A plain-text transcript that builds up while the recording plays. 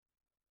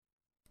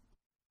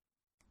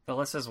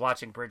Alyssa's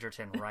watching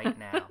Bridgerton right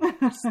now.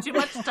 It's too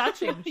much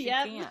touching. She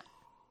Yep.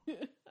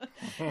 can't.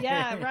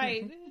 Yeah,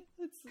 right.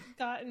 It's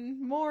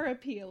gotten more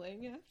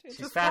appealing. She's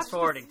Just fast watch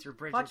forwarding the- through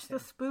Bridgerton. Watch the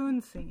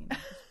spoon scene.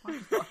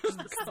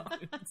 Just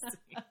watch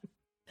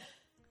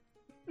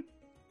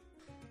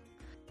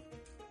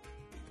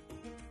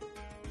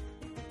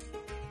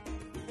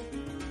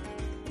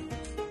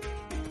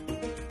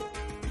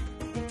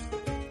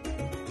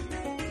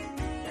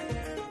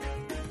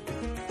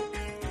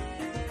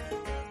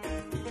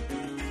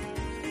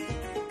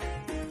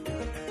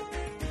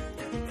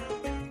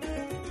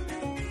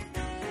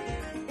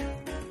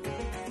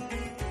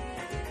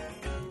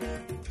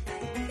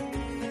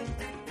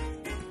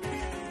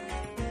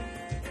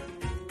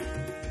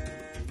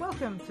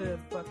Welcome to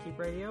Buckkeep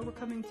Radio. We're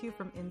coming to you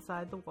from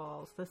inside the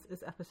walls. This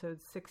is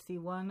episode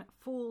 61,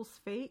 Fool's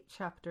Fate,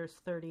 chapters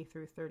 30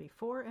 through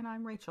 34, and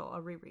I'm Rachel,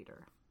 a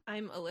rereader.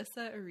 I'm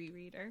Alyssa, a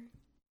rereader.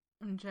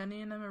 I'm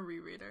Jenny, and I'm a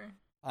rereader.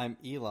 I'm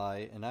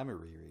Eli, and I'm a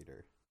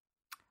rereader.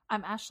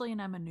 I'm Ashley,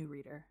 and I'm a new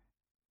reader.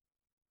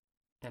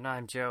 And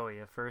I'm Joey,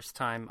 a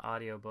first-time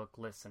audiobook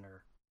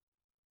listener.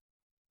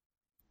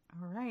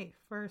 All right,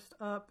 first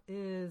up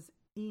is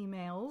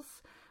emails.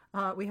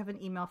 We have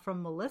an email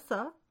from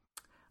Melissa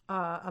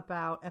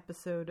about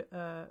episode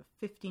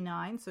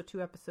 59, so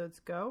 2 episodes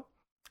ago,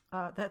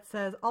 that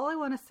says, all I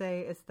want to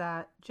say is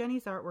that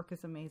Jenny's artwork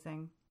is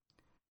amazing.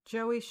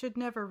 Joey should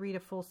never read a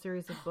full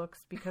series of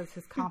books because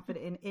his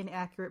confident and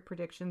inaccurate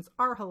predictions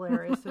are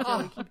hilarious, so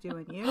Joey, keep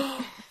doing you.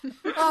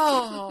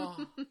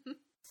 Oh!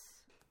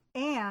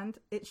 And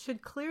it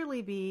should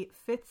clearly be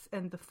Fitz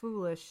and the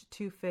Foolish,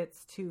 Two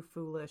Fitz, Too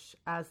Foolish,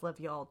 as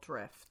Levial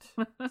Drift.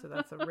 So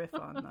that's a riff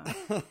on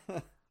the...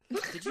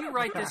 Did you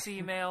write this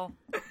email?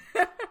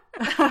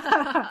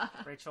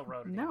 Rachel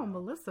wrote it. No,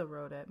 Melissa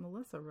wrote it.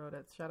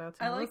 Shout out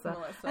to I Melissa. like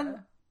Melissa. And,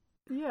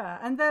 yeah,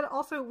 and then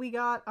also we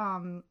got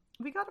a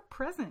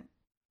present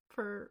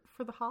for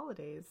the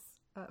holidays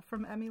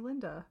from Emmy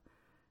Linda,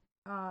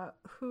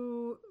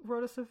 who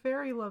wrote us a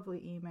very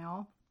lovely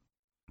email,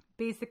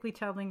 basically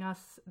telling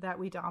us that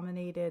we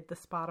dominated the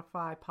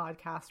Spotify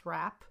podcast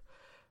rap,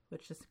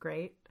 which is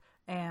great,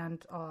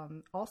 and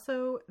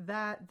also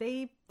that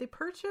they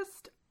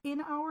purchased in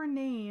our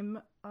name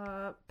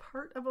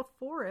part of a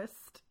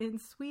forest in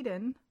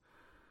Sweden.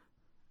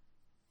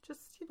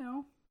 Just, you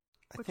know,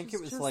 I think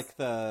it was like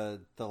the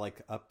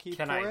like upkeep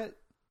it.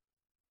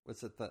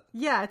 Was it the?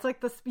 Yeah, it's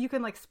like this. You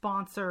can like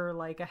sponsor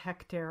like a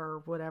hectare or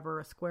whatever,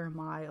 a square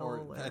mile.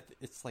 Or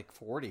it's like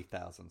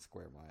 40,000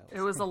 square miles. It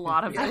was a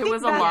lot of. It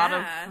was a lot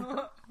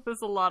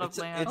of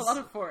land. A lot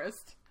of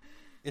forest.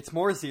 It's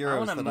more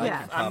zeros than I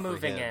can comprehend. I'm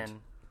moving in.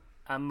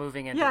 I'm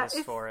moving into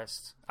this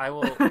forest. I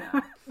will.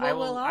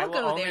 We'll all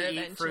go only there eat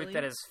eventually. fruit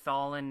that has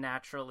fallen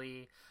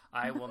naturally.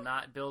 I will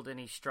not build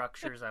any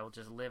structures. I will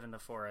just live in the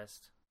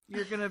forest.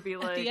 You're gonna be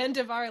like, At the end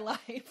of our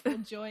life, we'll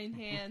join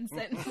hands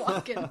and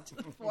walk into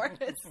the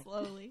forest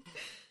slowly.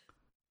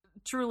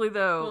 truly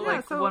though, Yeah,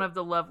 like so- one of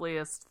the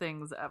loveliest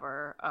things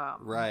ever.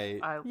 Right.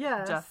 I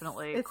Yes,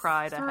 definitely it's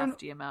cried a through-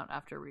 hefty amount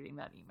after reading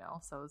that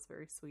email. So it was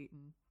very sweet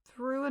and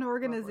through an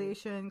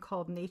organization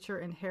called Nature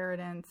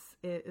Inheritance.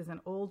 It is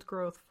an old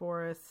growth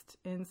forest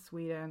in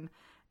Sweden,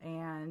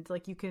 and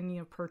like you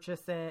can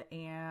purchase it,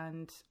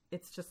 and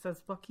it's just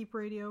says Buckkeep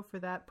Radio for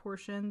that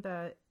portion.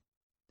 That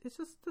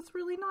it's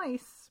really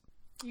nice.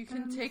 You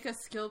can take a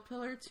skill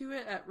pillar to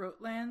it at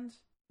Rotland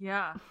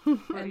yeah.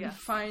 and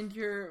find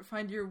your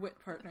wit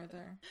partner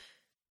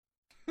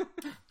there.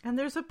 And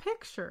there's a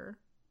picture.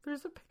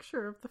 There's a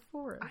picture of the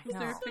forest. Is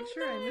there a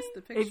picture? I missed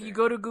the picture. If you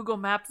go to Google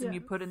Maps and you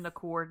Yes. put in the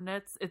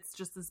coordinates, it's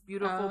just this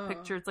beautiful Oh.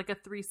 picture. It's like a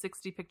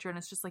 360 picture, and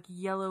it's just like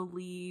yellow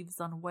leaves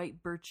on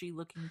white birchy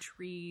looking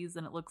trees,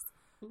 and it looks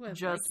Ooh, I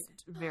just like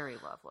it. very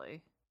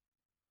lovely.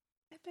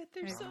 I bet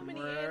there's so many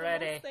We're animals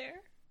ready.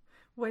 there.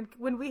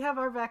 When we have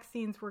our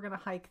vaccines, we're gonna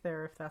hike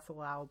there if that's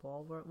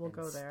allowable. We'll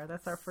go there.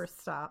 That's our first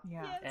stop.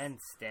 Yeah. Yes.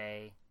 And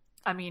stay.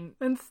 I mean,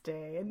 And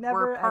stay and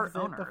never we're part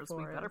exit owners. the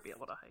We forest. better be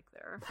able to hike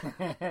there.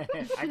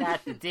 I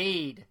got the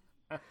deed.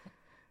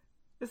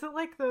 Is it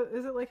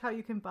like how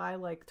you can buy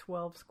like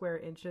 12 square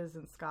inches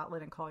in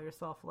Scotland and call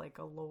yourself like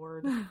a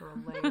lord or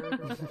a laird or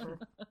whatever?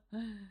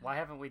 Why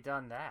haven't we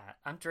done that?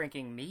 I'm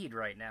drinking mead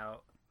right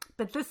now.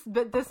 But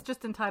this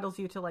just entitles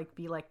you to like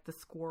be like the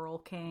squirrel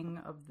king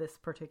of this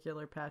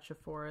particular patch of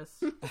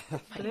forest. Do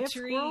they have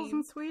squirrels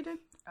in Sweden?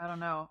 I don't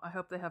know. I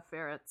hope they have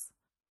ferrets.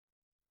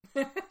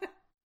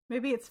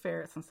 Maybe it's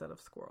ferrets instead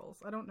of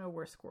squirrels. I don't know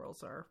where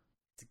squirrels are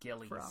It's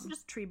gillies. from.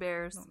 Just tree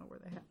bears. I don't know where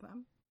they have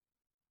them.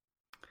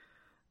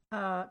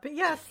 But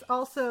yes,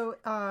 also,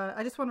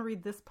 I just want to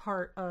read this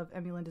part of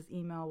Emmy Linda's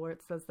email where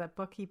it says that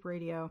Buckkeep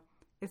Radio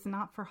is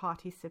not for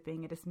haughty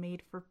sipping. It is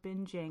made for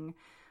binging,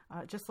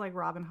 just like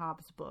Robin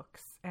Hobb's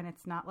books. And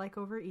it's not like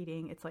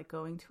overeating. It's like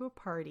going to a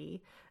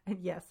party. And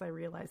yes, I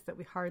realize that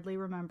we hardly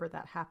remember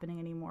that happening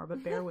anymore,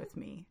 but bear with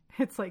me.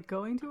 It's like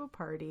going to a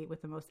party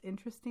with the most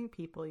interesting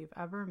people you've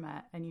ever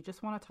met, and you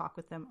just want to talk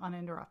with them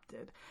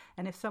uninterrupted.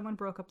 And if someone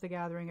broke up the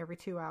gathering every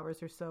 2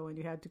 hours or so and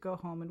you had to go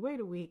home and wait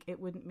a week, it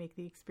wouldn't make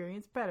the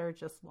experience better,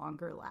 just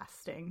longer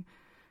lasting.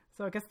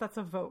 So I guess that's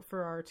a vote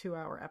for our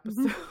 2-hour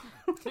episode.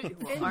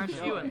 Well,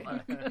 aren't you in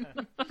luck?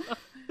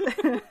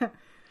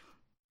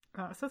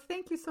 So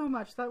thank you so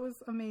much. That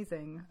was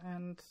amazing.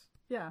 And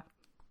yeah,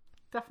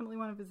 definitely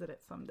want to visit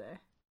it someday.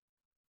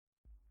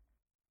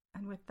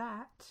 And with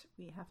that,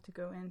 we have to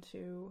go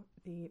into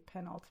the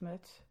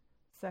penultimate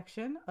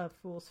section of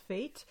Fool's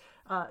Fate.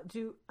 I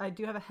do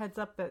have a heads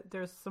up that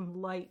there's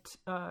some light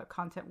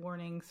content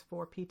warnings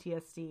for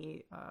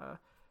PTSD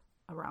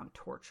around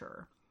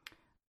torture.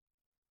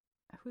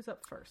 Who's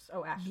up first?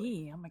 Oh, Ashley.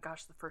 Me. Oh my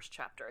gosh, the first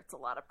chapter. It's a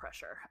lot of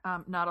pressure.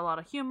 Not a lot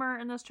of humor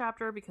in this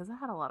chapter because I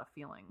had a lot of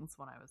feelings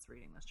when I was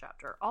reading this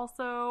chapter.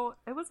 Also,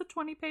 it was a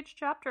 20-page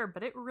chapter,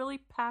 but it really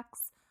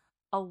packs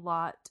a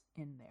lot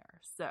in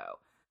there. So,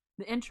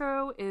 the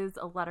intro is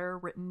a letter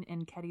written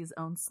in Ketty's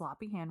own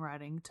sloppy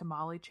handwriting to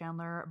Molly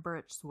Chandler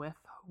Burrich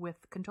Swift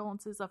with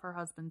condolences of her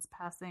husband's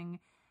passing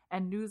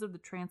and news of the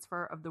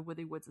transfer of the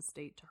Withy Woods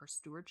estate to her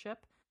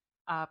stewardship.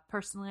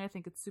 Personally, I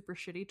think it's super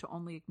shitty to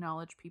only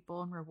acknowledge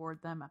people and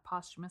reward them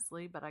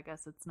posthumously, but I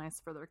guess it's nice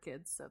for their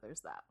kids, so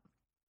there's that.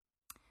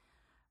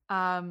 So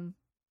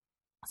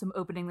I'm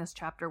opening this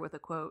chapter with a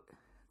quote.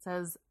 It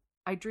says,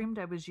 "I dreamed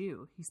I was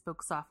you," he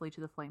spoke softly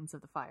to the flames of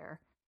the fire.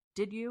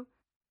 "Did you?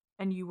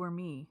 And you were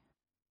me.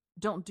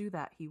 Don't do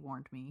that," he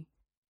warned me.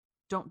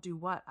 "Don't do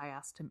what?" I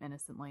asked him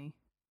innocently.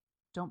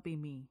 "Don't be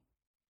me."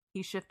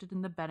 He shifted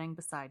in the bedding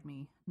beside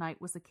me.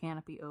 Night was a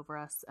canopy over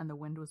us, and the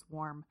wind was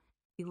warm.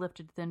 He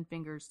lifted thin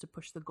fingers to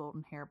push the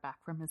golden hair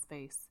back from his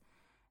face.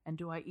 And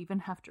do I even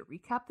have to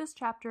recap this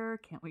chapter?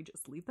 Can't we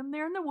just leave them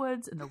there in the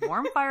woods, in the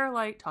warm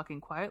firelight, talking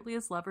quietly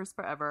as lovers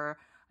forever?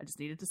 I just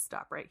needed to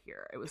stop right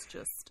here. It was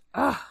just,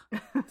 ugh.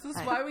 This is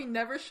why we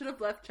never should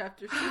have left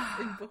chapter 6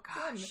 in book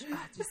 1.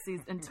 Just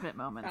these intimate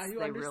moments, Now you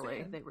they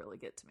understand. really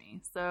get to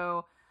me.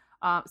 So,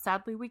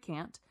 sadly, we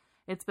can't.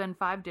 It's been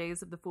 5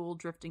 days of the Fool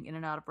drifting in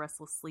and out of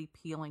restless sleep,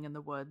 healing in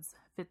the woods.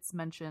 Fitz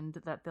mentioned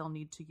that they'll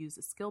need to use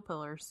a skill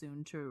pillar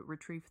soon to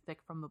retrieve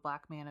Thick from the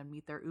Black Man and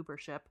meet their Uber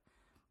ship.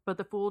 But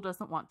the Fool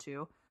doesn't want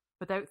to.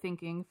 Without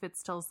thinking,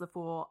 Fitz tells the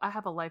Fool, "I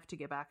have a life to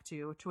get back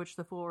to which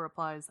the Fool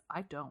replies,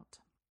 "I don't."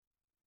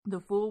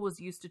 The Fool was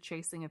used to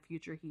chasing a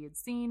future he had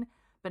seen,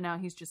 but now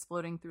he's just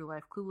floating through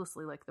life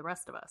cluelessly like the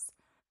rest of us.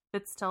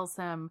 Fitz tells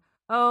him,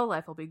 "Oh,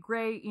 life will be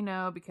great,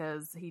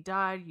 because he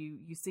died.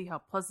 You see how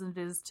pleasant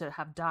it is to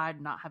have died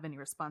and not have any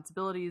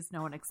responsibilities.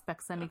 No one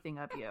expects anything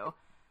of you."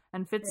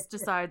 And Fitz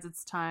decides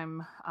it's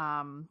time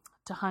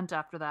to hunt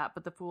after that,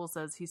 but the Fool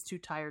says he's too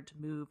tired to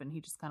move, and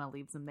he just kind of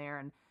leaves him there.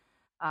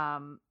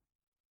 And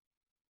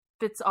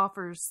Fitz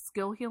offers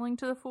skill healing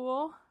to the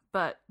Fool,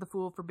 but the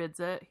Fool forbids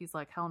it. He's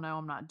like, "Hell no,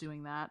 I'm not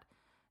doing that."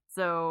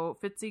 So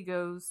Fitzy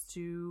goes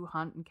to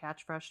hunt and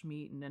catch fresh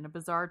meat, and in a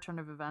bizarre turn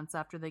of events,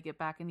 after they get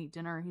back and eat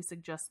dinner, he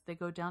suggests they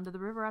go down to the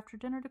river after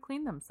dinner to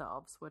clean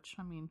themselves, which,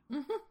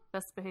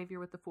 best behavior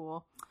with the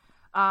Fool.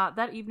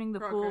 That evening, the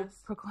Fool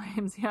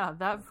proclaims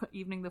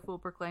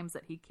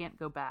that he can't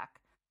go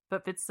back.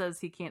 But Fitz says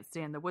he can't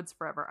stay in the woods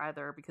forever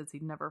either, because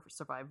he'd never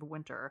survive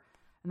winter.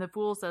 And the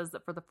Fool says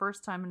that for the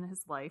first time in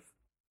his life,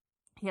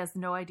 he has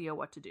no idea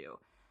what to do.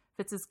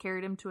 Fitz has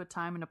carried him to a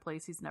time and a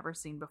place he's never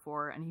seen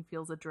before, and he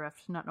feels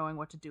adrift, not knowing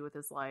what to do with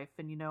his life.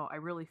 And, I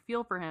really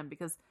feel for him,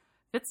 because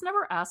Fitz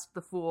never asked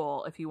the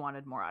Fool if he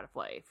wanted more out of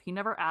life. He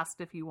never asked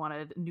if he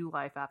wanted new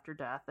life after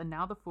death, and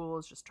now the Fool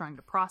is just trying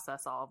to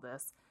process all of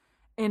this,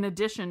 in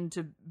addition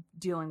to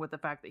dealing with the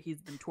fact that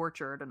he's been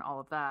tortured and all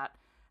of that.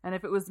 And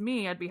if it was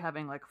me, I'd be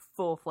having,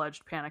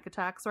 full-fledged panic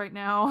attacks right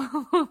now.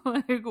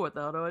 What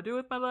the hell do I do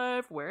with my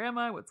life? Where am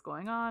I? What's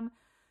going on?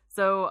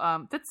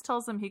 So Fitz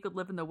tells him he could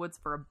live in the woods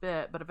for a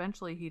bit, but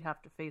eventually he'd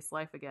have to face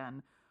life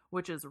again,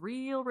 which is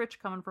real rich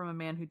coming from a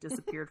man who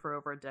disappeared for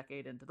over a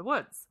decade into the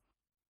woods.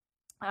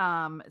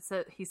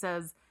 So he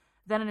says,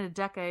 "Then in a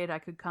decade I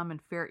could come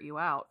and ferret you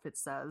out," Fitz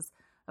says.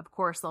 "Of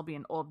course I'll be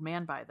an old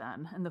man by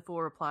then." And the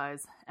Fool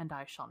replies, "And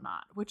I shall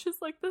not," which is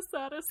the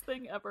saddest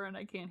thing ever, and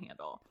I can't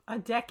handle. A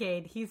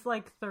decade. He's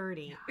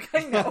 30.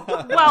 I know.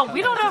 Well,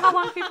 we don't know how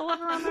long people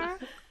live around there.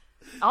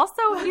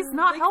 Also, he's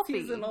not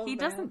healthy. he's an old He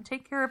man. doesn't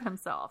take care of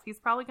himself.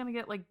 He's probably going to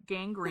get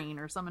gangrene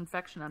or some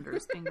infection under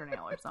his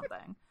fingernail or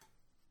something.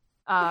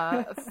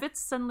 Fitz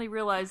suddenly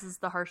realizes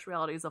the harsh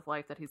realities of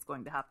life that he's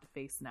going to have to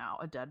face now.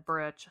 A dead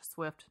Burrich,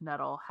 Swift,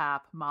 Nettle,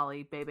 Hap,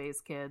 Molly,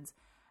 Bebe's kids,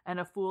 and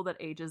a Fool that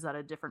ages at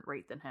a different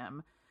rate than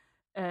him.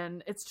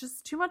 And it's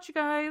just too much, you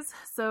guys.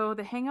 So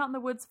they hang out in the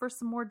woods for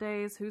some more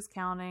days. Who's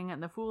counting?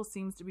 And the Fool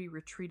seems to be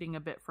retreating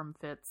a bit from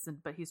Fitz,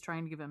 but he's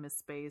trying to give him his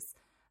space.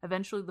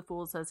 Eventually, the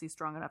Fool says he's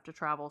strong enough to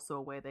travel, so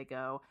away they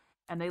go.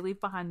 And they leave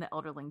behind the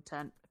Elderling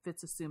tent,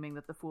 Fitz assuming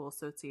that the Fool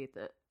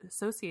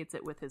associates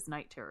it with his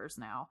night terrors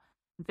now.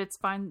 And Fitz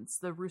finds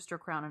the rooster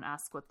crown and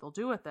asks what they'll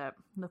do with it.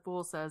 And the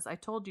Fool says, "I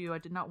told you I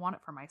did not want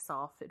it for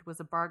myself. It was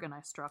a bargain I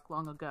struck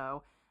long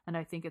ago, and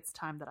I think it's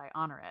time that I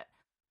honor it."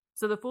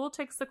 So the Fool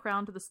takes the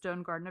crown to the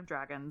Stone Garden of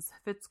Dragons.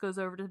 Fitz goes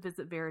over to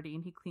visit Verity,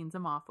 and he cleans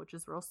him off, which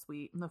is real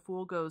sweet. And the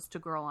Fool goes to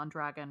Girl on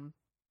Dragon,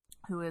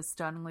 who is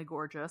stunningly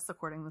gorgeous,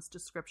 according to this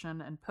description,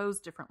 and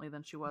posed differently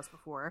than she was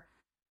before.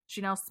 She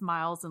now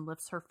smiles and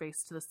lifts her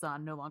face to the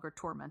sun, no longer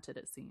tormented,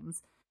 it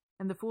seems.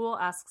 And the fool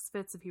asks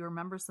Fitz if he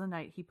remembers the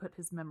night he put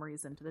his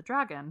memories into the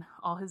dragon,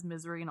 all his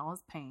misery and all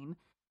his pain.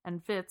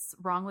 And Fitz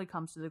wrongly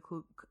comes to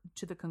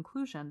the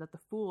conclusion that the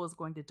fool is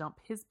going to dump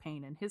his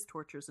pain and his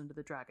tortures into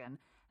the dragon,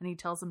 and he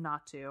tells him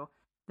not to,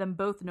 them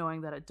both knowing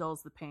that it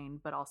dulls the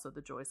pain, but also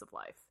the joys of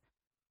life.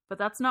 But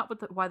that's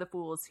not why the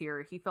fool is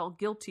here. He felt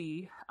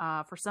guilty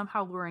for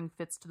somehow luring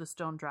Fitz to the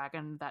stone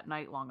dragon that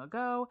night long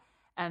ago,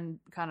 and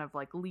kind of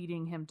like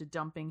leading him to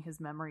dumping his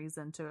memories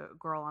into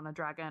Girl on a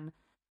Dragon.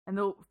 And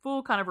the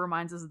fool kind of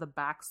reminds us of the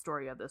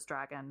backstory of this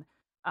dragon.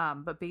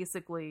 But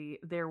basically,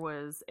 there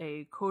was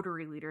a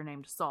coterie leader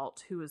named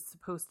Salt who was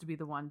supposed to be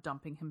the one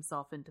dumping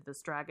himself into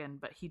this dragon,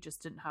 but he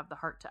just didn't have the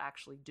heart to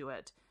actually do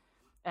it.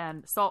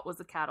 And Salt was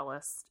a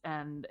catalyst,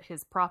 and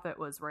his prophet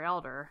was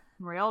Realder.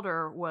 And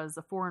Realder was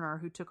a foreigner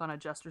who took on a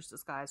jester's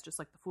disguise, just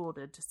like the fool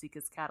did, to seek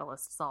his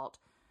catalyst, Salt.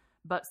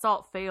 But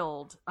Salt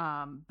failed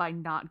by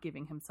not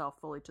giving himself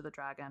fully to the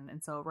dragon,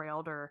 and so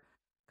Realder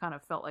kind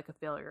of felt like a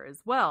failure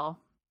as well.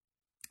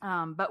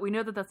 But we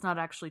know that that's not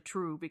actually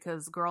true,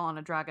 because Girl on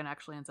a Dragon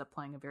actually ends up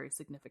playing a very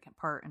significant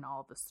part in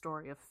all of the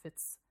story of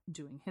Fitz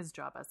doing his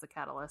job as the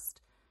catalyst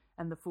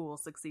and the fool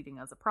succeeding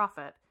as a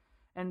prophet.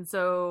 And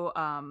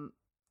so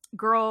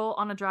Girl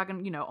on a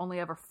Dragon, only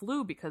ever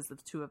flew because of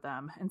the two of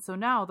them. And so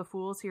now the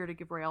fool is here to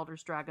give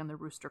Realder's dragon the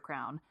rooster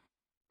crown.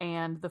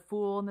 And the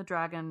fool and the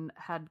dragon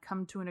had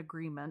come to an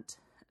agreement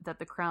that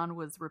the crown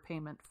was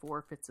repayment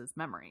for Fitz's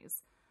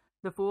memories.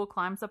 The fool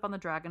climbs up on the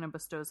dragon and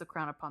bestows the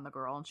crown upon the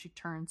girl, and she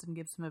turns and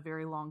gives him a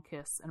very long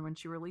kiss, and when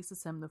she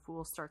releases him, the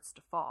fool starts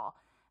to fall.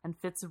 And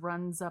Fitz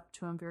runs up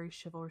to him very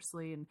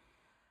chivalrously and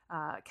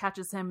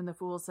catches him, and the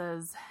fool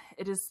says,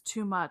 "It is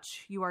too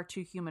much. You are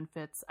too human,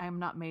 Fitz. I am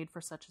not made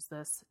for such as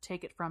this.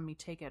 Take it from me,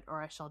 take it,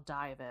 or I shall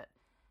die of it."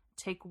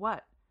 "Take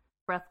what?"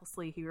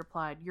 Breathlessly he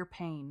replied, "Your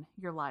pain,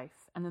 your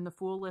life." And then the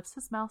fool lifts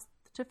his mouth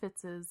to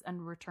Fitz's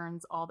and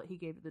returns all that he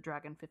gave to the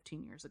dragon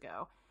 15 years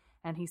ago.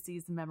 And he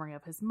sees the memory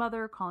of his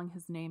mother calling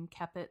his name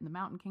Kepit in the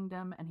Mountain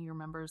Kingdom, and he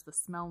remembers the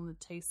smell and the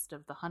taste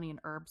of the honey and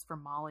herbs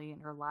from Molly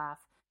and her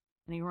laugh,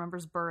 and he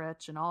remembers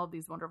Burrich, and all of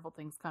these wonderful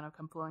things kind of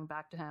come flowing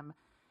back to him.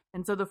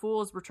 And so the fool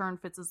has returned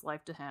Fitz's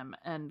life to him,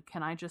 and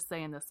can I just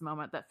say in this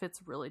moment that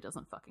Fitz really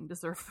doesn't fucking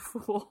deserve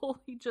the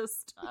fool. He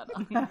just,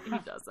 he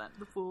doesn't.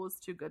 The fool is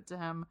too good to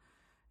him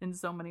in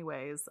so many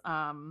ways.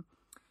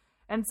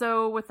 And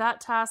so with that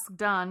task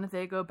done,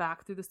 they go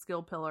back through the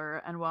skill pillar,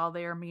 and while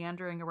they are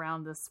meandering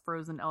around this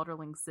frozen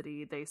elderling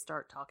city, they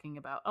start talking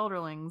about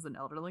elderlings and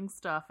elderling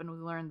stuff, and we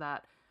learn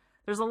that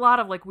there's a lot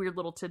of like weird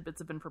little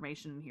tidbits of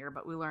information in here,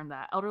 but we learn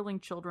that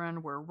elderling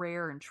children were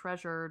rare and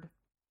treasured,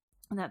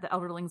 and that the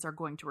elderlings are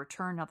going to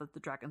return now that the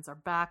dragons are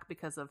back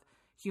because of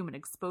human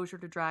exposure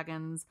to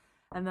dragons.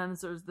 And then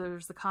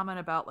there's the comment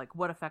about like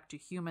what effect do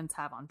humans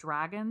have on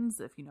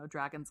dragons, if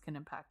dragons can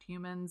impact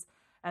humans.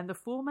 And the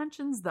fool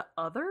mentions the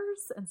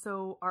others, and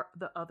so are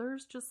the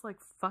others just like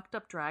fucked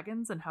up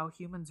dragons and how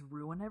humans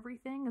ruin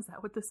everything? Is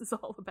that what this is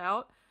all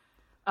about?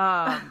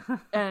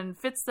 And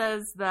Fitz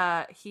says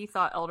that he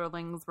thought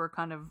elderlings were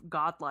kind of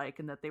godlike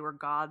and that they were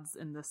gods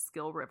in the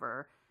skill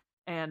river.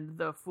 And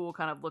the fool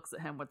kind of looks at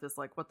him with this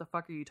like, "What the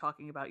fuck are you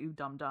talking about, you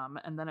dum-dum?"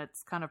 And then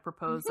it's kind of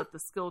proposed that the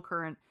skill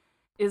current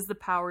is the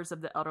powers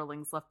of the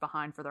elderlings left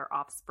behind for their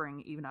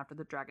offspring even after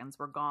the dragons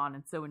were gone.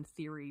 And so in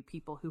theory,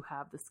 people who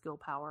have the skill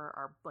power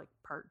are like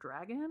part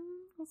dragon.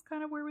 That's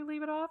kind of where we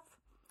leave it off.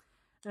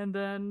 And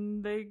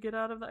then they get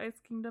out of the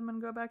Ice Kingdom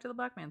and go back to the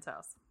Black Man's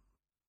house.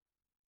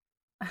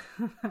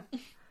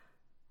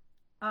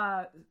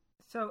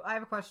 So I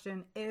have a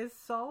question. Is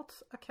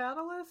Salt a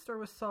catalyst, or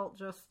was Salt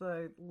just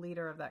the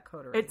leader of that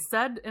coterie? It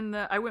said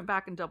I went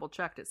back and double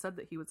checked. It said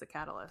that he was a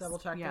catalyst. Double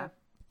checked yeah. it?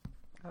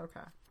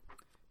 Okay.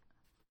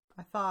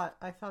 I thought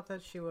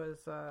that she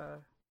was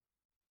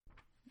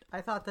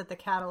I thought that the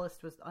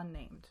catalyst was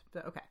unnamed.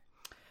 But okay.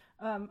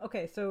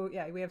 Okay, so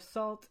yeah, we have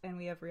Salt and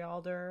we have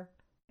Realder,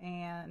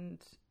 and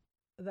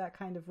that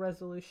kind of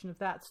resolution of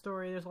that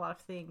story. There's a lot of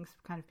things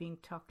kind of being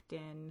tucked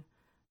in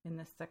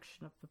this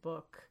section of the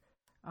book.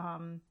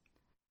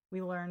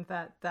 We learned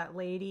that that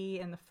lady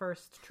in the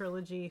first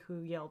trilogy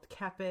who yelled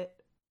Kepit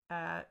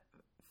at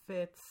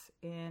Fitz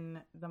in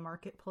the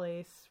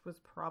marketplace was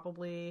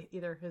probably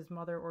either his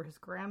mother or his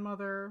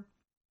grandmother.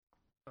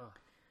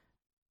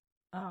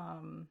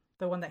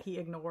 The one that he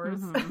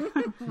ignores.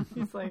 Mm-hmm.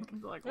 He's like,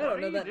 I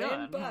don't know that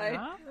name. Bye.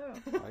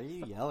 Why are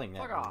you yelling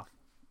at me? Off.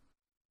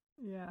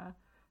 Yeah.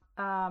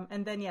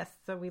 And then yes,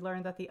 so we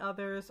learned that the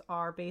others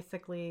are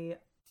basically,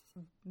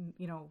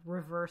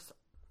 reverse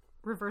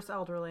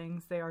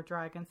elderlings. They are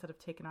dragons that have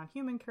taken on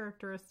human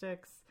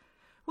characteristics,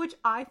 which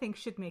I think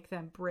should make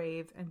them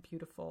brave and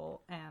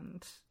beautiful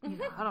and,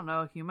 I don't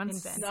know,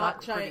 humans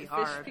not giant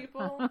fish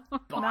people.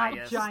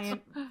 Not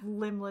giant,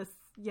 limbless,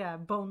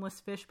 boneless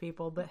fish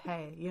people, but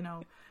hey,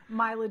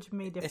 mileage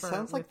may differ. It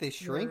sounds like they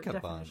shrink a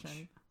bunch.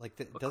 Like,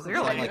 it doesn't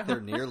clearly. sound like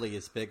they're nearly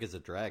as big as a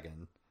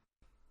dragon.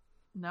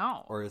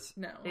 No. Or is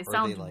No. They or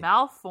sound they, like,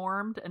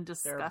 malformed and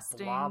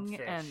disgusting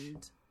blobfish.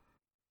 and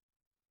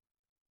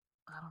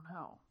I don't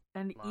know.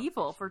 And Blobfish.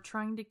 evil for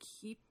trying to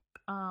keep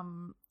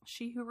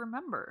She Who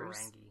Remembers.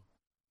 Orangi.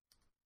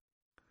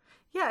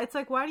 Yeah, it's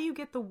like, why do you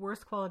get the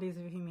worst qualities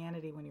of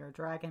humanity when you're a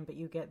dragon, but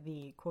you get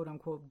the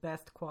quote-unquote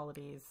best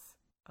qualities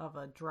of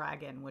a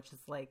dragon, which is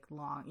like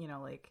long,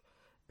 like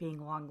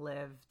being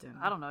long-lived and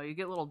I don't know, you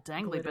get little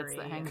dangly glittery. bits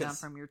that hang down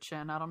from your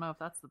chin. I don't know if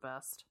that's the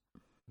best.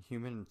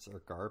 Humans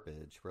are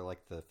garbage. We're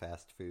like the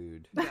fast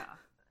food. Yeah.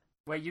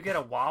 Wait, you get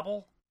a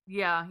wobble?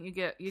 Yeah, you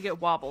get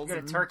wobbles. You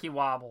get a turkey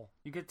wobble.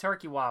 You get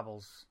turkey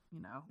wobbles.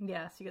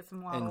 Yes, you get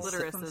some wobbles.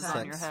 Clitorises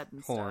on your head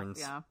and horns.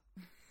 stuff.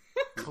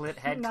 Yeah.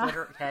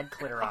 Head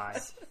clitter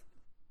eyes.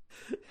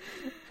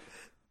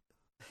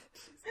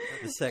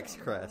 The sex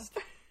crest.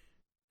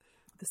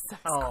 The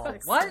sex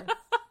crest. What?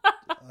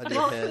 On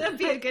your head. That'd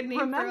be a good name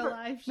for a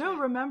live show. No,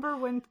 remember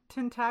when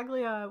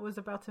Tintaglia was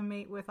about to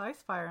mate with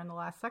Icefire in the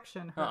last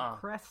section, her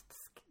crest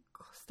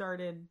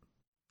started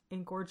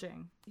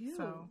engorging. Ew.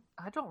 So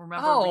I don't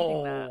remember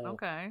reading that.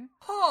 Okay.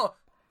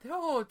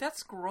 Oh,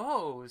 that's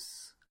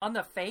gross. On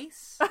the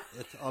face?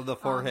 It's on the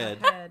forehead.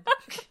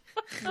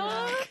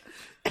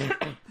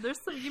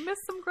 You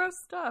missed some gross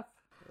stuff.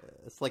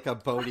 It's like a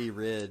bony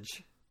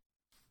ridge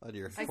on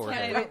your I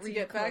forehead. can't wait to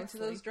get back to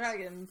those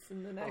dragons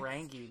in the next.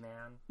 Orangy,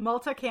 man.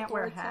 Malta can't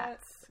wear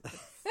hats.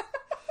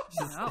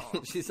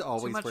 She's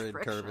always wearing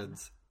friction.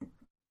 turbans.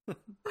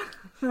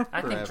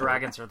 I think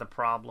dragons are the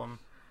problem.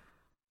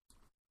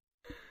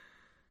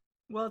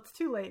 Well, it's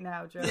too late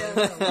now, Joe. Yeah.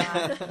 They're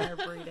alive and they're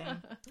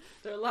breeding.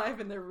 They're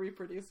alive and they're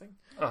reproducing.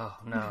 Oh,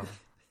 no.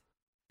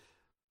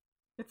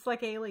 It's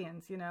like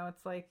aliens,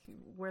 It's like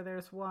where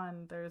there's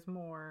one, there's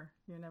more.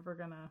 You're never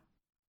gonna...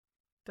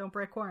 Don't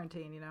break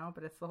quarantine,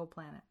 but it's the whole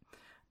planet.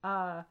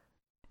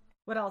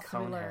 What else did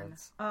we learn?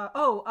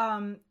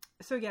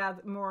 So yeah,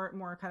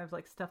 more kind of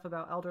like stuff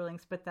about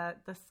elderlings, but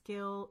that the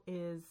skill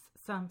is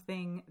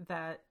something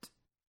that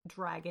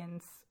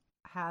dragons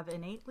have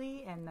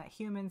innately, and that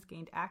humans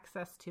gained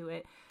access to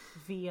it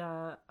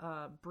via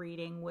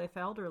breeding with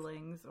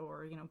elderlings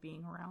or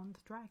being around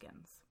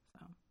dragons.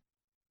 So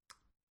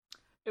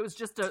it was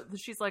just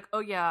she's like, oh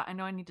yeah, I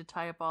know I need to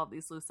tie up all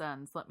these loose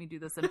ends. Let me do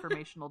this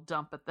informational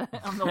dump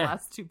on the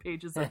last 2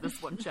 pages of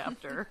this one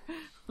chapter.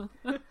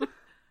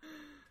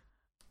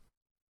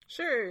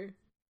 Sure.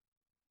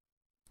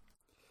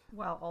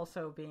 While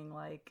also being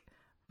like,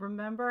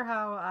 remember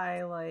how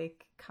I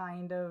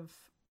kind of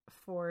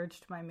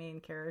forged my main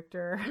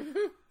character?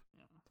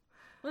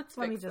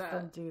 Let me just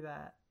undo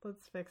that.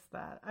 Let's fix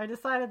that. I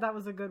decided that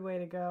was a good way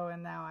to go,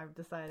 and now I've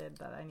decided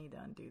that I need to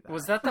undo that.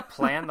 Was that the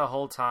plan the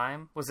whole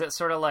time? Was it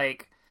sort of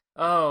like,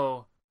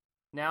 oh,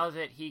 now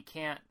that he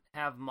can't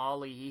have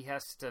Molly, he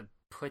has to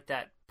put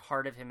that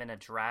part of him in a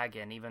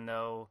dragon, even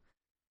though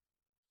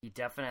he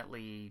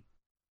definitely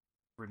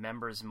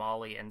remembers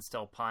Molly and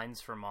still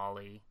pines for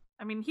Molly?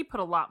 I mean, he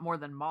put a lot more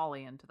than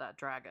Molly into that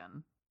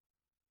dragon.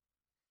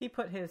 He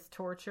put his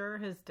torture,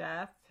 his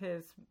death,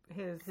 his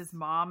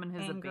mom and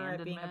his anger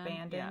abandonment, at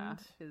being abandoned.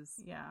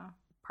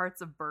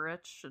 Parts of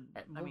Burrich.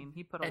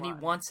 He put a lot. And he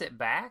wants it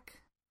back?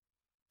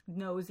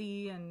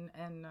 Nosy and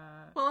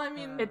well, I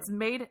mean, it's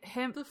made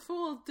him... The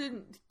Fool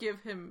didn't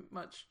give him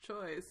much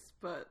choice,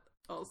 but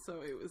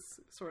also it was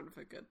sort of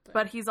a good thing.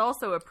 But he's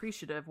also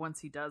appreciative once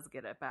he does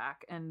get it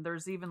back. And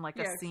there's even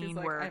a scene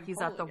where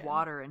he's at the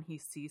water and he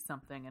sees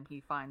something and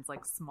he finds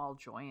small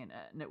joy in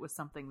it. And it was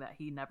something that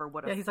he never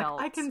would have felt.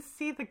 Like, I can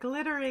see the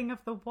glittering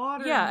of the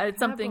water. Yeah, it's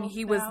something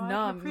he was now.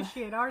 numb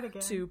appreciate art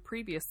again. to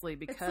previously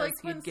because it's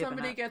like when given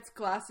somebody gets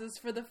glasses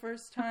for the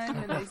first time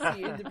and they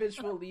see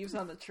individual leaves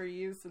on the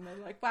trees and they're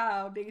like,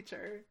 wow,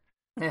 nature.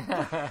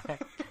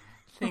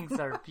 Things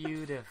are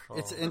beautiful.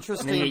 It's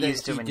interesting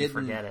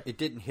that it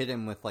didn't hit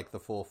him with the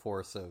full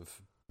force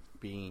of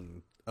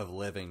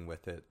living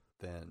with it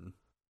then.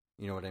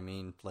 You know what I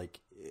mean?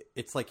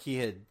 It's like he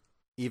had,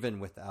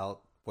 even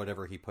without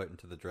whatever he put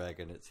into the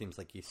dragon, it seems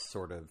like he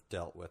sort of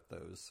dealt with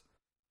those.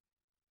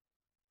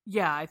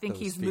 Yeah, I think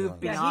he's moved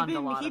beyond a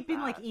lot he'd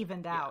been that.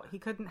 Evened out. He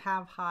couldn't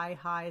have high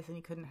highs and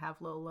he couldn't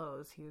have low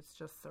lows. He was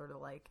just sort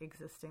of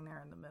existing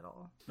there in the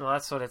middle. Well,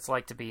 that's what it's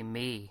like to be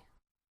me.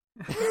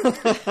 Could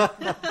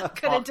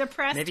a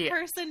depressed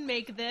person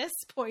make this?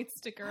 Points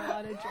to girl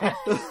on a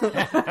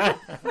dragon.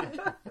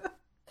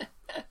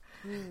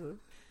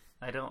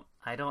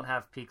 I don't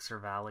have peaks or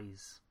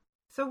valleys.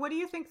 So what do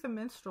you think the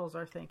minstrels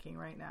are thinking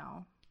right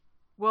now?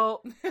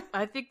 Well,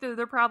 I think that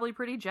they're probably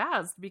pretty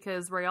jazzed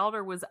because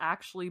Rialder was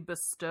actually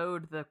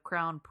bestowed the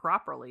crown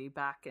properly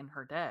back in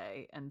her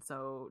day, and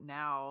so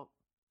now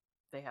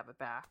they have it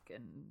back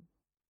and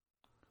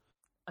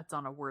it's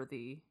on a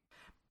worthy...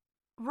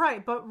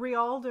 Right, but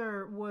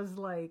Rialder was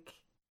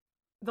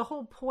the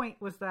whole point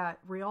was that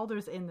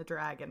Rialder's in the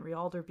dragon.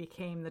 Rialder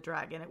became the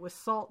dragon. It was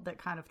Salt that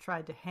kind of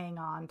tried to hang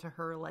on to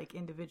her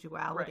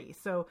individuality. Right.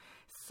 So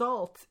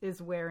Salt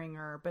is wearing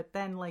her, but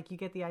then you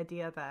get the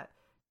idea that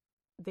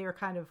they're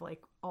kind of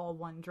all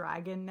one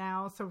dragon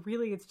now. So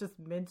really it's just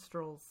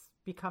minstrels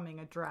becoming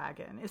a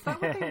dragon. Is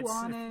that what they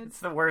wanted? It's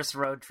the worst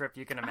road trip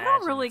you can imagine. I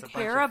don't really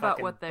care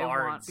about what they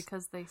want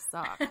because they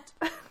sucked.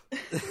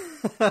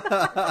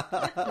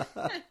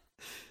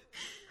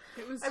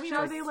 It was. I mean,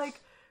 are they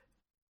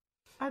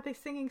Are they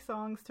singing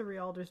songs to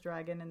Rialdar's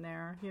dragon in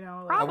there? You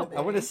know, Probably.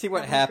 I want to see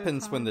what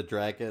happens when the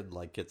dragon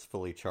like gets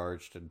fully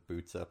charged and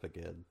boots up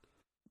again.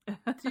 Do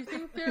you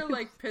think they're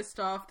like pissed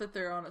off that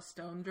they're on a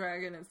stone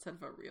dragon instead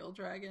of a real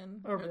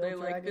dragon? Or are they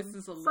like, dragon? this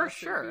is a For lesser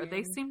sure. being?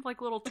 They seemed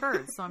like little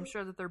turds, so I'm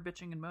sure that they're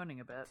bitching and moaning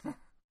a bit.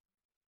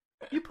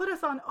 You put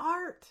us on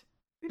art.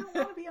 We don't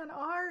want to be on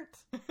art.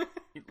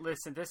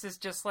 Listen, this is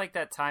just like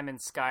that time in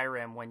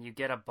Skyrim when you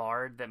get a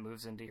bard that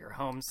moves into your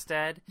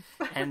homestead,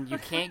 and you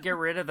can't get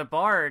rid of the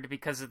bard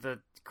because of the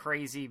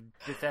crazy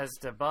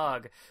Bethesda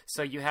bug.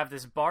 So you have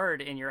this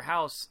bard in your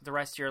house the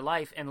rest of your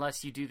life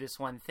unless you do this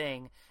one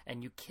thing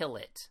and you kill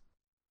it.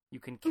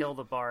 You can kill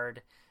the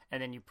bard,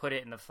 and then you put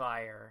it in the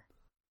fire.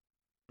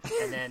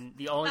 And then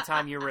the only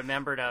time you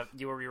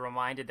will be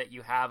reminded that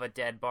you have a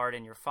dead bard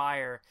in your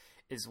fire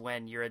is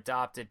when your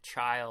adopted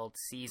child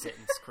sees it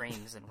and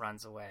screams and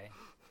runs away.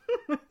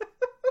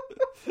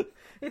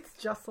 It's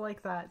just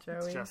like that, Joey.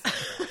 It's just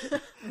like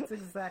that. It's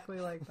exactly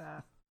like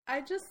that.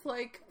 I just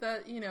like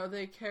that,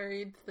 they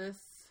carried this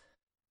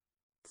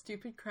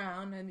stupid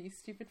crown and these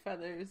stupid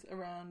feathers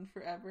around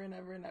forever and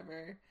ever and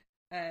ever.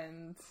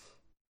 And,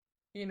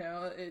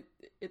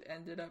 it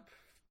ended up,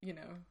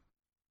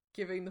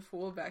 giving the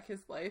fool back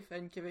his life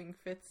and giving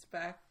Fitz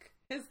back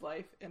his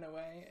life in a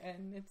way,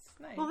 and it's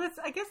nice. Well,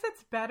 I guess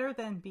it's better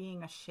than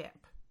being a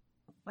ship.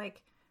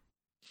 Like,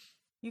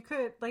 you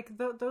could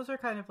those are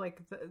kind of like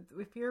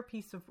if you're a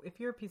piece of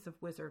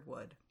wizard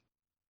wood,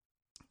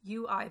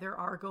 you either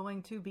are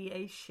going to be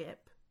a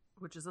ship,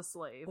 Which is a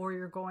slave. or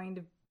you're going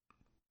to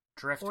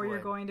Driftwood. Or you're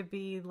going to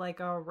be like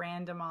a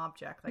random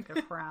object, like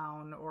a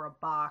crown or a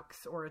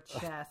box or a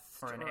chest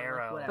Or an like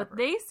arrow. whatever. But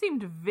they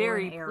seemed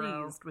very Or an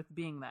arrow. pleased with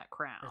being that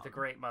crown. Or the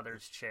Great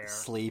Mother's chair.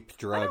 Sleep, I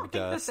drug, don't think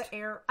dust.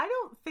 that I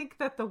don't think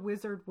that the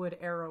wizard wood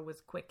arrow was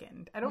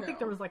quickened. I don't think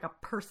there was like a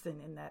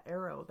person in that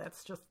arrow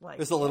that's just like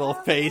There's a little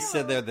 "Yeah, face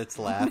yeah." in there that's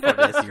laughing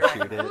as you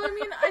shoot Well, it. I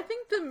mean, I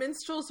think the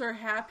minstrels are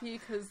happy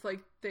because,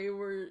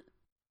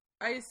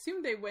 I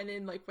assume they went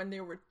in, when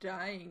they were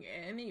dying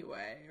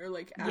anyway, or,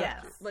 after.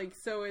 Yes.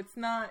 So it's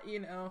not,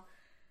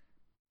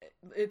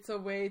 it's a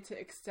way to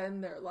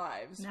extend their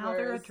lives. Now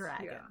they're a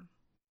dragon. yeah.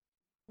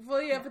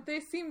 Well, yeah, but they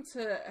seem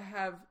to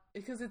have,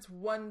 because it's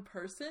one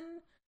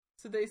person,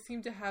 so they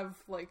seem to have,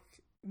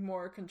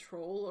 more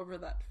control over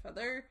that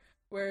feather.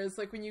 Whereas,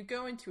 when you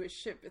go into a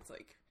ship, it's,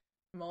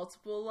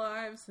 multiple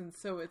lives, and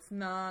so it's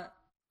not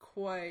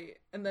quite,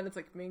 and then it's,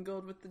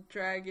 mingled with the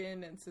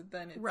dragon, and so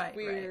then it's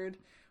weird.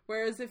 Right.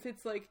 Whereas if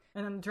it's, and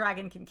then the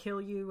dragon can kill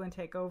you and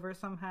take over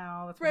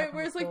somehow. That's what right, happened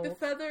whereas, with the Bolt.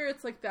 feather,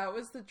 it's, that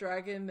was the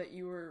dragon that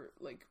you were,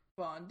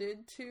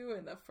 bonded to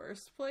in the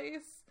first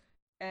place.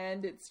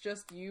 And it's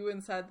just you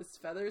inside this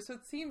feather, so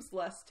it seems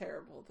less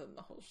terrible than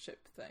the whole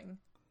ship thing.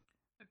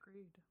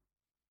 Agreed.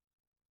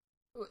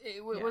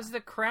 Was the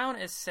crown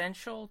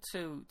essential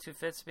to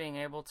Fitz being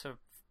able to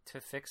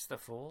fix the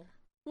fool?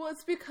 Well,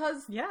 it's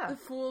because Yeah. the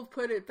fool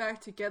put it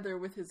back together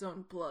with his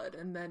own blood,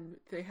 and then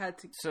they had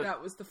to. So-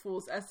 that was the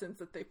fool's essence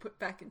that they put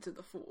back into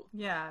the fool.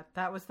 Yeah,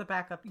 that was the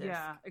backup disc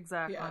Yeah,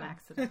 exactly. Yeah. on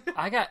accident.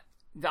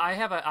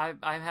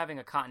 I'm having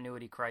a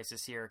continuity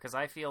crisis here because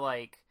I feel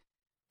like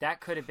that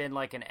could have been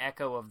like an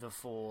echo of the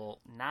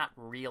fool, not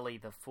really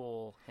the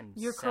fool himself.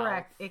 You're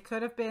correct. It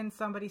could have been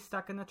somebody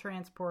stuck in the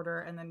transporter,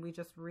 and then we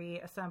just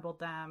reassembled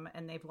them,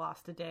 and they've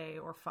lost a day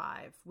or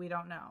 5. We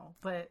don't know,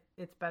 but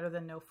it's better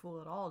than no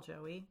fool at all,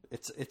 Joey.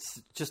 It's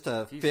just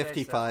a If you say so.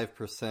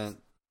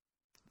 55%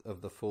 of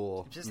the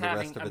fool. Just and the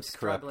having- rest of I'm it's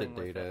corrupted struggling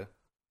with data.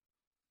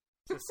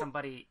 So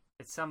somebody.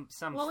 It's some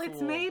Well, it's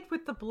fool. made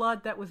with the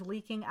blood that was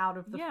leaking out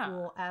of the Yeah.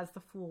 fool as the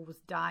fool was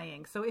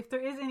dying. So if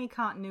there is any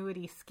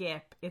continuity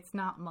skip, it's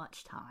not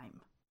much time.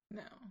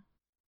 No.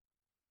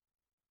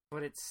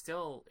 But it's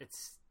still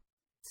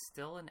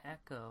an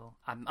echo.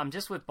 I'm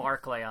just with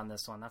Barclay on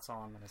this one. That's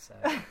all I'm gonna say.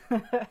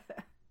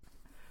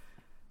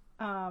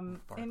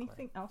 Barclay.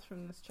 Anything else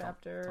from this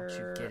chapter? Don't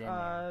you get in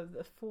there.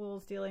 The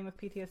fool's dealing with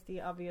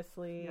PTSD,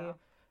 obviously, Yeah.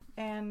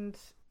 and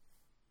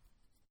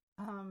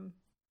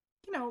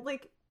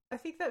I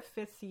think that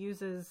Fitz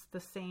uses the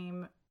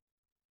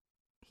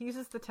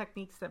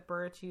techniques that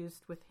Burrich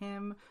used with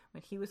him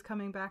when he was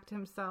coming back to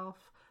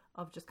himself,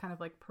 of just kind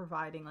of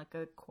providing a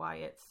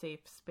quiet,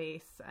 safe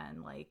space,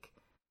 and I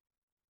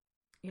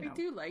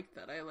do like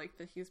that. I like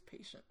that he's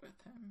patient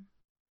with him.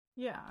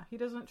 Yeah, he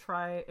doesn't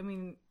try. I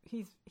mean,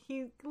 he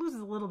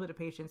loses a little bit of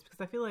patience because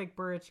I feel like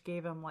Burrich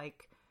gave him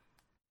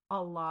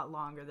a lot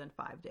longer than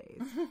 5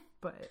 days.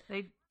 But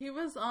He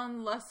was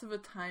on less of a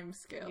time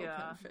scale.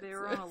 Yeah, than Fitz they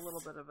were on a is. little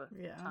bit of a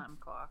Yeah. time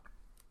clock.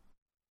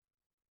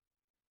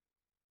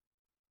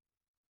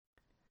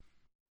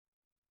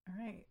 all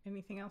right,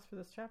 anything else for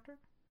this chapter?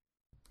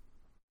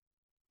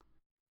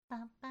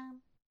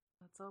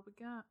 That's all we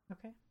got.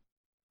 Okay.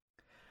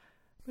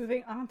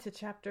 Moving on to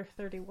chapter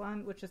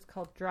 31, which is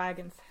called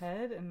Dragon's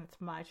Head, and it's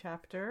my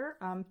chapter.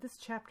 This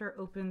chapter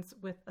opens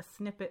with a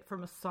snippet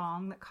from a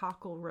song that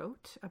Cockle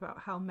wrote about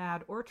how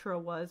mad Ortra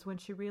was when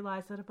she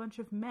realized that a bunch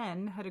of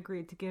men had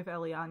agreed to give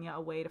Eliana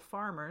away to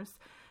farmers,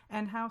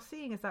 and how,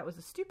 seeing as that was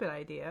a stupid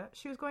idea,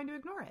 she was going to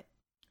ignore it.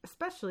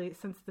 especially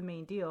since the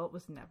main deal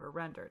was never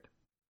rendered.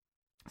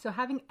 So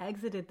having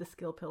exited the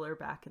skill pillar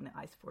back in the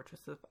ice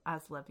fortress of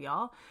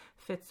Aslevial,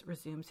 Fitz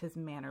resumes his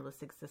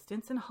mannerless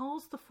existence and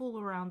hauls the fool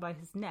around by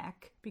his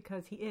neck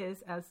because he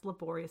is, as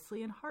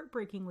laboriously and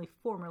heartbreakingly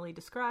formerly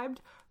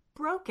described,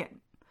 broken.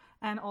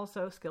 And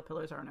also, skill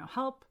pillars are no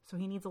help, so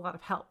he needs a lot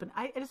of help. And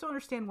I just don't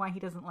understand why he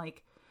doesn't,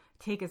 like,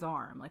 take his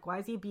arm. Like, why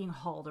is he being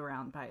hauled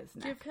around by his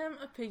neck? Give him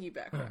a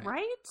piggyback ride.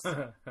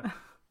 Right?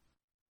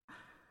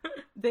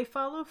 They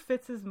follow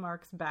Fitz's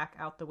marks back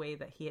out the way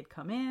that he had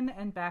come in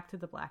and back to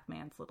the black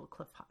man's little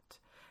cliff hut.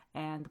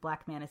 And the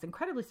black man is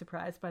incredibly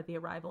surprised by the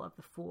arrival of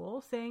the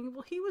fool, saying,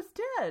 well, he was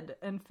dead.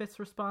 And Fitz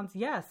responds,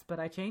 yes, but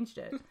I changed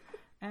it.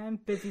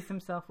 And busies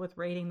himself with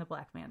raiding the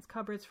black man's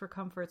cupboards for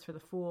comforts for the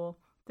fool.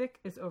 Thick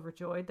is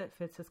overjoyed that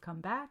Fitz has come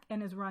back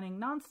and is running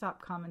nonstop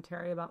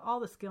commentary about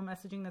all the skill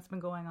messaging that's been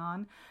going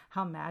on,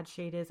 how mad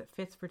Shade is at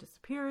Fitz for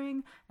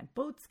disappearing, and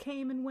boats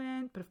came and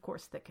went, but of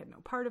course Thick had no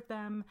part of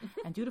them,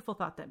 and Dutiful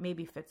thought that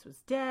maybe Fitz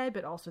was dead,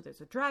 but also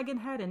there's a dragon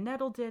head and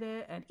Nettle did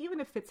it, and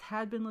even if Fitz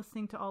had been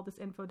listening to all this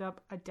info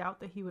dump, I doubt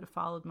that he would have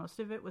followed most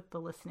of it with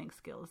the listening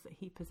skills that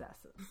he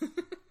possesses.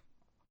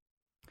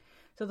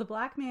 So the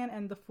black man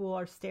and the fool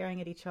are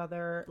staring at each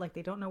other like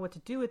they don't know what to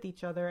do with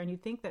each other, and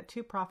you'd think that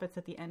two prophets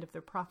at the end of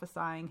their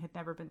prophesying had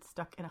never been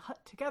stuck in a hut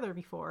together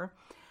before.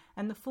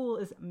 And the fool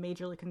is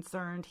majorly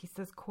concerned. He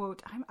says,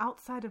 quote, I'm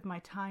outside of my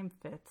time,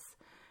 Fitz.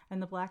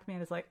 And the black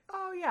man is like,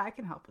 oh yeah, I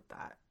can help with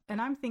that.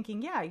 And I'm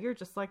thinking, yeah, you're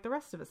just like the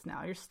rest of us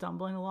now. You're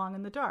stumbling along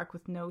in the dark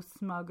with no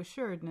smug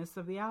assuredness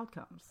of the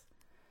outcomes.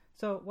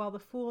 So while the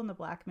fool and the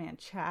black man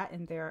chat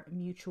in their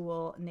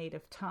mutual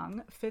native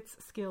tongue, Fitz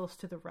skills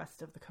to the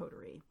rest of the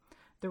coterie.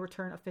 The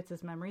return of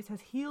Fitz's memories has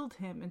healed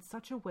him in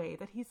such a way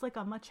that he's like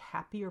a much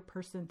happier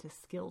person to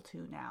skill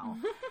to now.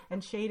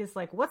 And Shade is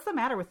like, what's the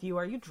matter with you?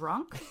 Are you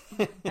drunk?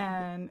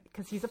 And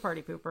because he's a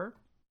party pooper.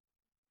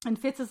 And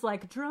Fitz is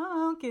like,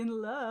 drunk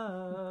in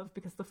love,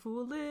 because the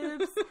fool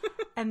lives.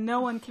 And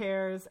no one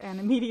cares. And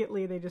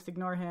immediately they just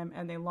ignore him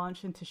and they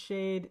launch into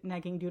Shade,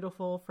 negging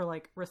Dutiful for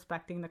like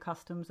respecting the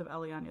customs of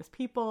Eliana's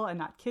people and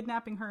not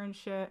kidnapping her and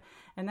shit.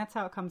 And that's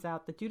how it comes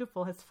out that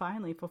Dutiful has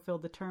finally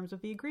fulfilled the terms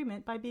of the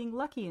agreement by being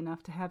lucky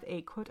enough to have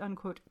a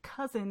quote-unquote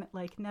cousin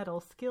like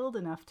Nettle skilled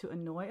enough to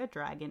annoy a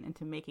dragon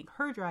into making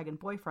her dragon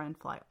boyfriend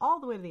fly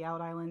all the way to the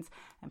Out Islands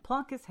and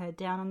plonk his head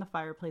down on the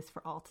fireplace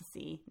for all to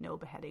see. No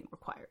beheading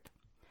required.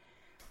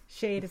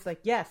 Shade is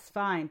like, yes,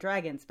 fine,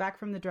 dragons, back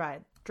from the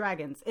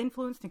dragons,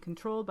 influenced and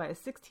controlled by a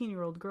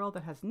 16-year-old girl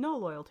that has no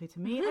loyalty to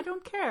me. I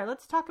don't care.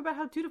 Let's talk about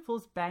how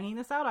Dutiful's banging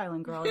this Out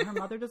Island girl and her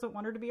mother doesn't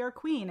want her to be our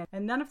queen.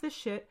 And none of this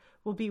shit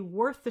will be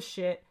worth the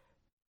shit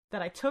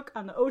that I took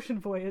on the ocean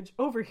voyage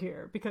over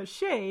here. Because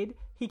Shade,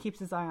 he keeps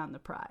his eye on the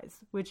prize,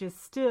 which is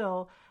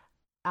still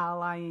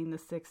allying the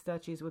six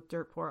duchies with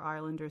dirt poor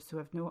islanders who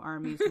have no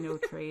armies, no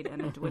trade,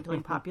 and a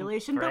dwindling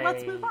population. But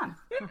let's move on.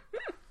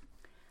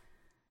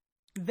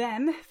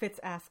 Then Fitz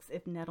asks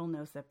if Nettle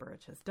knows that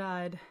Burrich has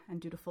died, and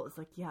Dutiful is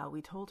like, yeah,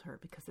 we told her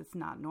because it's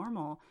not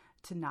normal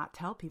to not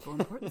tell people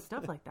important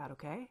stuff like that,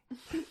 okay?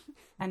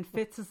 And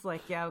Fitz is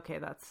like, yeah, okay,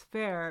 that's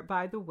fair.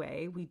 By the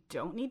way, we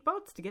don't need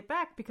boats to get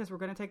back because we're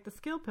going to take the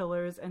skill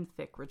pillars, and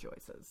Thick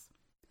rejoices.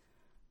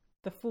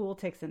 The fool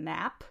takes a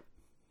nap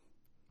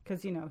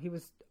because, you know, he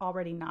was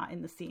already not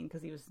in the scene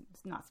because he was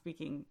not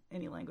speaking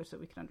any language that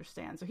we could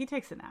understand. So he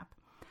takes a nap,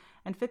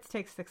 and Fitz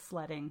takes Thick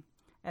sledding.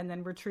 And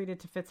then we're treated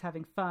to Fitz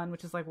having fun,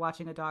 which is like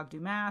watching a dog do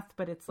math,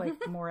 but it's like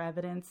more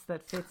evidence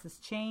that Fitz has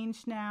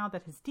changed now,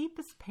 that his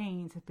deepest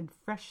pains have been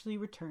freshly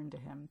returned to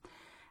him.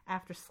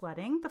 After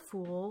sledding, the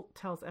fool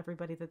tells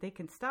everybody that they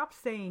can stop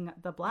saying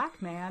the black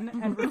man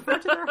and refer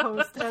to their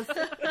host as...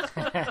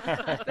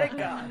 Thank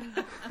God.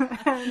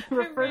 And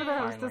refer to their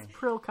host as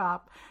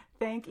Prilkop.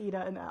 Thank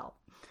Ida and Elle.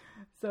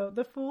 So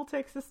the fool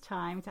takes his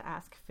time to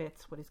ask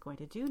Fitz what he's going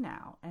to do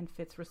now, and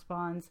Fitz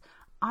responds,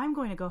 I'm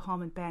going to go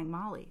home and bang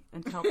Molly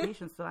and tell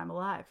Patience that I'm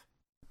alive.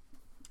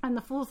 And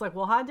the fool's like,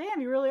 well, hot damn,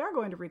 you really are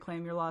going to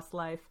reclaim your lost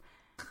life.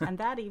 And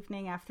that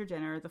evening after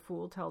dinner, the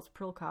fool tells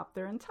Prilkop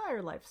their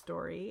entire life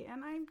story.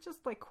 And I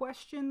just like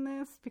question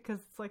this because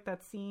it's like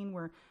that scene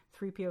where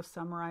 3PO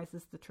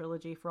summarizes the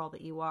trilogy for all the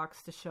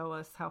Ewoks to show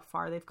us how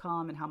far they've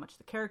come and how much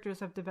the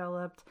characters have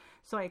developed.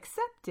 So I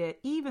accept it,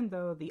 even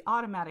though the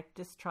automatic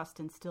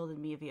distrust instilled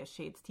in me via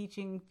Shade's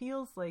teaching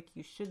feels like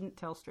you shouldn't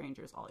tell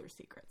strangers all your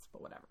secrets,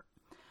 but whatever.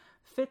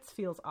 Fitz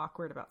feels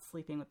awkward about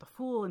sleeping with the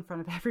fool in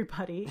front of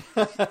everybody,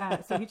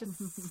 so he just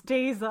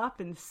stays up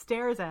and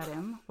stares at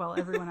him while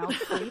everyone else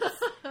sleeps.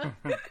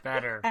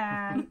 Better.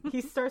 And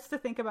he starts to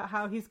think about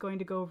how he's going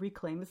to go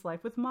reclaim his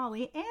life with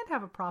Molly and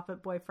have a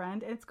prophet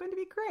boyfriend, and it's going to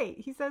be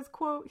great. He says,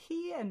 quote,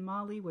 he and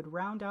Molly would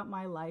round out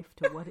my life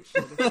to what it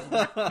should have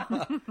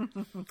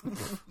been.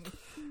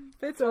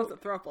 Fitz wants a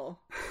throuple.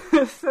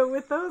 So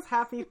with those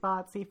happy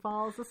thoughts, he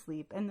falls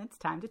asleep, and it's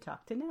time to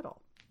talk to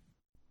Nettle.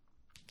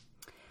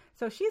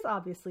 So she's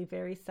obviously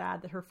very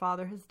sad that her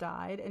father has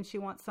died, and she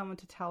wants someone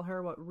to tell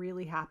her what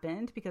really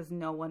happened because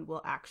no one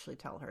will actually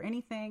tell her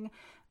anything.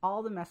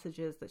 All the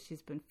messages that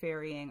she's been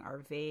ferrying are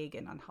vague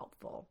and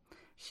unhelpful.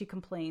 She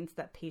complains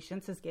that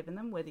Patience has given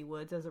them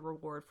Withywoods as a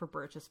reward for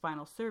Birch's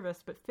final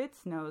service, but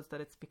Fitz knows that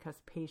it's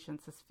because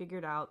Patience has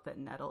figured out that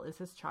Nettle is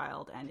his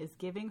child and is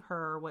giving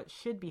her what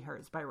should be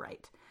hers by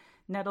right.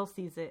 Nettle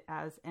sees it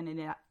as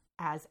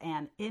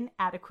an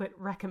inadequate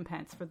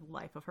recompense for the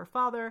life of her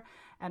father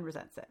and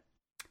resents it.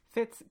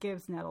 Fitz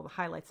gives Nettle the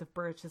highlights of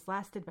Birch's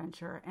last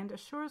adventure and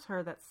assures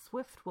her that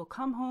Swift will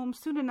come home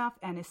soon enough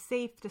and is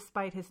safe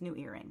despite his new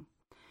earring.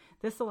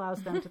 This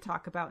allows them to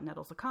talk about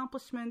Nettle's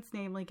accomplishments,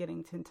 namely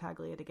getting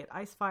Tintaglia to get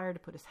Icefire to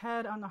put his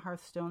head on the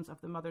hearthstones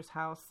of the mother's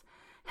house.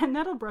 And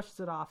Nettle brushes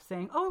it off,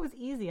 saying, "Oh, it was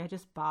easy. I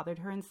just bothered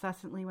her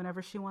incessantly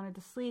whenever she wanted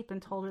to sleep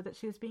and told her that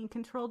she was being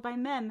controlled by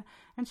men,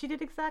 and she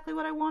did exactly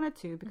what I wanted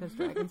to, because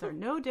dragons are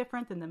no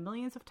different than the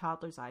millions of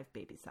toddlers I've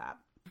babysat."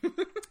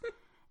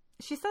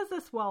 She says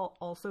this while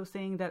also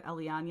saying that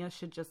Eliania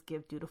should just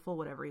give Dutiful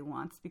whatever he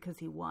wants because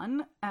he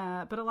won.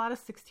 But a lot of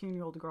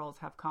 16-year-old girls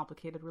have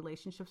complicated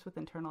relationships with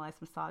internalized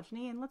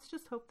misogyny, and let's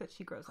just hope that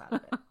she grows out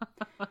of it.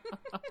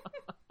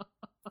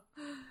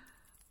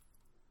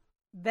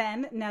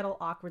 Then Nettle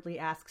awkwardly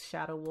asks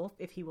Shadow Wolf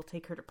if he will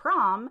take her to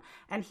prom,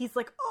 and he's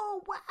like,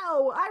 "Oh,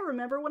 wow, I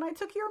remember when I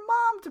took your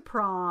mom to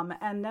prom."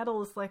 And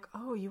Nettle is like,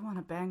 "Oh, you want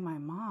to bang my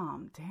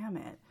mom? Damn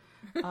it."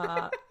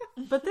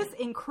 But this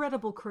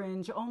incredible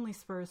cringe only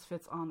spurs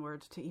Fitz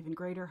onward to even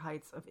greater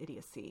heights of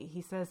idiocy.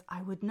 He says,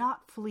 "I would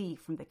not flee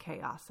from the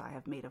chaos I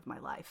have made of my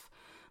life.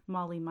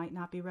 Molly might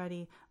not be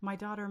ready. My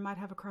daughter might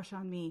have a crush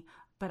on me,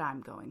 but I'm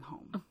going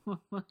home."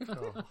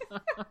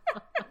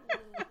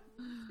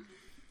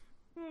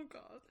 Oh,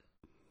 God.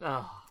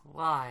 Oh,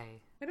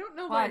 why? I don't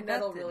know Why why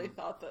Nettle that really didn't-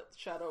 thought that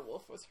Shadow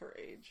Wolf was her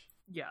age.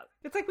 Yeah.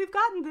 It's like we've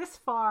gotten this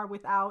far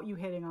without you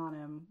hitting on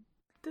him.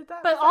 But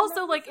was that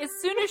also, like, as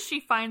necessary? soon as she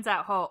finds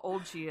out how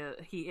old he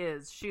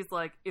is, she's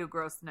like, "Ew,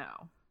 gross,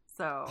 no."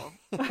 So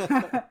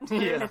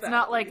Yeah. it's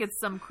not like it's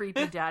some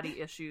creepy daddy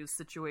issues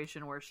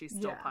situation where she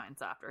still Yeah.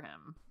 pines after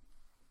him.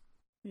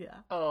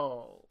 Yeah.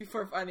 Oh.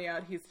 Before finding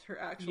out he's her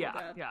actual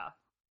dad. Yeah.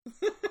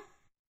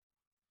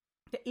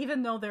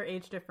 Even though their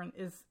age difference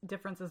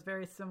is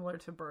very similar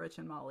to Burrich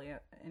and Molly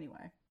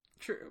anyway.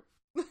 True.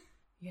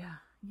 Yeah,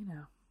 you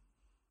know.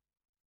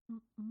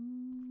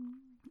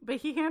 But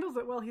he handles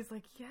it well. He's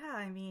like, "Yeah,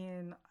 I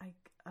mean,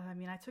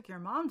 I took your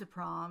mom to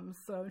prom."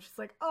 So she's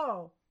like,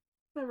 "Oh,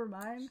 never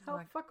mind. She's How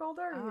like, fuck old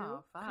are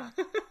Oh, you?"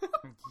 fuck.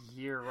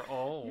 You're "You're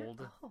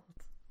old. old,"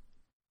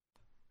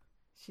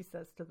 she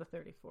says to the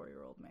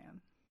 34-year-old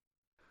man.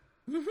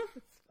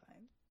 It's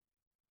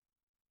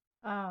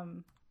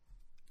fine.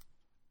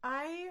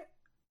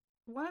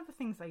 One of the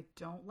things I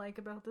don't like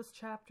about this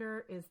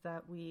chapter is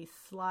that we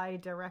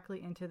slide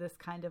directly into this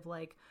kind of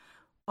like,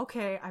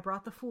 okay, I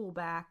brought the fool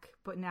back,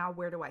 but now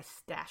where do I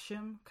stash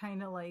him?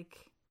 Kind of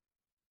like,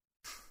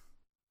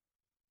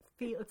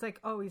 it's like,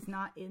 oh, he's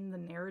not in the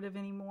narrative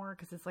anymore,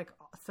 because it's like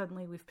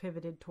suddenly we've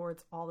pivoted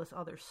towards all this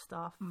other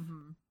stuff.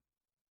 Mm-hmm.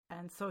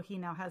 And so he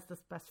now has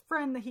this best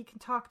friend that he can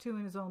talk to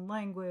in his own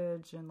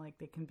language, and like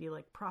they can be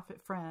like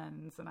prophet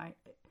friends. And I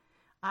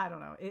don't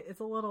know. It's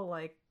a little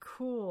like,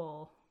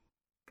 cool.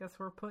 Guess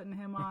we're putting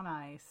him on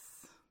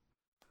ice.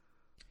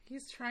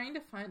 He's trying to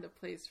find a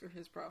place for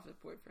his prophet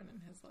boyfriend in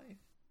his life.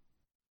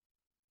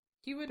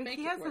 He would But make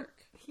he it hasn't. work.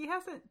 He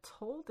hasn't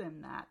told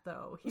him that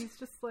though. He's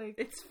just like,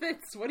 It's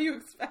Fitz. What do you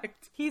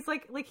expect? he's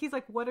like,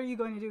 what are you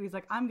going to do? He's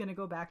like, I'm going to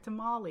go back to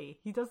Molly.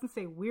 He doesn't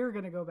say we're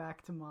going to go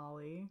back to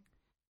Molly.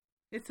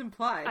 It's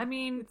implied. I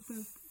mean,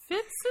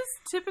 Fitz is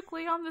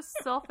typically on the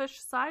selfish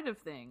side of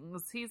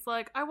things. He's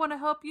like, "I want to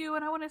help you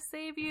and I want to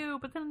save you,"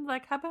 but then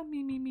like, "How about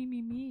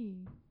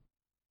me?"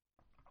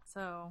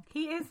 So,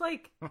 He is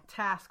like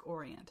task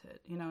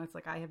oriented. You know, it's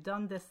like, I have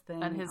done this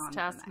thing. and his on to the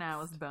task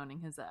now is next. boning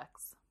his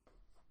ex.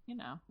 You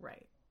know.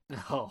 Right.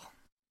 Oh.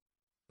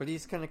 But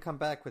he's going to come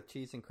back with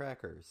cheese and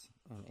crackers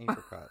and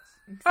apricots.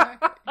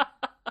 exactly.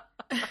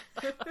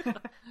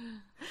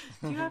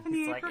 Do you have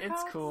any It's like,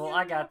 apricots? it's cool. Do you I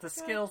have got the apricots?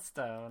 skill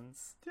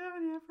stones. Do you have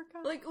any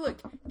apricots? Like, look,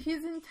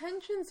 his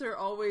intentions are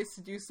always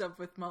to do stuff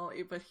with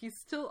Molly, but he's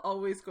still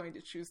always going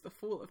to choose the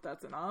fool if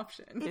that's an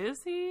option.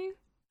 Is he?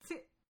 See,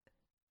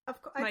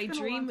 of course, My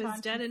dream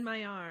was dead in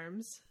my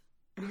arms.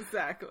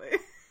 Exactly.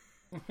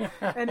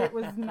 and it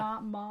was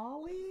not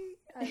Molly.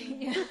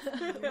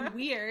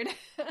 Weird.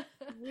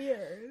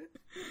 Weird.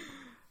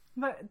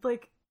 But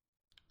like,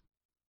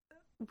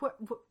 what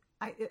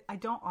I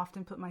don't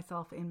often put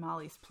myself in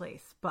Molly's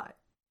place, but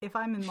if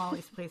I'm in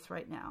Molly's place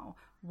right now,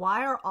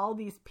 why are all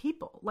these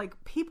people,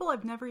 like people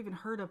I've never even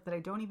heard of that I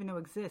don't even know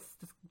exist,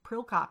 this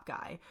Prilkop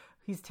guy,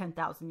 he's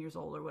 10,000 years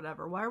old or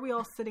whatever, why are we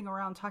all sitting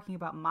around talking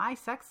about my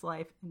sex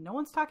life and no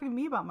one's talking to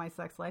me about my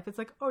sex life? It's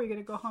like, oh, you're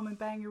gonna go home and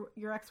bang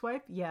your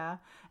ex-wife? Yeah.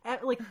 And,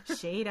 like,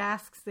 Shade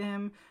asks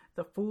him,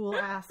 the fool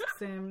asks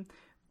him,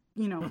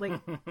 you know, like,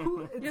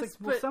 who? It's Yes,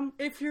 like, well,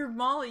 but if you're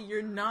Molly,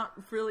 you're not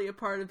really a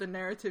part of the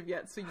narrative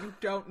yet, so you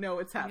don't know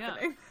what's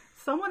happening.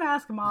 someone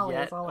ask Molly.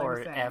 Yet Is all or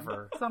I'm saying.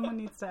 ever. Someone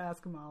needs to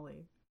ask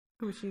Molly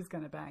who she's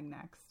gonna bang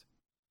next.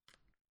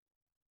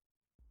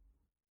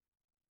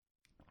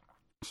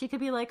 She could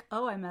be like,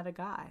 "Oh, I met a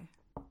guy."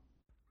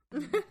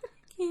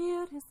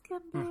 cute as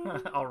can be.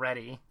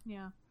 Already.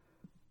 Yeah.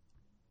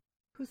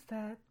 Who's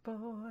that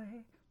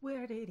boy?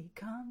 Where did he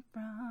come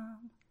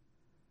from?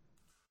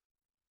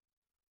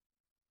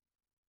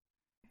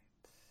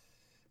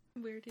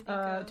 Where did he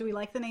go? Do we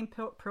like the name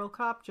Pearl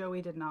Cop?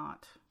 Joey did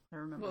not. I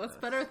remember. Well, it's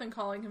better than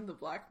calling him the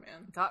Black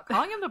Man.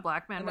 Calling him the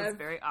Black Man was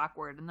very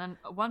awkward. And then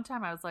one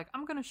time I was like,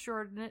 I'm going to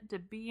shorten it to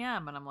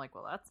BM. And I'm like,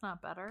 well, that's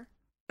not better.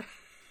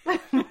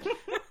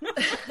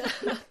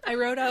 I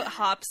wrote out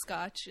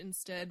hopscotch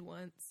instead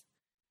once.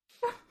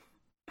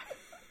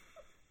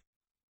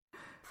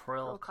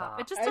 Pearl Cop.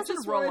 It just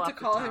doesn't roll off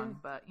the tongue,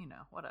 but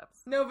whatever.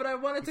 No, but I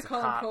wanted to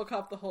call him Pearl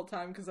Cop the whole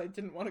time because I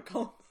didn't want to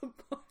call him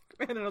the Black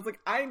Man, and I was like,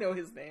 I know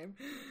his name.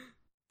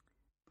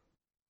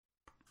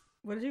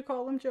 What did you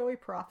call him, Joey?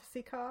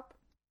 Prophecy Cop?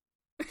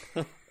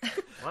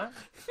 What?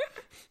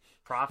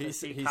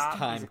 Prophecy he's cop?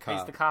 Time Cop.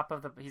 He's the cop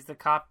of the. He's the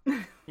cop.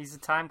 He's the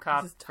time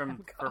cop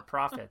for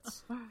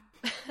prophets.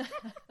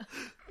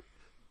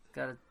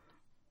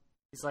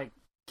 He's like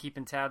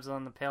keeping tabs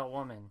on the pale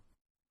woman.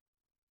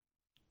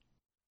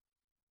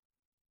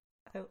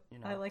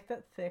 I like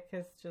that Thick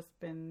has just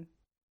been.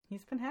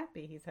 He's been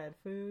happy. He's had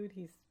food.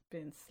 He's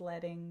been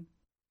sledding.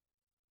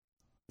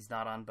 He's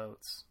not on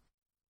boats.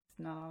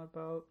 He's not on a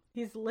boat.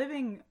 He's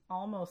living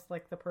almost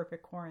like the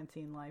perfect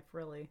quarantine life,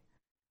 really.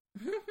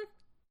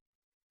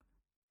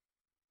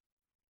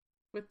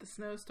 With the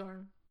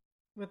snowstorm.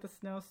 With the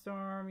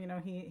snowstorm, he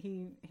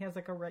has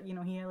like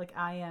he like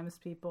IMs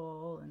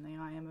people and they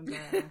IM him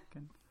back.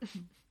 And...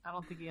 I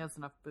don't think he has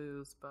enough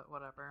booze, but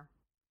whatever.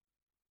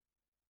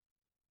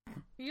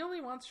 He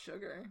only wants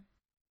sugar.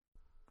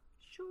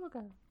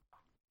 Sugar.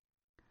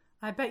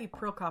 I bet you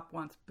Pearl Cop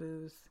wants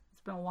booze.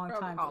 It's been a long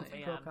time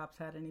since Pearl Cop's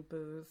had any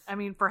booze. I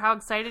mean, for how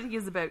excited he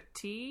is about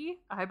tea,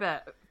 I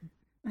bet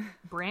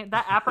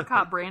that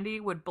apricot brandy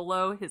would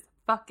blow his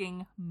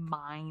fucking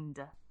mind.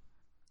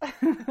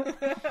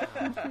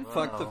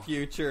 Fuck the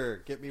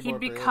future. Get me more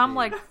brandy. He'd become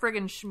like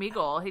friggin'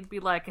 Schmeagol. He'd be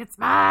like, it's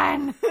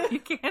mine. You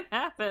can't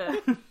have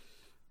it.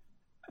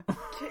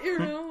 Get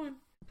your own.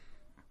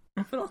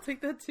 But I'll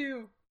take that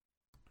too.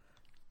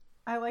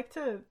 I like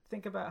to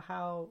think about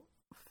how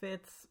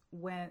Fitz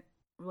went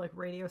like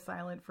radio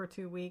silent for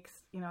 2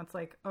 weeks. It's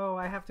like, oh,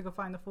 I have to go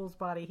find the fool's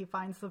body. He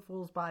finds the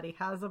fool's body,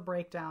 has a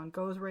breakdown,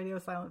 goes radio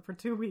silent for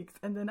 2 weeks,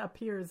 and then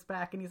appears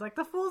back and he's like,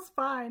 the fool's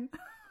fine.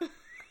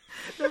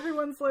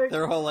 Everyone's like,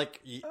 they're all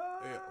like,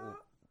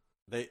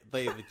 they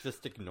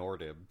just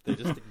ignored him. They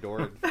just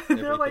ignored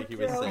everything he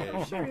was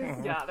saying. Sure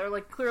yeah, they're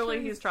like,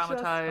 clearly he's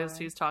traumatized.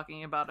 He's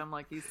talking about him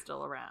like he's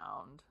still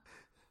around.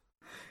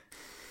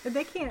 And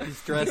they can't.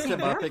 He's dressed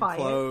him up in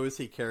clothes.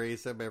 He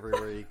carries him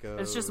everywhere he goes.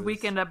 It's just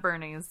Weekend at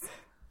Bernie's.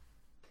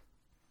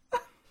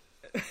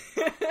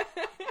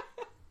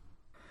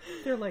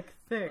 They're like,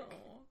 Thick.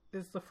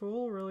 Is the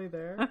fool really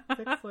there?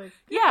 Thick's like,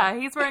 yeah,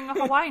 he's wearing a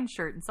Hawaiian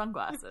shirt and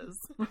sunglasses.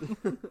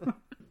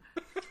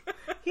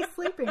 He's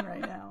sleeping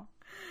right now.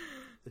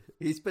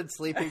 He's been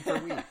sleeping for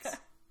weeks.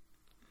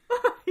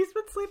 He's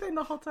been sleeping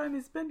the whole time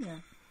he's been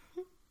here.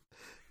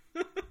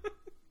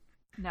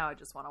 Now I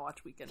just want to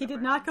watch Weekend. He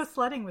did not go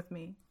sledding with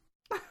me.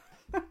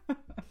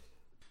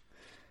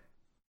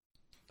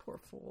 Poor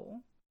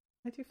fool.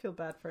 I do feel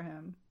bad for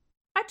him.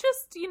 I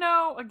just,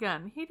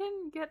 again,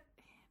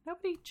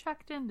 nobody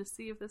checked in to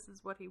see if this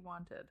is what he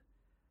wanted.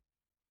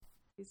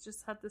 He's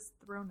just had this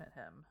thrown at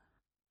him.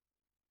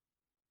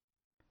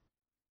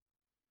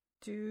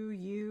 Do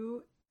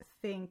you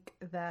think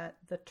that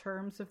the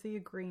terms of the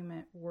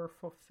agreement were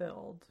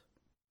fulfilled?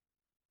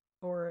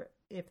 Or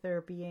if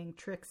they're being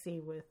tricksy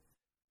with...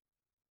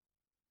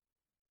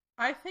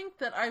 I think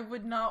that I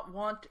would not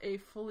want a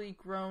fully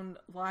grown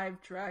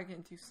live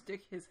dragon to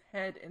stick his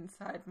head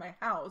inside my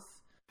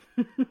house.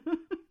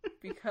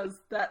 Because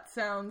that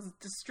sounds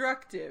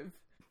destructive.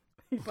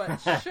 But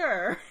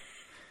sure.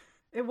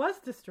 It was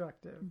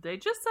destructive. They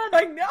just said...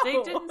 I know!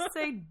 They didn't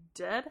say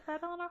dead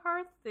head on a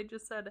hearth. They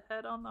just said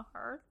head on the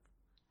hearth.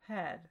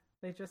 Head.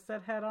 They just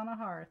said head on a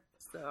hearth.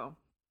 So,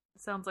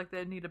 it sounds like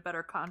they need a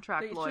better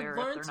contract lawyer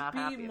if they're not happy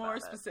about it. They should learn to be more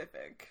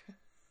specific.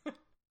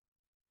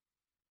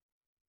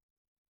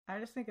 I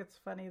just think it's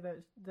funny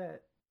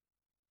that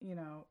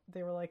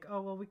they were like,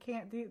 oh, well, we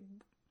can't do...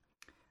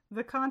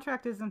 The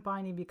contract isn't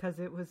binding because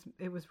it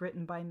was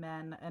written by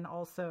men, and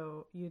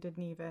also you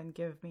didn't even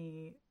give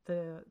me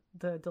the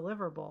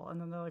deliverable.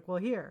 And then they're like, well,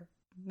 here,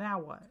 now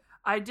what?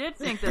 I did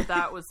think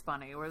that was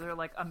funny, where they're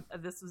like,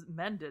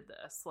 men did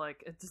this.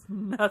 Like, it just,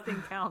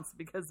 nothing counts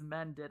because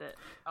men did it.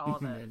 All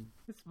of it.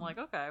 I'm like,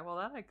 okay, well,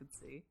 that I could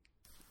see.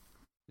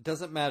 It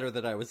doesn't matter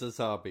that I was a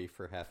zombie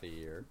for half a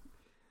year.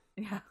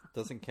 Yeah. It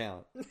doesn't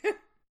count.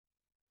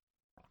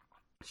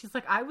 She's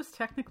like, I was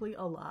technically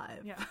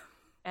alive. Yeah.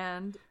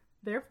 And...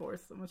 Therefore,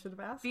 someone should have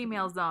asked.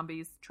 Female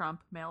zombies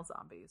trump male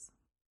zombies.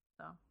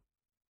 So,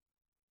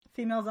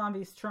 female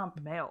zombies trump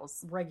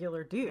males,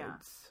 regular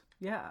dudes.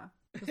 Yeah,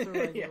 just a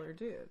regular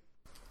dude.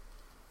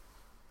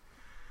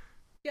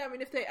 Yeah, I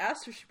mean, if they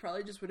asked her, she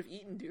probably just would have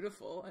eaten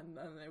dutiful, and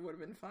then it would have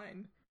been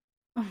fine.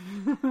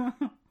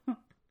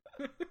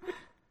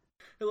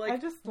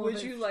 Like,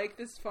 would you like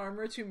this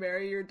farmer to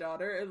marry your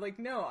daughter? And like,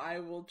 no, I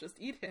will just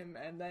eat him,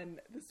 and then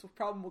this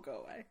problem will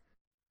go away.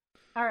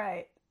 All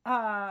right.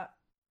 I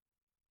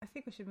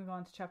think we should move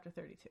on to chapter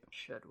 32.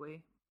 Should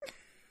we?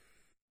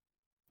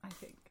 I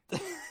think.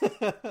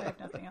 I have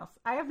nothing else.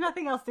 I have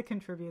nothing else to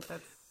contribute.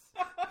 That's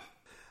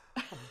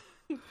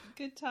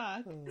good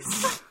talk.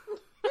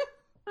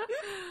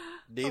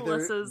 Neither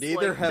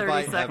have 30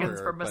 I seconds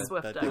ever, from a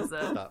swift exit.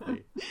 Stop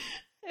me.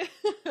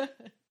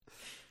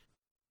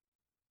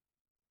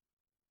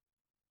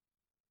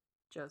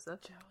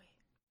 Joseph,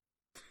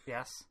 Joey.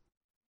 Yes.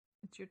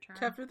 it's your turn.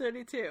 Chapter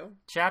 32.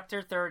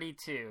 Chapter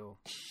 32.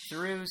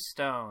 Through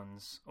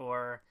Stones,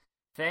 or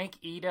thank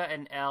Ida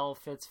and Elle,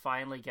 Fitz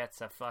finally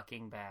gets a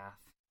fucking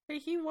bath. Hey,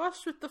 he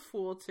washed with the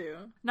fool too.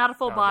 Not a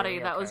full Oh, body.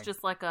 really? That was Okay.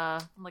 just like a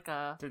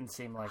Didn't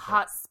seem like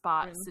hot it.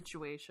 spot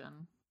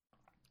situation.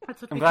 what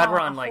I'm they glad call we're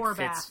a on like whore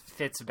bath.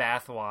 Fitz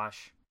bath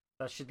wash.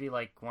 That should be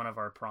like one of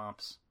our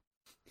prompts.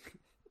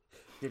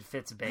 Did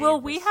Fitz bathe?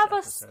 Well, we this have a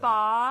episode?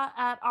 spa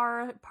at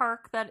our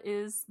park that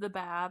is the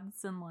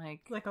baths and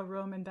like Like a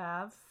Roman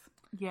bath.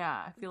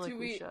 yeah, I feel like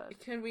we should.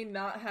 Can we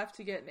not have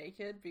to get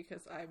naked?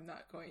 Because I'm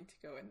not going to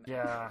go in there.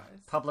 Yeah,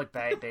 otherwise. public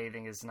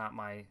bathing is not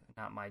my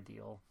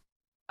deal.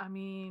 I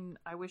mean,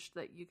 I wish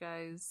that you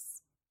guys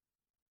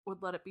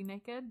would let it be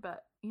naked,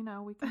 but you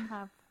know, we can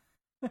have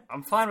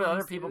I'm fine with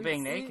other people swimsuits.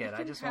 being You naked. I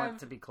can just have- want it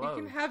to be clothed.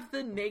 You can have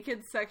the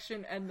naked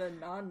section and the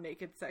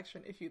non-naked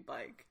section if you'd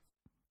like.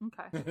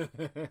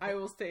 okay. I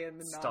will stay in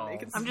the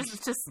non-naked Stalls. I'm section.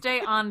 just to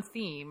stay on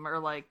theme, or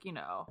like you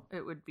know,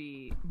 it would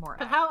be more.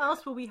 But how accurate.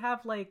 else will we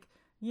have like,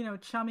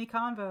 chummy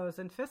convos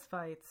and fist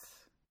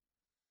fights?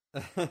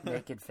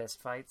 Naked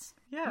fist fights,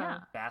 Yeah.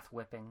 bath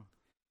whipping.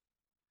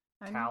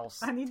 I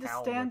need to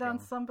towel stand on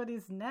whipping.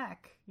 somebody's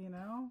neck,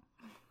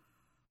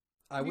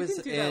 I You was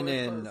can do that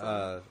in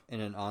with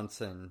in an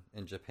onsen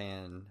in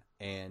Japan,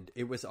 and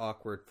it was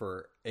awkward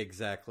for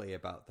exactly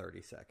about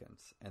 30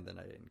 seconds, and then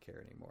I didn't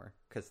care anymore,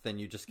 because then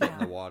you just get in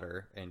the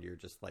water, and you're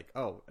just like,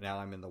 oh, now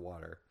I'm in the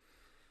water.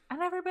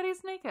 And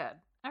everybody's naked.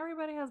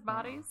 Everybody has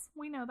bodies.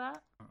 We know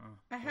that.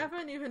 I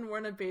haven't even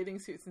worn a bathing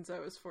suit since I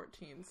was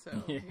 14, so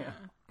Yeah. yeah.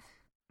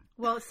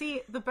 Well,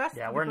 see, the best.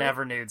 Yeah, the we're great-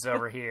 never nudes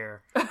over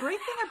here. The great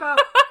thing about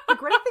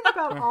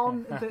all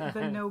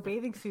the no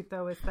bathing suit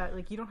though is that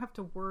like you don't have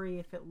to worry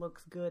if it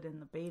looks good in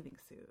the bathing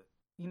suit.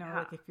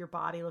 Like if your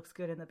body looks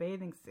good in the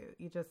bathing suit,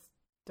 you just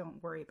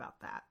don't worry about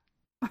that.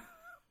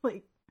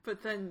 Like,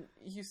 But then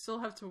you still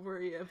have to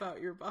worry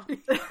about your body.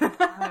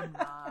 I'm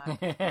not.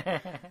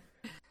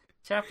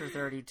 Chapter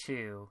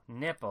 32,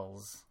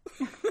 Nipples.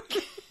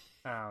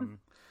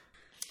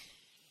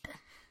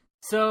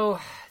 So,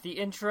 the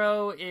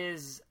intro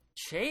is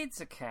Shade's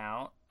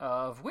account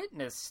of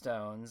Witness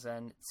Stones,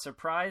 and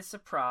surprise,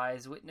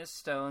 surprise, Witness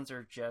Stones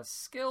are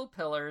just skill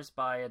pillars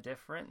by a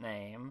different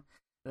name.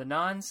 The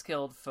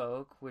non-skilled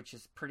folk, which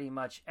is pretty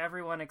much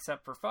everyone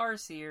except for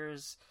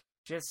Farseers,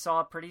 just saw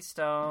a pretty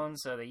stone,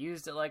 so they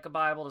used it like a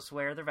Bible to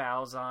swear their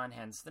vows on,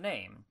 hence the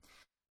name.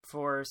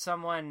 For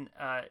some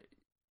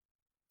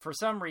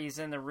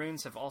reason, the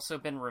runes have also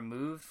been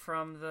removed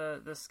from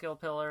the skill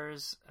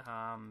pillars.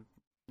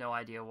 No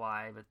idea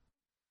why, but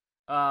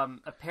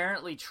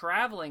apparently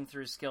traveling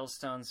through skill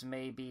stones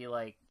might be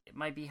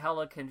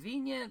hella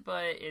convenient,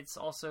 but it's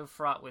also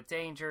fraught with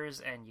dangers,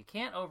 and you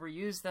can't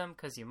overuse them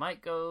because you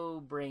might go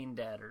brain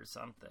dead or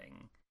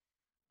something.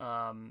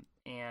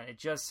 And it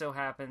just so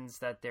happens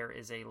that there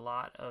is a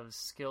lot of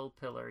skill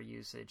pillar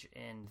usage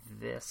in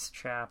this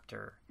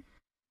chapter.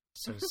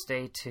 So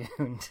stay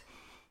tuned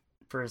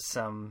for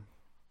some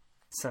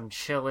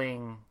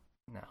chilling.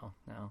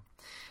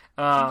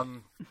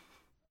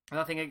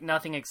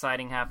 Nothing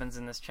exciting happens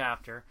in this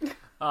chapter.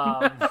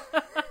 I'm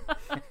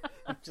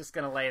just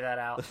gonna lay that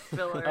out.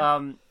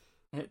 Filler.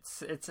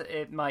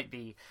 It might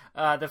be.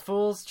 The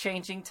fool's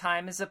changing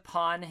time is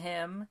upon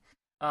him.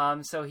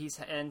 So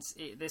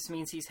this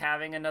means he's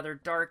having another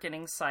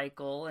darkening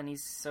cycle, and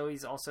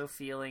he's also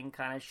feeling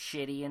kind of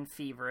shitty and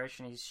feverish,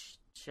 and he's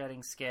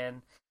shedding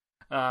skin.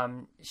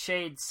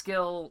 Shade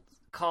skill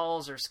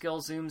calls or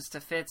skill zooms to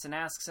Fitz and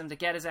asks him to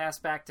get his ass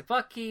back to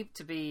Buckkeep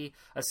to be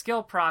a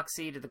skill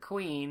proxy to the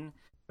queen,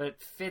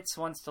 but Fitz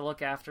wants to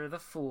look after the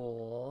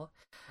fool.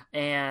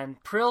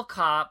 And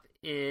Prilkop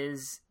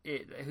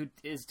who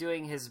is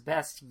doing his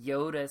best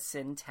Yoda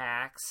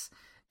syntax.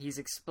 He's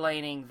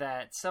explaining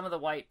that some of the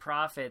White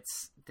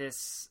Prophets, this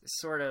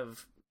sort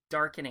of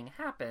darkening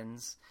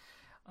happens.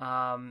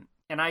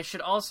 And I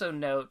should also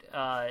note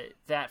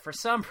that for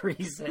some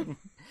reason,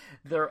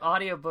 their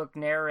audiobook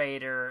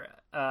narrator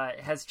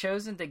has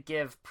chosen to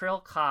give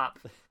Prilkop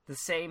the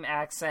same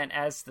accent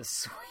as the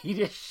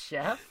Swedish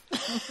chef,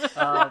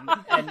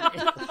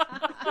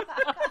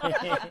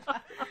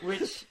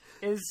 which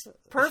is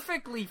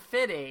perfectly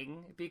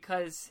fitting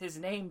because his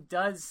name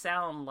does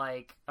sound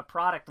like a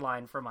product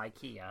line from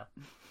IKEA.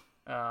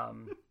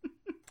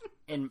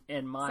 In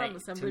my Some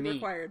assembly to me,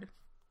 required.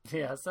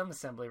 yeah, some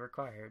assembly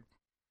required.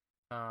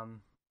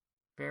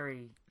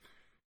 Very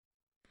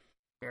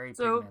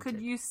So pigmented.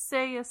 could you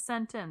say a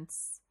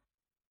sentence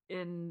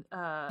in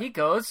He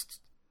goes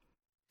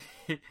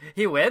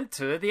he went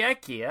to the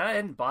IKEA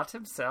and bought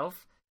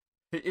himself.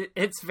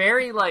 It's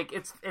very like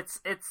it's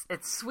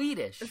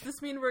Swedish. Does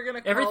this mean we're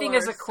gonna call everything our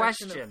is a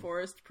question? Of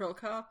Forest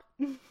Prilkop?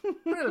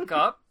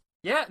 Prilkop?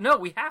 Yeah, no,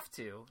 we have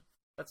to.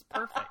 That's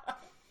perfect.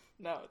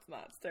 No, it's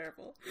not. It's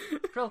terrible.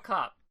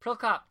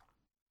 Prilkop.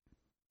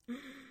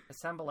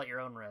 Assemble at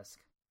your own risk.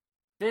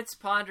 Fitz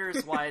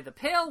ponders why the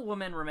pale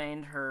woman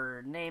remained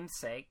her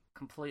namesake,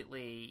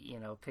 completely,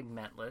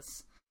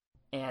 pigmentless,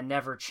 and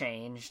never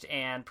changed.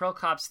 And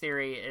Prilkop's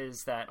theory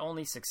is that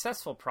only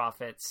successful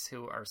prophets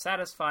who are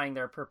satisfying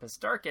their purpose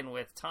darken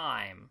with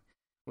time,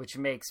 which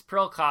makes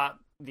Prilkop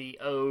the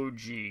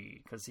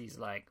OG, because he's,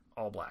 like,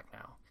 all black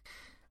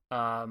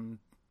now.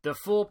 The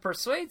fool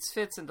persuades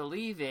Fitz into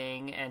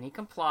leaving, and he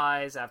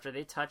complies after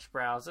they touch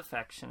brows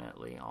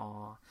affectionately.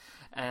 Aww.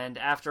 And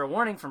after a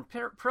warning from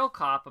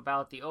Prilkop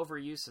about the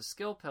overuse of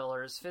skill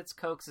pillars, Fitz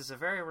coaxes a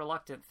very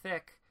reluctant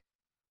Thick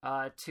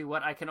to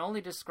what I can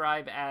only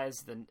describe as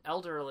the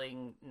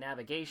Elderling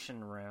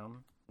navigation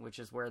room, which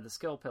is where the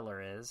skill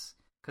pillar is,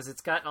 because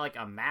it's got like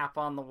a map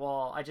on the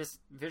wall.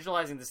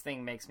 Visualizing this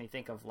thing makes me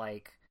think of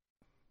like,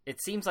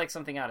 it seems like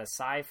something out of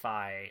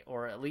sci-fi,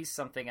 or at least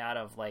something out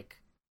of like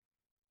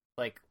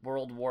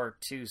World War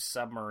II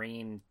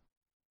submarine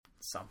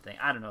something.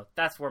 I don't know.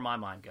 That's where my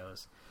mind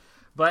goes.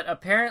 But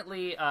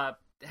apparently,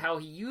 how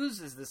he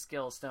uses the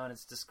skill stone,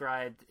 it's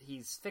described,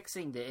 he's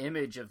fixing the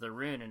image of the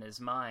rune in his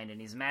mind, and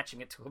he's matching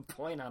it to a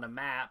point on a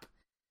map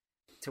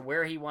to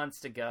where he wants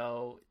to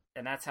go,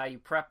 and that's how you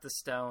prep the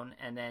stone,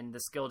 and then the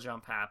skill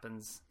jump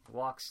happens,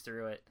 walks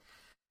through it.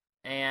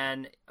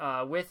 And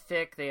with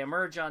Thick, they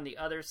emerge on the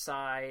other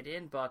side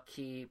in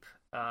Buckkeep.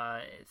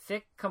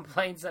 Thick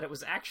complains that it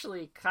was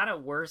actually kind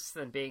of worse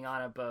than being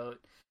on a boat,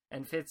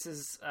 and Fitz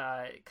is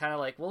kind of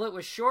like, well, it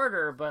was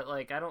shorter, but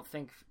like I don't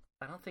think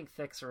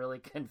Thick's really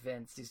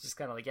convinced. He's just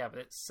kind of like, yeah, but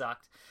it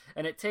sucked.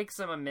 And it takes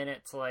them a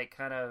minute to like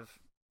kind of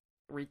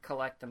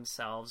recollect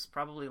themselves,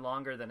 probably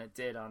longer than it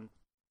did on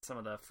some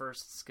of the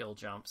first skill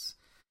jumps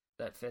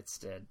that Fitz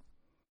did.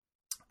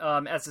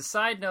 As a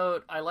side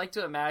note, I like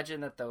to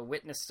imagine that the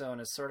Witness Stone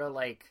is sort of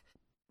like,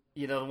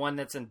 the one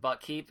that's in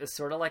Buckkeep is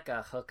sort of like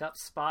a hookup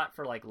spot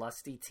for like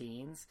lusty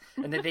teens,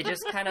 and that they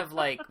just kind of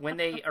like when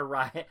they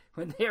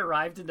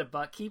arrived into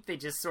Buckkeep, they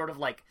just sort of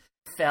like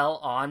fell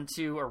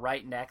onto or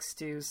right next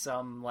to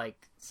some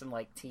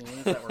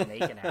teens that were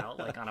making out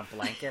like on a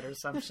blanket or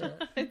some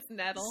shit. It's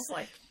Nettle. It's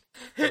like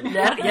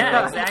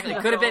yeah, exactly.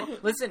 Could have been.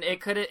 Listen, it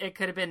could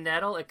have been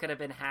Nettle. It could have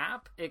been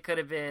Hap. It could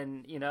have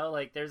been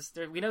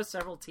we know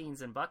several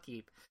teens in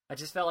Buckkeep. I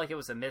just felt like it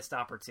was a missed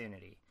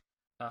opportunity.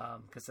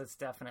 Because that's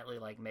definitely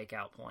like make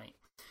out point.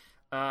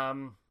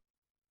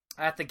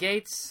 At the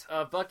gates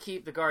of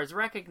Buckkeep, the guards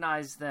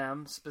recognize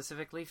them,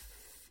 specifically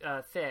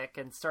Thick,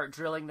 and start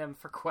drilling them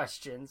for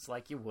questions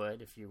like you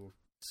would if you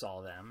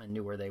saw them and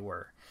knew where they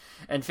were.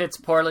 And Fitz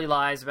poorly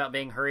lies about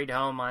being hurried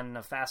home on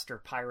a faster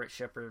pirate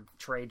ship or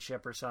trade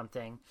ship or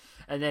something.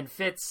 And then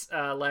Fitz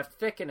left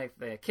Thick in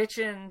the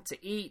kitchen to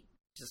eat.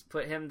 Just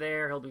put him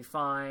there, he'll be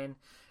fine.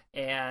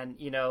 And,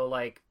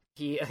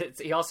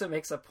 he also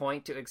makes a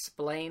point to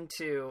explain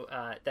to,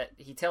 that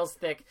he tells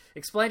Thick,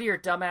 explain to your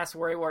dumbass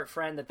worrywart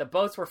friend that the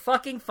boats were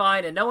fucking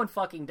fine and no one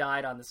fucking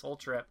died on this whole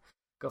trip.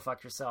 Go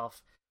fuck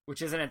yourself.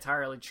 Which isn't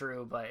entirely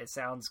true, but it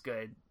sounds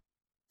good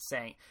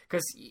saying.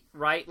 Because,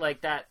 right,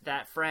 like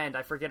that friend,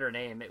 I forget her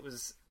name, it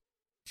was,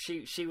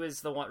 she was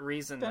the one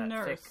reason the that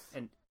nurse. Thick,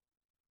 and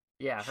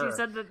yeah, she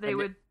said that they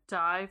would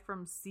die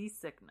from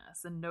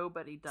seasickness, and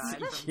nobody died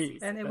from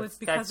seasickness. And it was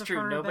because that's of true.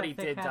 her Nobody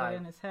that Thick did had die it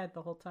in his head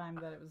the whole time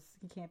that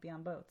he can't be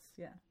on boats.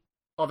 Yeah.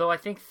 Although I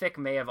think Thick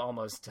may have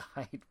almost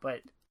died,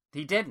 but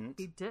he didn't.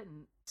 He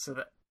didn't.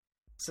 So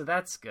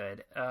that's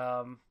good.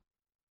 Where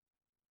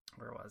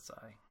was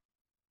I?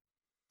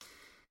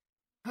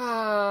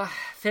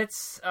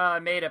 Fitz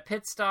made a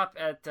pit stop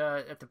at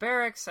the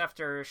barracks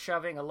after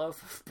shoving a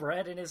loaf of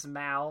bread in his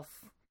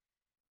mouth,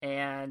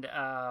 and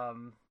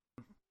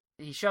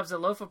he shoves a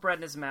loaf of bread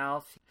in his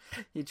mouth.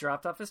 He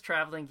dropped off his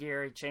traveling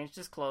gear. He changed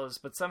his clothes,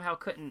 but somehow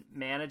couldn't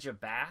manage a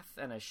bath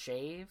and a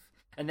shave,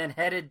 and then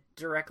headed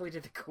directly to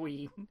the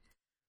queen,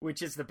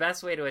 which is the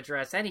best way to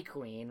address any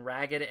queen,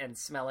 ragged and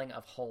smelling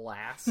of whole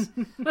ass.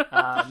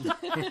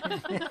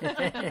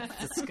 It's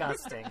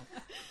disgusting.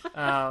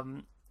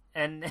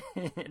 And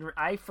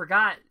I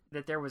forgot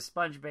that there was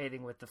sponge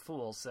bathing with the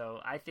fool, so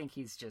I think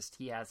he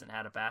hasn't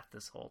had a bath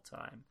this whole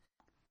time.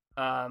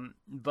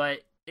 But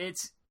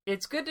it's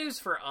good news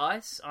for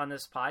us on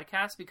this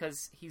podcast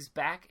because he's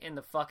back in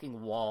the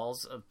fucking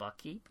walls of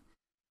Buckkeep.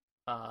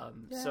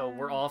 So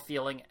we're all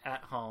feeling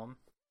at home.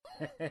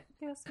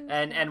 Yes,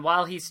 and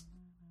while he's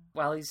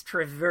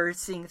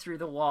traversing through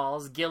the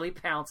walls, Gilly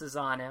pounces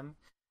on him.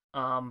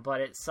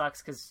 But it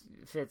sucks because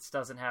Fitz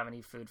doesn't have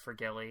any food for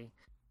Gilly.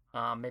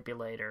 Maybe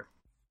later.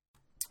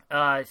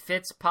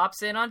 Fitz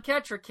pops in on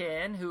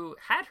Kettrikin, who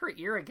had her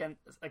ear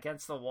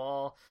against the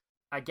wall,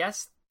 I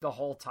guess the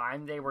whole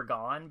time they were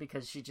gone,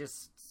 because she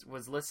just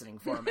was listening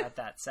for him at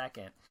that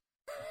second.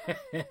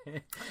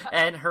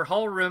 And her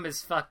whole room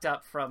is fucked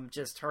up from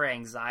just her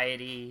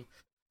anxiety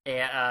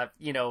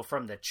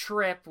from the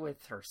trip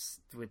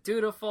with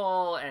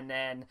Dutiful, and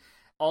then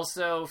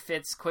also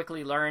Fitz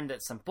quickly learned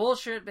that some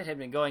bullshit had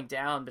been going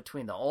down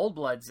between the Old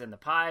Bloods and the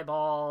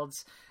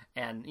Piebalds,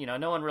 and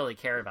no one really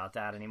cared about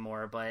that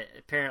anymore, but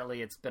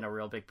apparently it's been a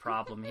real big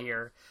problem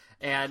here.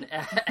 And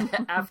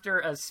after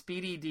a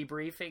speedy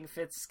debriefing,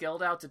 Fitz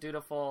skilled out to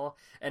Dutiful,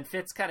 and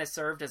Fitz kind of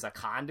served as a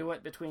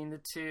conduit between the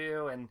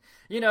two. And,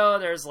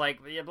 there's like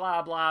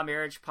blah, blah,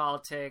 marriage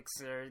politics,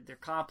 they're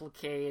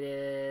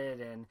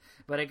complicated,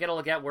 but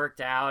it'll get worked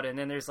out. And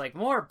then there's like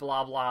more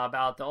blah, blah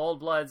about the Old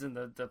Bloods and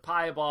the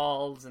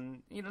Piebalds,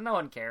 and, no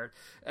one cared.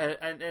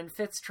 And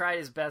Fitz tried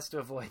his best to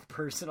avoid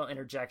personal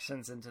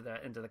interjections into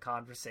the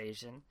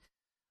conversation.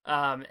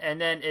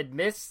 And then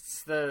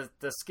amidst the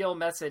skill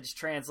message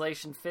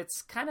translation,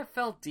 Fitz kind of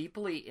fell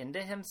deeply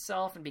into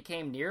himself and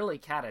became nearly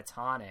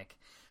catatonic,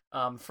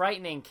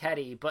 frightening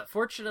Ketty. But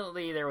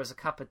fortunately, there was a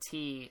cup of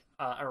tea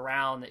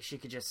around that she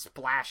could just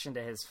splash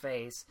into his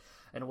face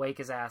and wake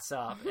his ass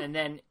up. And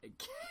then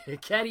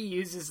Ketty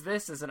uses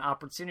this as an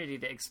opportunity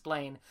to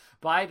explain,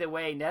 by the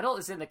way, Nettle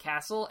is in the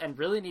castle and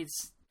really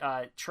needs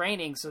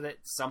training so that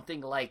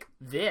something like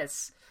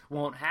this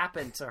won't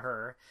happen to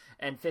her.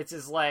 And Fitz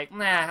is like,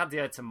 nah, I'll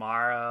do it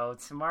tomorrow.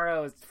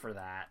 Tomorrow's for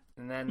that.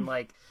 And then,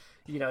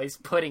 he's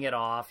putting it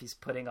off. He's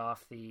putting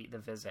off the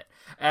visit.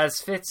 As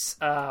Fitz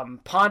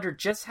pondered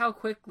just how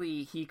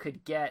quickly he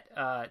could get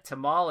to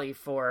Molly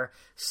for,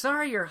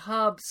 sorry your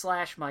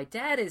hub/my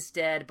dad is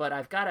dead, but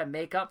I've got to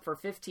make up for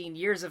 15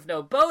 years of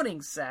no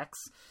boning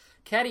sex,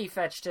 Ketty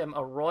fetched him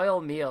a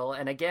royal meal.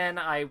 And again,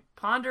 I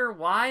ponder,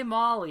 why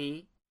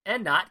Molly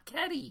and not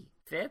Ketty?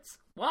 Fitz?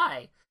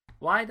 Why?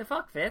 Why the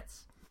fuck,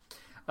 Fitz?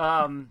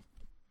 I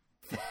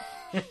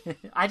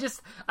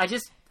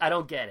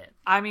don't get it.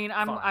 I mean,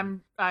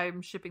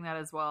 I'm shipping that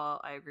as well.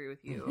 I agree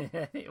with you.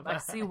 I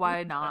see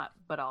why not,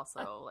 but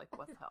also,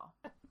 what the hell?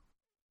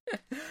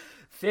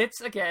 Fitz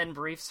again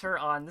briefs her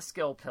on the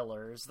skill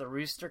pillars, the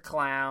rooster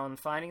clown,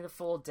 finding the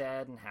fool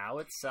dead, and how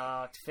it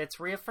sucked. Fitz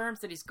reaffirms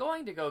that he's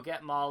going to go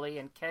get Molly,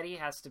 and Ketty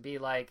has to be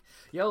like,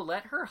 yo,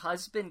 let her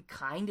husband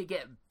kinda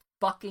get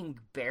fucking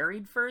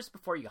buried first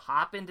before you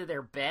hop into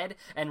their bed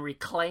and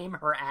reclaim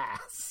her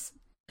ass.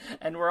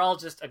 And we're all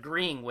just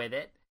agreeing with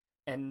it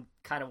and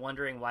kind of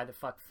wondering why the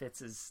fuck Fitz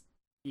is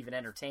even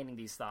entertaining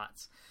these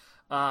thoughts.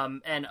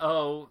 And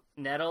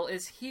Nettle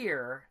is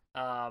here.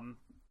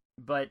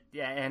 But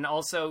yeah, and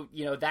also,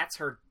 that's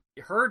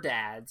her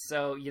dad.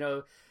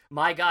 So,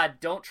 my God,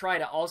 don't try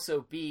to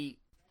also be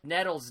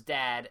Nettle's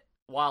dad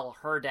while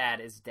her dad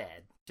is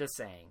dead. Just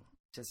saying.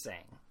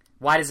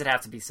 Why does it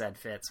have to be said,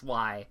 Fitz?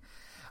 Why?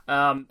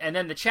 And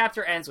then the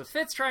chapter ends with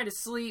Fitz trying to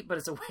sleep, but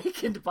is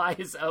awakened by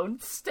his own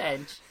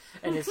stench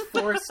and is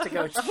forced to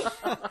go.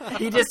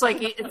 He just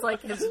it's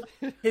like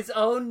his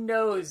own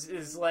nose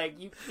is like,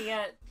 you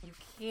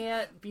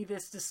can't be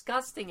this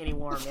disgusting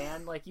anymore,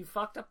 man. Like, you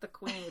fucked up the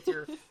queen with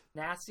your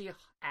nasty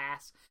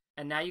ass,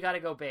 and now you got to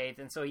go bathe.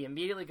 And so he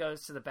immediately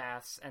goes to the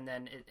baths, and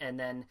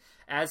then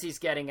as he's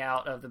getting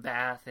out of the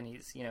bath, and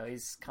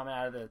he's coming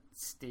out of the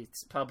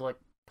public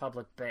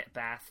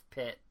bath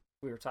pit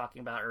we were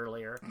talking about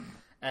earlier.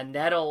 And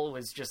Nettle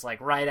was just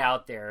right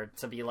out there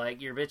to be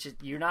like,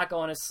 you're not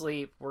going to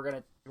sleep. We're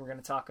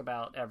gonna talk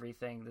about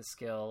everything, the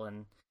skill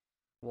and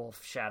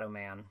Wolf Shadow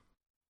Man.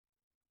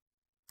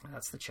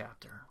 That's the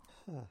chapter.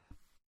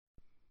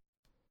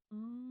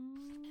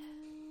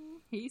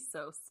 He's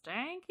so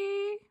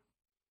stanky.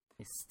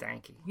 He's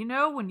stanky.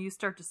 When you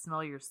start to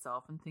smell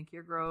yourself and think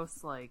you're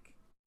gross,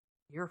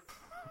 you're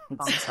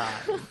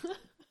funky.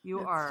 You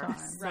are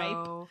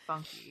so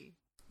funky.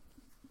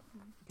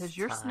 Because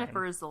your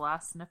sniffer is the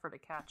last sniffer to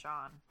catch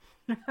on.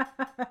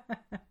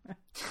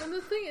 And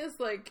the thing is,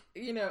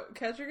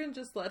 Ketrigan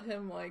just let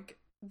him,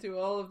 do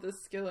all of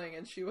this skilling,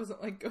 and she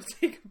wasn't go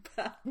take a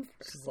bath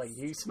first. She's like,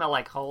 you smell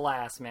like whole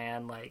ass,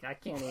 man. I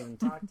can't even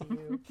talk to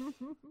you.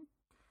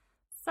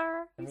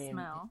 Sir, you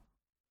smell.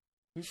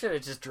 You should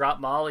have just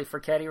dropped Molly for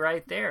Ketty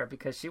right there,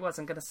 because she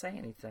wasn't going to say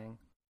anything.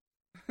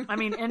 I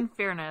mean, in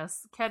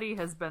fairness, Ketty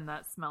has been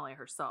that smelly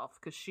herself,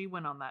 because she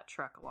went on that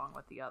trek along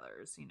with the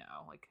others,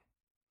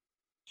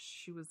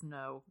 she was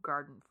no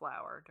garden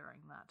flower during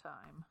that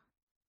time.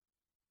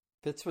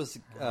 Fitz was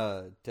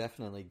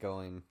definitely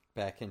going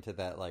back into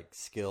that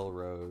skill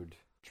road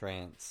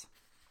trance.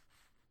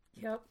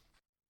 Yep.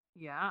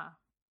 Yeah.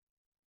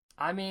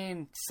 I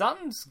mean,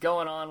 something's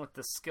going on with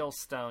the skill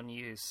stone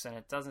use, and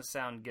it doesn't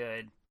sound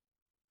good.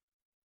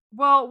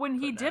 Well, when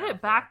he did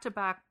it back to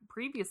back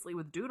previously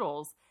with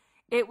Doodles,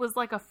 it was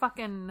like a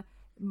fucking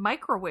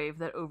microwave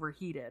that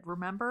overheated.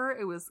 Remember?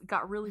 It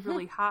got really,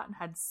 really hot and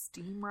had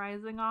steam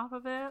rising off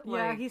of it.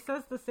 Yeah, he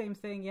says the same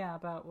thing. Yeah,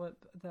 about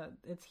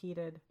it's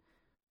heated.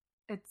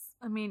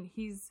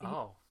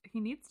 He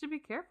needs to be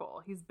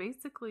careful. He's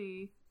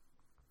basically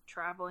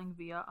traveling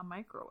via a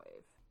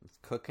microwave. He's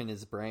cooking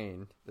his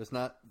brain. There's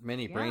not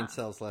many brain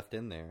cells left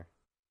in there.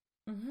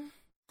 Mm-hmm.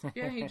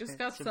 Yeah, he just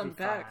got some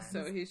back,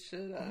 so he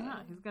should.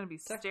 He's gonna be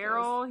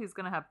sterile. He's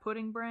gonna have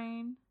pudding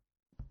brain.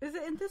 Is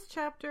it in this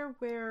chapter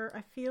where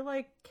I feel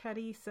like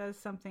Ketty says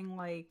something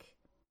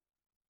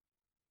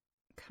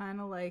kind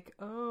of like,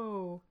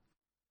 oh,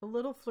 a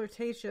little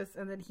flirtatious,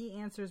 and then he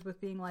answers with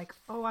being like,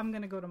 oh, I'm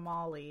gonna go to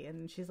Molly,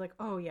 and she's like,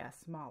 oh yes,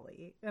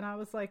 Molly, and I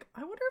was like,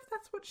 I wonder if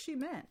that's what she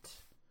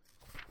meant.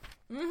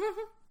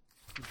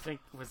 You think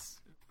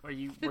were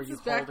you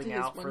holding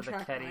out for the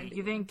Ketty?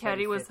 You think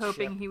Ketty was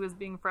hoping he was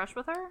being fresh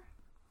with her?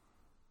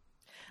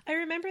 I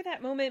remember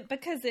that moment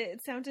because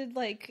it sounded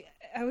like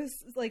I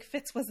was like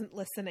Fitz wasn't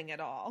listening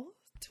at all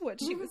to what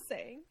she was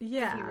saying.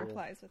 Yeah. And he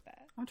replies with that.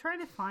 I'm trying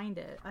to find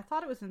it. I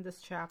thought it was in this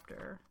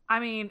chapter. I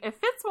mean, if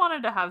Fitz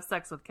wanted to have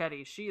sex with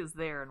Ketty, she is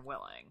there and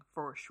willing,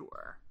 for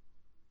sure.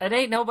 It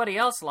ain't nobody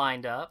else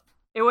lined up.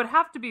 It would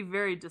have to be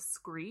very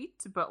discreet,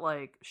 but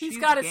like She's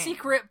got a game.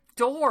 secret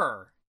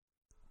door.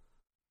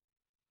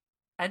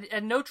 And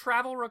no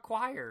travel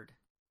required.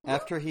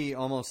 After he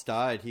almost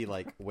died, he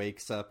like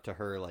wakes up to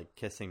her like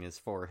kissing his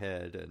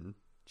forehead, and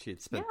she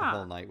had spent the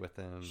whole night with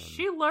him. And...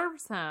 She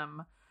loves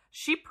him.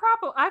 She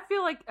probably. I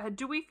feel like.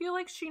 Do we feel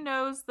like she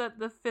knows that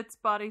the Fitz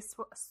body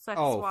sex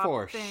swap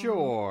for thing?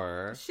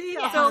 sure. She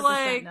So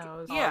like,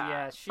 knows.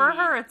 yeah, she- for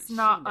her, it's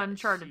not she knows.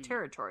 uncharted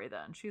territory.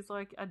 Then she's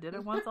like, I did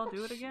it once, I'll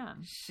do it again.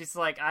 She's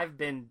like, I've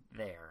been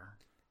there.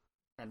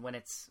 And when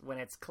it's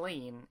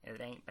clean,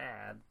 it ain't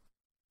bad.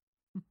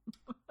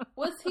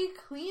 Was he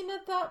clean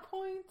at that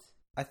point?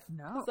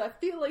 No, Because I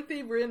feel like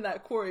they were in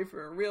that quarry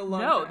for a real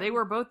long no, time. they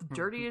were both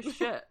dirty as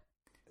shit.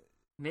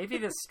 Maybe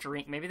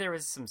maybe there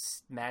was some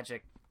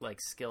magic like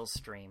skill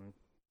stream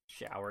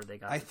shower they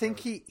got. I to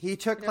think go he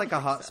took like a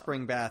hot so.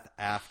 spring bath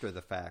after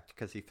the fact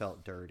because he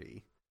felt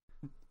dirty.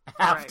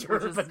 after,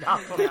 Right, which is- but not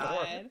before.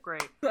 God.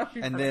 Great.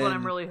 And That's what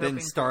I'm really hoping then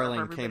for Starling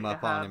everybody came to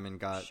up on have him and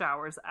got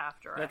showers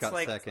after. That's got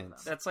like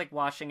seconds. that's like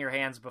washing your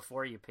hands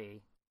before you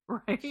pee.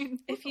 Right.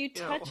 If you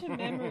touch a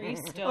memory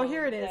stone. Oh,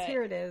 here it is. that-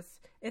 Here it is.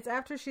 It's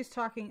after she's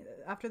talking.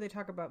 After they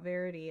talk about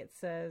Verity, it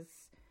says,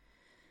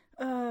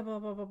 blah blah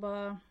blah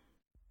blah.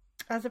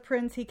 As a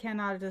prince, he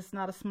cannot. It is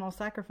not a small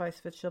sacrifice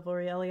for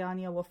chivalry.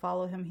 Eliania will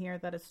follow him here.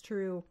 That is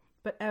true.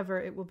 But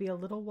ever it will be a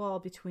little wall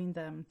between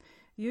them.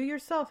 You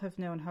yourself have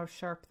known how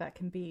sharp that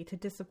can be, to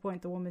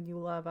disappoint the woman you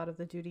love out of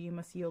the duty you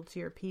must yield to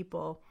your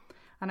people.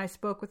 And I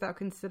spoke without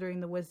considering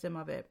the wisdom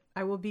of it.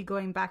 I will be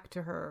going back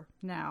to her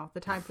now.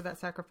 The time for that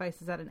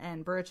sacrifice is at an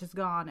end. Burrich is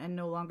gone and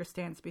no longer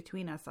stands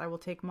between us. I will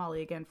take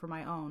Molly again for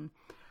my own.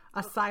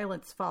 A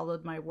silence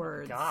followed my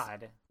words.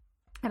 God.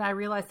 And I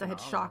realized I had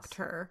Ominous. shocked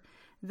her.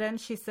 Then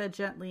she said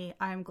gently,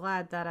 I am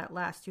glad that at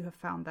last you have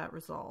found that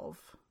resolve.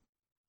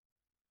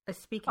 I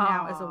speak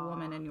now as a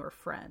woman and your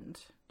friend.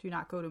 Do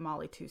not go to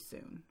Molly too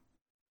soon.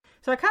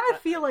 So I kind of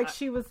feel like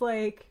she was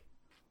like,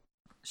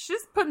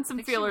 She's putting some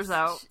feelers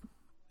out.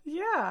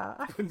 yeah.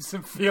 Putting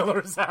some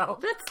feelers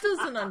out. Fitz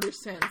doesn't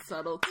understand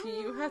subtlety.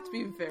 You have to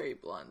be very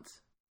blunt.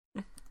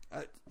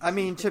 I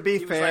mean, to be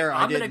was fair, like,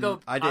 I didn't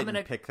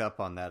gonna- pick up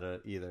on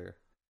that either.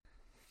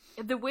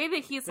 The way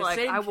that he's The like,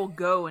 same- I will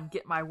go and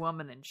get my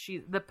woman, and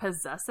the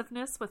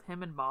possessiveness with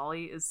him and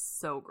Molly is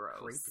so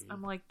gross. Creepy.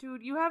 I'm like,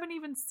 dude, you haven't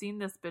even seen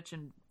this bitch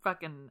in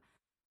fucking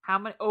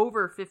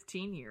over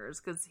 15 years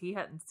because he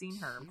hadn't seen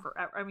her in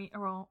forever. I mean,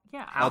 well,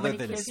 yeah. How Other many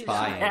than kids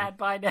spying. has she had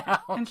by now?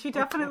 And she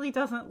definitely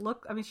doesn't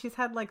look, I mean, she's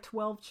had like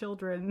 12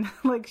 children.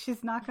 Like,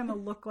 she's not going to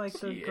look like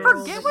the She girl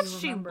is. Forget that what you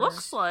she remember.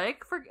 looks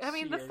like. I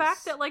mean, She the is.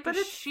 fact that like But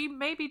it's- she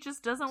maybe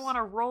just doesn't want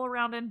to roll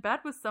around in bed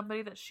with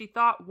somebody that she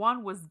thought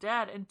one was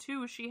dead and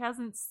two she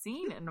hasn't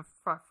seen in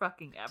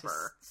fucking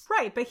ever.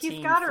 Right, but he's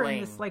Teen got her fling.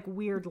 in this like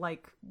weird,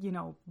 like, you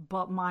know,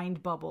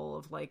 mind bubble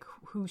of like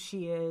who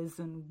she is,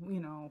 and you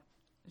know,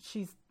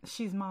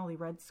 she's Molly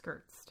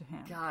Redskirts to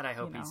him. God, I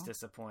hope you he's know?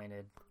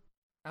 disappointed.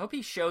 I hope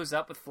he shows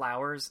up with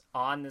flowers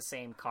on the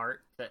same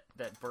cart that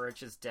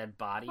Burrich's dead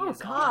body Oh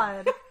is on.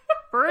 God!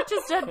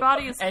 Burrich's dead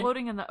body is And-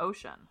 floating in the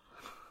ocean.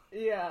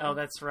 Yeah. Oh,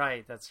 that's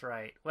right. That's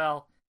right.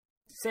 Well,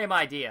 same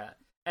idea.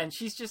 And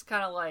she's just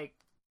kind of like,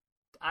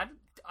 I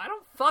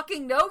don't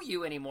fucking know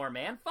you anymore,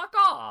 man. Fuck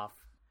off.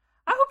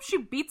 I hope she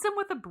beats him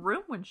with a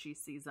broom when she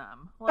sees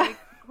him. Like,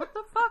 what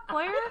the fuck,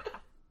 Claire?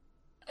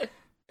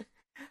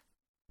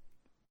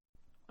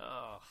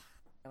 Oh,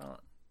 I don't.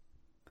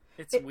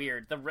 It's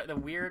weird. The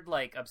weird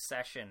like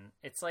obsession.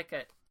 It's like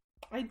a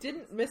I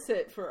didn't miss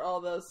it for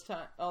all those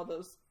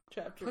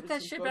chapters. put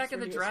that shit back in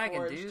the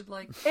dragon, dude.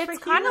 Like It's he,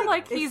 kind of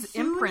like as he's soon as he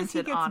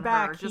imprinted gets on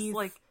back, her. Just he's-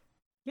 like,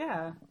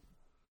 Yeah.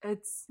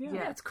 it's, Yeah.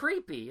 yeah, it's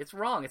creepy. It's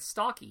wrong. It's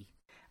stalky.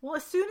 Well,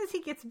 as soon as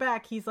he gets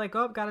back, he's like,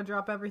 "Oh, gotta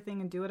drop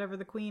everything and do whatever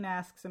the queen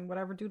asks and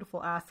whatever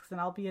Dutiful asks,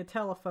 and I'll be a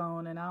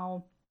telephone and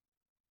I'll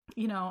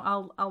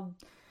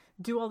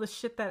do all the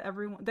shit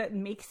that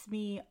makes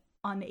me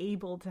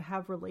unable to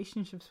have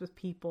relationships with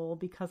people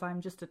because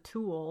I'm just a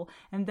tool."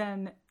 And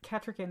then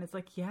Ketrican is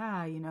like,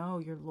 "Yeah, you know,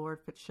 you're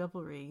Lord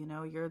Fitzchivalry. You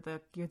know, you're the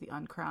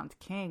uncrowned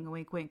king.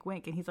 Wink, wink,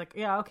 wink." And he's like,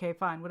 "Yeah, okay,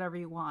 fine, whatever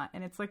you want."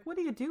 And it's like, "What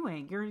are you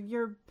doing?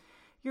 You're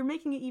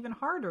making it even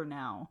harder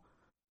now."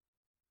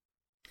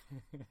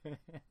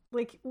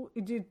 Like,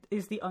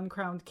 is the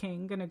uncrowned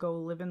king gonna go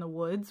live in the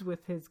woods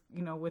with his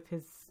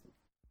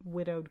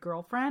widowed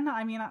girlfriend?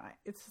 I mean,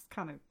 it's just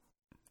kind of,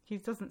 he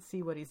doesn't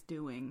see what he's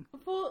doing.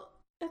 Well,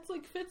 It's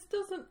like Fitz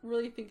doesn't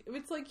really think.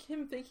 It's like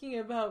him thinking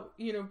about,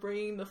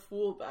 bringing the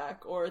fool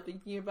back, or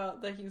thinking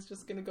about that he's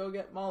just gonna go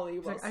get Molly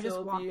while I still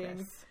just want being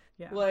this.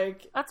 Yeah.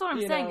 like. That's what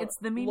I'm saying. It's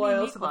the Me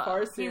loyal Me to the Club.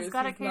 Far series. He's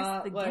got a case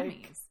of the like,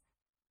 gimmies.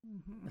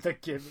 The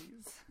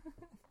gimmies.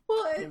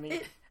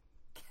 Well,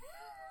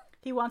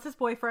 he wants his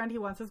boyfriend. He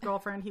wants his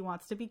girlfriend. He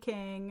wants to be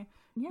king.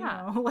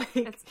 Yeah,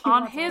 it's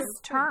on his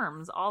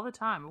terms all the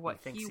time. What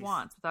he he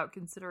wants, without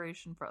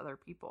consideration for other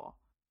people.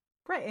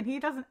 Right, and he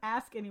doesn't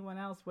ask anyone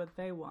else what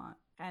they want.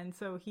 And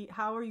so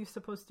how are you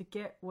supposed to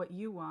get what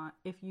you want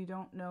if you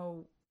don't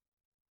know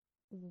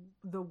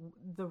the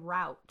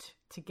route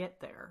to get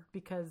there?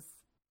 Because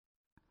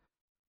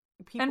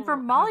and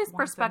from Molly's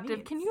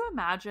perspective, can you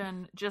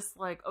imagine just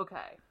like,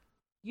 okay,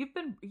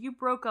 you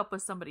broke up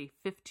with somebody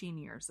 15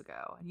 years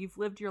ago and you've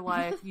lived your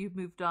life, you've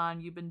moved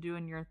on, you've been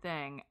doing your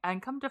thing,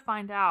 and come to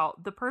find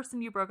out the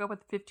person you broke up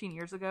with 15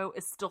 years ago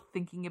is still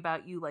thinking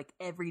about you like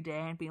every day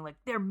and being like,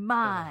 they're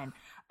mine,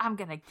 I'm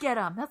gonna get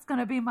them, that's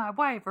gonna be my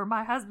wife or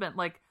my husband.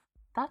 Like,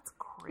 that's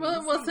crazy.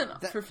 Well, it wasn't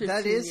for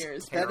 15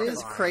 years. That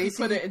is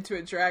crazy. He put it into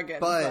a dragon,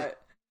 but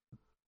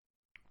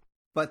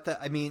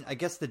I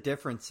guess the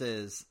difference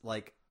is,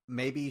 like,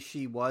 maybe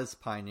she was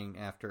pining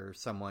after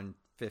someone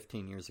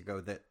 15 years ago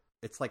that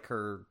it's like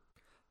her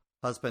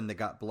husband that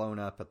got blown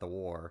up at the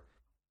war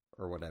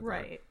or whatever.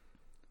 Right.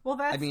 Well,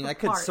 that's I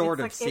could sort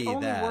of see that. It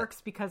only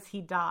works because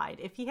he died.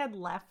 If he had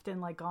left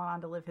and like gone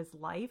on to live his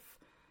life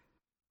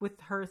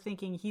with her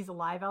thinking he's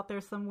alive out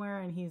there somewhere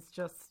and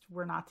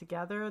we're not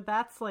together,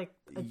 that's like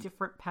a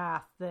different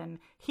path than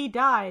he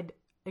died,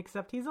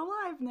 except he's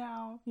alive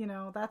now.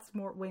 That's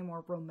way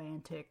more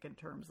romantic in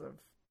terms of.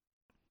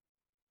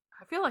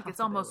 I feel like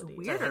it's almost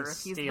weirder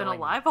if he's been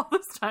alive all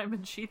this time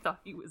and she thought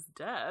he was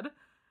dead.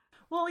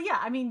 Well,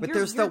 yeah, but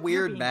there's the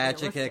weird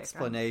magic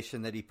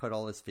explanation that he put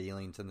all his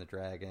feelings in the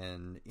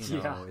dragon. Is he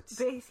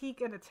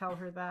going to tell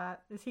her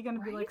that? Is he going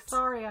to be like,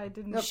 sorry, I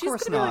didn't... Of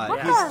course not.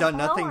 Like, he's done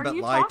nothing but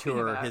lie to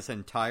her his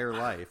entire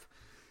life.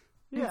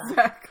 Yeah.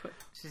 Exactly.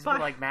 She's been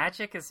like,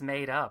 magic is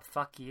made up.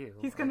 Fuck you.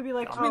 He's going to be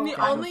like, the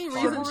only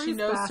reason she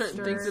knows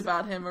certain things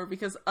about him are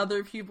because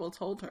other people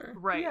told her.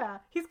 Right. Yeah.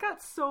 He's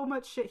got so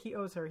much shit he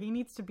owes her. He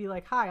needs to be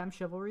like, hi, I'm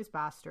Chivalry's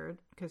bastard,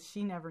 because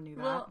she never knew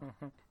that.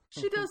 Well,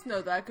 she does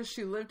know that because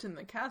she lived in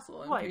the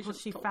castle. Right, well,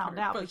 she found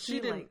out. But she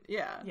didn't,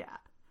 yeah. Yeah.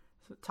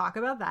 So talk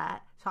about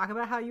that. Talk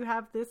about how you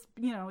have this,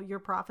 your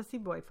prophecy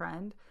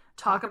boyfriend.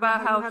 Talk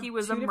about how he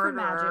was a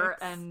murderer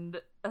and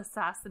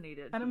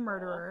assassinated and people. a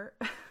murderer.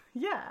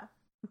 Yeah.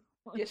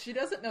 Yeah, she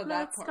doesn't know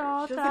that part.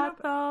 Start at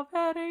the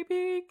very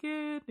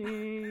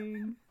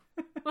beginning.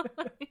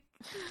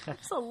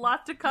 There's a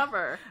lot to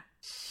cover.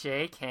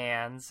 Shake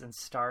hands and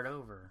start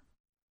over.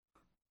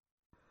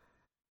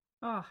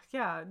 Oh,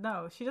 yeah,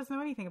 no, she doesn't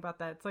know anything about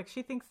that. It's like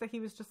she thinks that he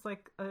was just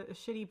like a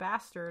shitty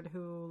bastard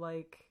who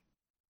like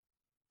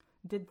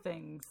did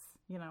things,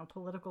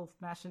 political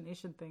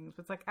machination things.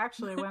 But it's like,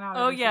 actually I went out.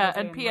 Oh yeah,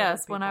 and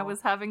P.S. when I was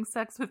having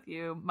sex with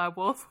you, my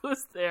wolf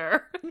was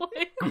there.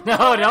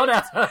 No, don't.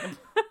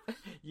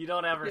 You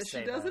don't ever say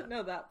that. She doesn't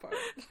know that part.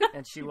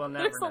 And she will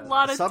never know. There's a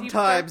lot of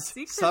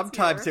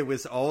sometimes it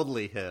was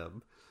only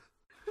him.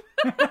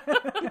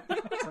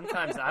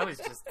 Sometimes I was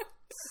just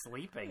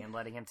sleeping and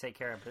letting him take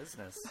care of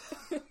business.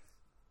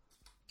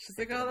 She's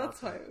like, oh,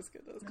 that's why it was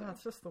good.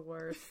 That's just the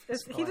worst.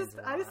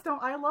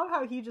 I love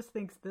how he just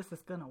thinks this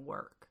is gonna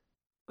work.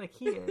 Like,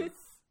 he is.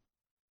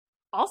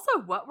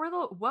 Also, what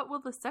will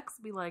the sex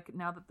be like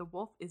now that the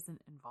wolf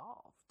isn't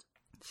involved?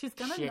 She's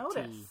gonna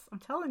notice. I'm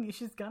telling you,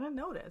 she's gonna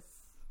notice.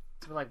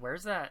 So like,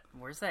 where's that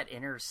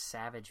inner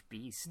savage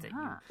beast that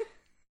you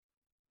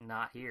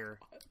not here?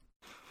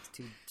 It's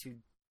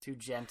too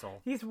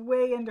gentle. He's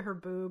way into her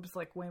boobs,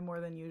 like way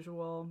more than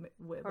usual.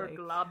 Her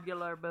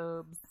globular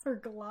boobs. Her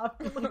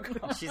globular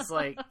boobs. She's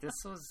like, you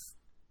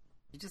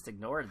just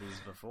ignored these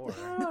before.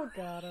 Oh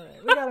god,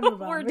 alright. We gotta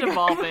move on. We're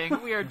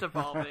devolving. We are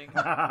devolving.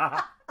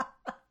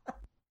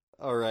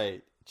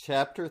 Alright.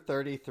 Chapter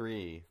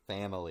 33,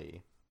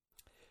 Family.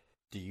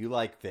 Do you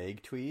like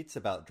vague tweets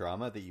about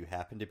drama that you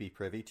happen to be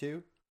privy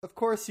to? Of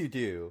course you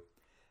do.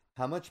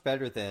 How much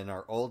better then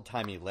are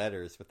old-timey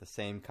letters with the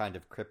same kind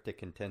of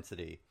cryptic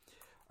intensity?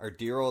 Our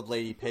dear old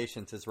lady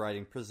Patience is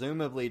writing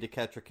presumably to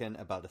Kettricken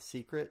about a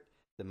secret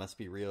that must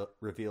be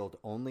revealed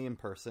only in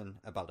person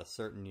about a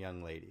certain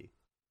young lady.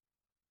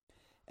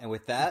 And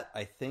with that,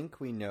 I think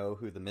we know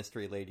who the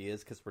mystery lady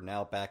is, because we're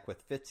now back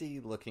with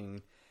Fitzy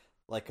looking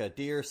like a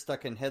deer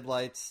stuck in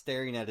headlights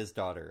staring at his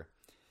daughter.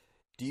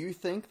 Do you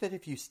think that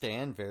if you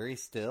stand very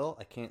still,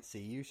 I can't see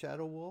you,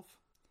 Shadow Wolf?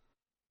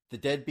 The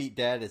deadbeat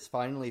dad is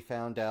finally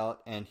found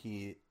out, and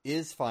he's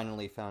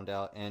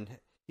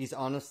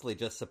honestly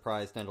just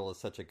surprised Nettle is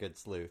such a good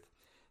sleuth.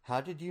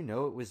 How did you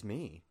know it was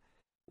me?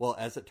 Well,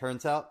 as it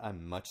turns out,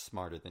 I'm much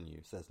smarter than you,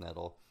 says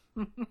Nettle.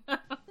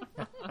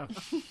 Oh,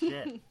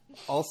 shit.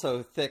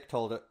 Also, Thick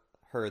told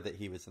her that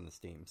he was in the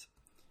steams.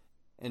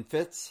 And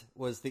Fitz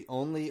was the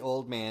only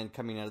old man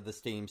coming out of the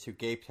steams who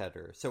gaped at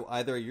her. So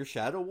either you're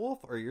Shadow Wolf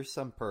or you're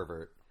some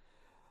pervert.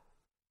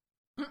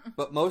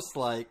 But most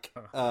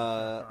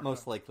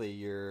likely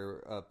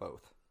you're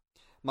both.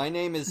 My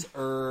name is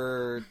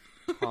Tom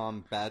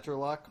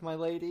Badgerlock, my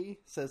lady,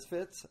 says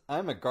Fitz.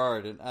 I'm a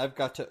guard, and I've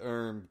got to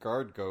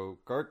go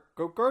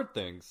guard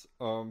things.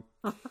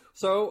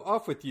 So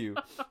off with you.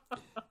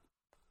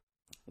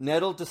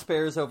 Nettle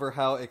despairs over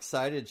how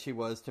excited she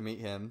was to meet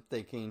him,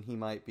 thinking he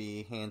might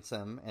be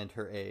handsome and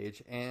her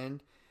age,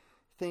 and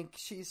think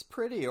she's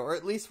pretty, or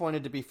at least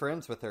wanted to be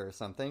friends with her or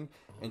something.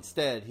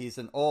 Instead, he's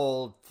an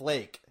old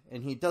flake,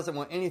 and he doesn't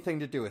want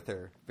anything to do with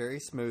her. Very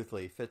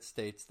smoothly, Fitz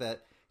states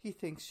that he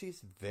thinks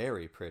she's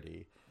very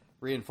pretty,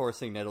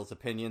 reinforcing Nettle's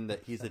opinion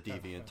that he's a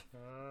deviant.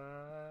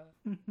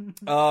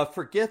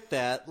 Forget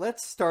that.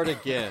 Let's start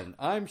again.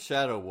 I'm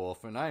Shadow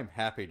Wolf, and I'm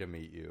happy to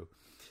meet you.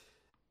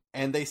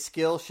 And they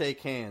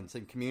shake hands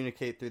and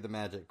communicate through the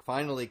magic,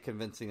 finally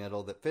convincing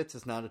Nettle that Fitz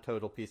is not a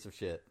total piece of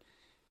shit.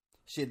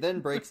 She then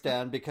breaks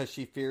down because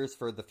she fears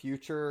for the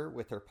future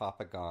with her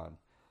papa gone.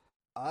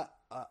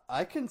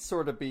 I can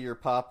sort of be your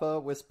papa,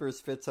 whispers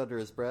Fitz under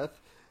his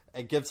breath,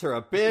 and gives her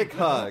a big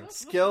hug,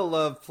 skill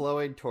love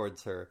flowing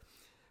towards her.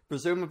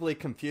 Presumably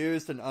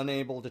confused and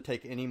unable to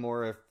take any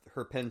more of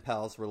her pen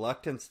pal's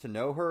reluctance to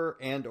know her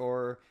and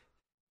or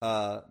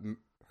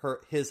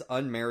his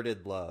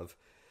unmerited love,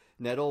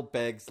 Nettle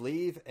begs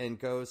leave and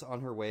goes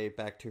on her way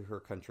back to her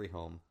country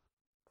home.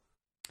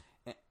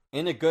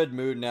 In a good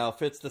mood now,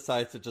 Fitz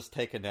decides to just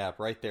take a nap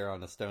right there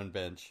on a stone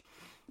bench.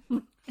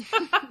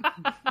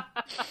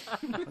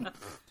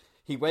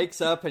 He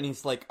wakes up and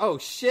he's like, oh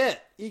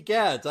shit,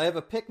 egads, I have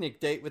a picnic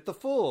date with the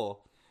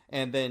fool.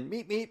 And then,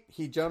 meep,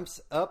 he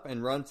jumps up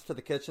and runs to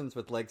the kitchens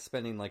with legs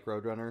spinning like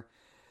Roadrunner.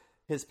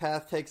 His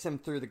path takes him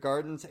through the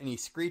gardens, and he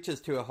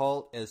screeches to a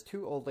halt as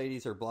two old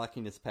ladies are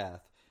blocking his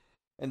path.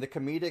 And the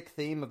comedic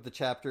theme of the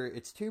chapter,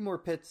 it's two more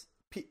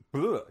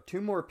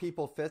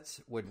people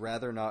Fitz would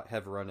rather not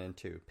have run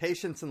into.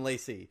 Patience and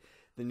Lacey.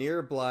 The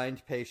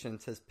near-blind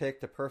Patience has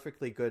picked a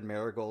perfectly good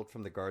marigold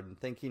from the garden,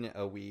 thinking it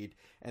a weed,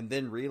 and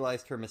then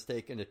realized her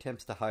mistake and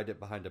attempts to hide it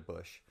behind a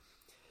bush.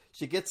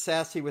 She gets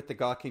sassy with the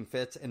gawking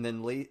Fitz, and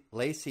then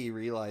Lacey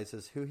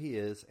realizes who he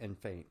is and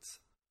faints.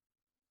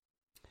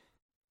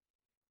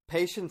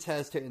 Patience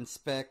has to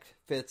inspect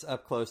Fitz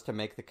up close to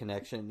make the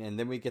connection, and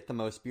then we get the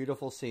most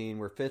beautiful scene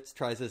where Fitz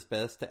tries his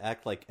best to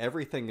act like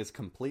everything is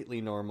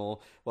completely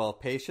normal, while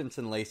Patience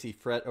and Lacey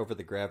fret over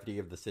the gravity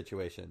of the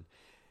situation.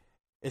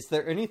 Is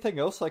there anything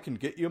else I can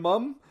get you,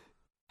 Mum?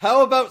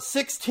 How about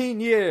 16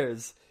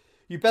 years?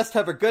 You best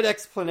have a good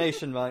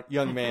explanation,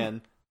 young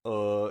man.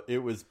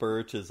 It was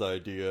Birch's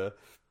idea.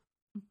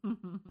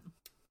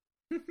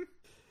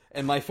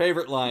 And my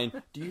favorite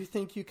line, do you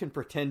think you can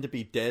pretend to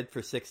be dead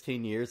for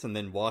 16 years and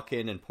then walk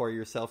in and pour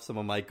yourself some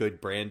of my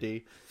good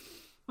brandy?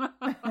 Yes.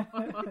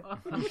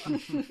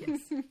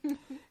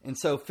 And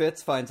so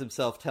Fitz finds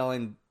himself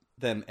telling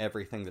them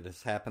everything that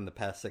has happened the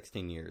past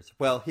 16 years.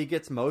 Well, he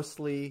gets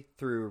mostly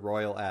through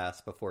royal ass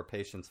before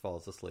Patience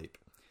falls asleep.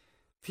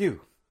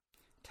 Phew.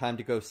 Time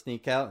to go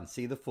sneak out and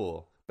see the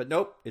fool. But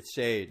nope, it's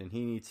Shade, and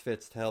he needs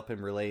Fitz to help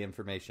him relay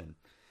information.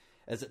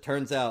 As it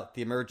turns out,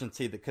 the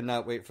emergency that could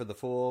not wait for the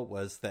fool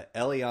was that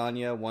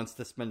Eliania wants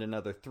to spend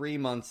another 3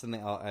 months in the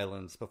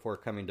Islands before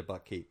coming to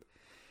Buckkeep.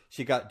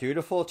 She got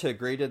dutiful to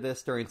agree to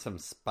this during some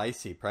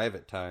spicy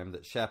private time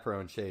that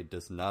Chaperone Shade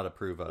does not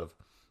approve of.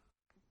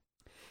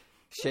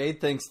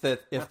 Shade thinks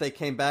that if they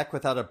came back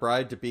without a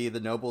bride-to-be, the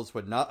nobles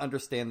would not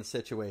understand the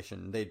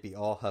situation. They'd be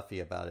all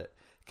huffy about it.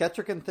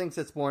 Kettricken thinks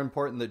it's more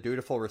important that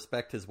Dutiful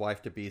respect his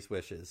wife-to-be's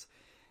wishes.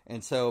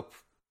 And so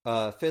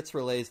Fitz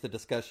relays the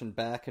discussion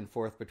back and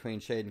forth between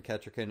Shade and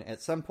Kettricken.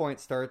 At some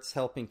point starts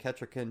helping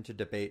Kettricken to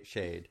debate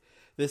Shade.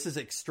 This is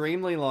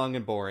extremely long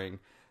and boring.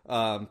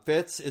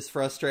 Fitz is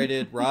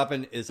frustrated,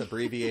 Robin is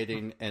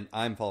abbreviating, and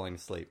I'm falling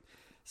asleep.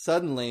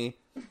 Suddenly,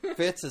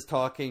 Fitz is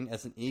talking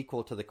as an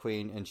equal to the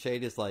Queen, and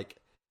Shade is like,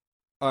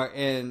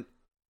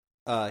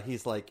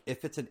 he's like,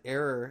 if it's an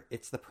error,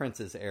 it's the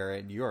prince's error,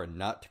 and you are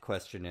not to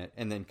question it.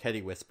 And then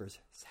Ketty whispers,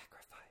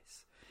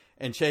 sacrifice.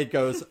 And Shade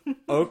goes,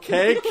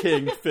 okay,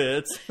 King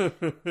Fitz.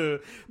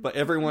 But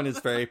everyone is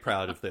very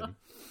proud of them.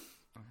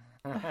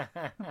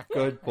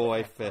 Good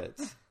boy,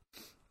 Fitz.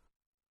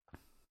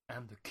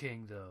 I'm the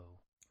king, though.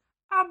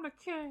 I'm the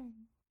king.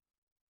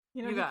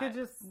 You know, you could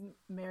just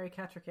marry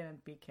Kettricken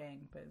and be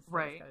king, but instead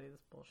right. He's gotta do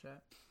this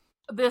bullshit.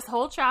 This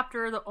whole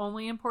chapter, the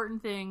only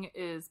important thing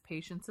is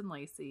Patience and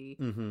Lacey,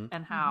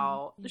 and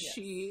how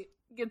she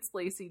gets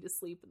Lacey to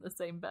sleep in the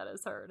same bed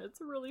as her, and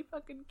it's really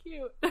fucking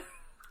cute.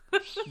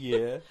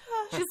 Yeah.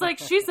 She's like,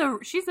 she's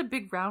a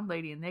big round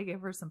lady, and they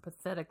give her some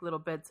pathetic little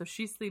bed, so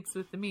she sleeps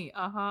with me.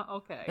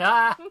 Okay.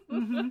 Ah!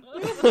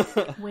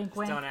 Wink,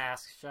 wink. Don't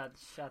ask. Shut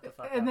the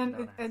fuck up. And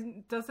then,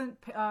 and doesn't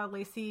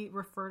Lacey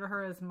refer to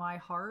her as my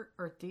heart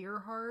or dear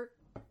heart?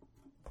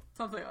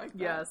 Something like that.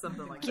 Yeah,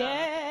 something like that.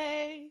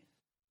 Yay!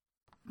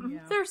 Yeah.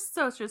 They're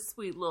such a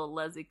sweet little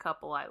Leslie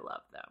couple. I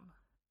love them.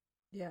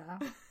 Yeah.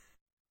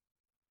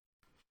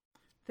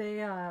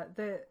 They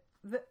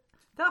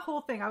that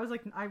whole thing, I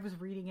was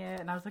reading it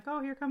and I was like,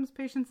 oh, here comes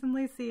Patience and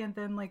Lacey, and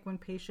then like when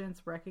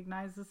Patience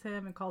recognizes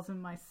him and calls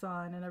him my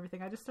son and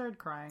everything, I just started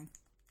crying.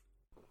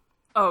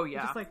 Oh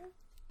yeah.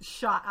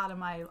 shot out of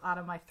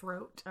my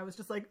throat. I was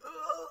just like,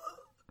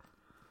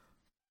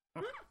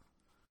 ugh.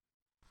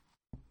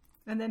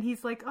 And then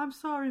he's like, I'm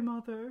sorry,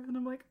 mother. And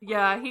I'm like, oh.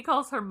 Yeah, he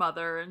calls her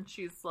mother, and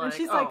she's like,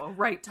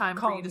 right time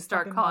for you to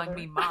start calling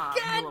me mom,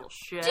 you little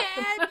shit.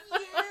 Damn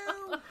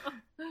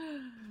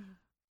you!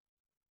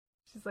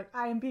 She's like,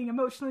 I am being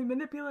emotionally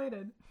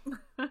manipulated.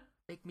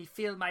 Make me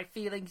feel my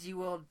feelings,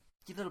 you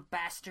little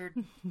bastard.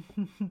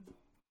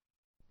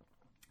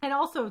 And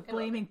also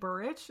blaming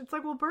Burrich. It's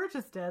like, well, Burrich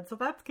is dead, so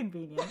that's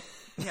convenient.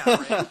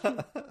 Yeah,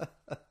 right.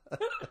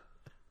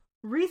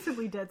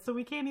 Recently dead, so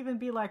we can't even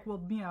be like,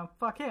 well,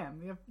 fuck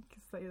him. You have to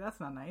say that's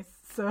not nice.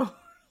 So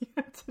you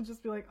have to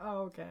just be like,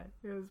 oh, okay,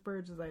 it was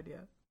Burrich's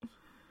idea.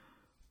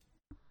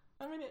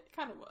 I mean, it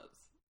kind of was.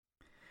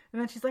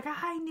 And then she's like,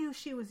 I knew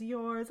she was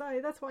yours.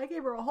 That's why I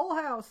gave her a whole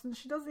house, and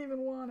she doesn't even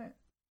want it.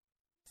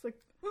 It's like,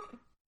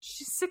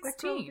 she's that girl's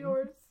 16.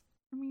 yours.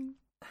 I mean,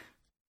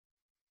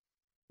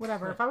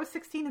 whatever. If I was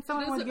 16 and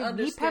someone wanted to give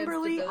me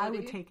Pemberley, I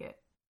would take it.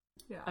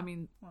 Yeah. I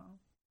mean,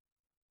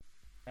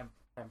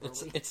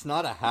 it's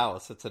not a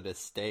house; it's an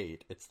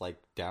estate. It's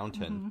like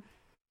Downton. Mm-hmm.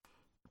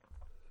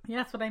 Yeah,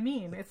 that's what I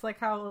mean. It's like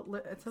how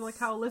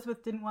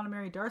Elizabeth didn't want to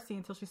marry Darcy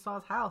until she saw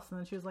his house, and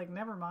then she was like,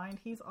 "Never mind,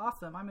 he's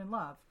awesome. I'm in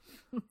love."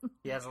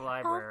 He has a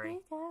library.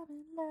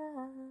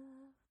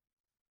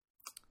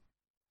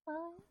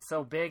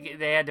 So big,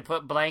 they had to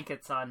put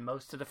blankets on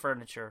most of the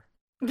furniture.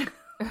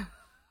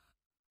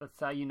 That's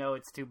how you know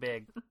it's too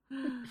big.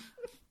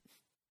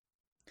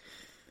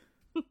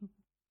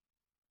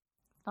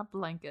 not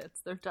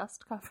blankets, they're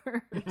dust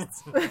covers.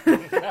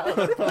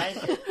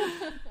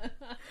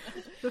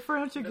 The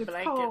furniture gets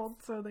cold,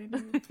 so they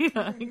need.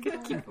 Yeah, you gotta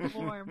keep it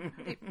warm.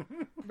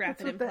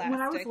 Wrap it in plastic.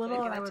 When I was little,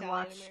 like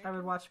I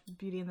would watch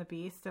Beauty and the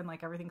Beast, and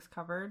like everything's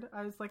covered.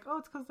 I was like, oh,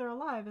 it's because they're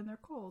alive and they're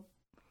cold.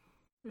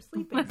 They're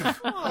sleeping.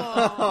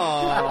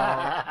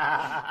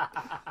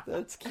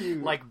 That's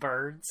cute. Like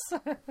birds.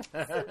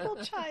 Simple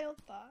child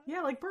thought.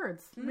 Yeah, like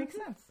birds. Makes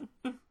sense.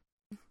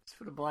 Just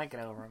put a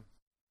blanket over them.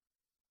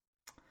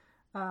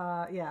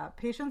 Yeah,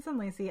 Patience and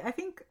Lacey. I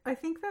think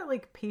that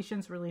like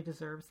Patience really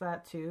deserves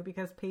that too,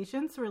 because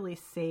Patience really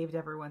saved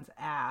everyone's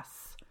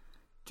ass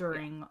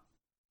during,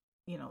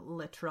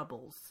 Le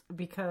Troubles,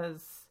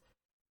 because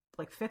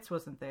like Fitz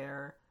wasn't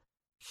there,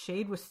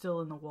 Shade was still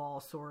in the wall,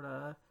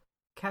 sorta.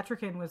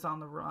 Catrican was on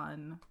the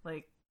run.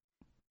 Like,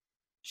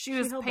 she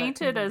was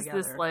painted as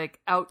this like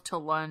out to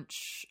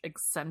lunch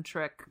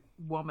eccentric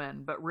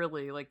woman, but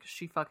really like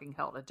she fucking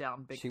held it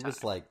down big time. She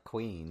was like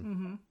queen.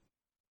 Mm-hmm.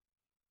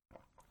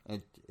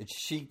 And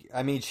she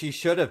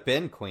should have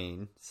been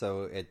queen.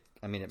 So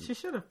she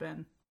should have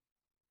been.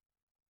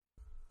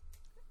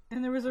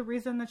 And there was a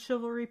reason that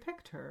Chivalry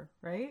picked her,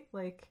 right?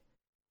 Like,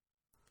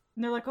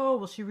 and they're like, oh,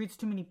 well, she reads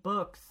too many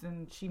books,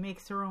 and she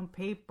makes her own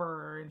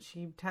paper, and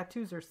she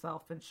tattoos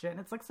herself and shit. And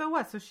it's like, so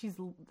what? So she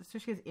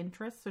has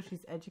interests, so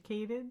she's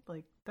educated.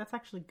 Like, that's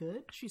actually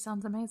good. She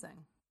sounds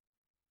amazing.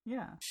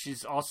 Yeah.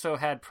 She's also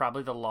had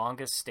probably the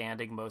longest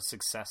standing, most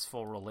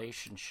successful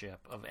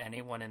relationship of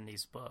anyone in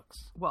these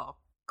books. Well,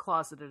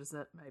 closeted as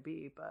it may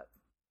be, but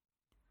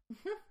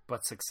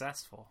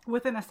successful.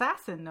 With an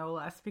assassin, no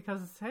less,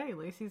 because hey,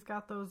 Lacey's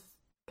got those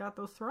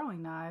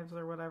throwing knives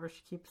or whatever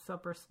she keeps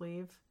up her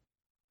sleeve.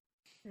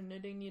 Her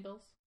knitting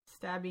needles.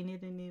 Stabbing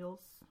knitting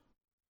needles.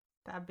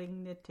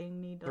 Stabbing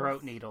knitting needles.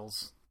 Throat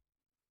needles.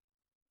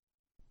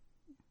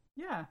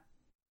 Yeah.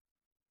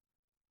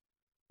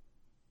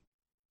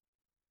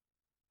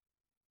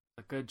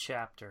 A good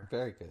chapter.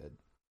 Very good.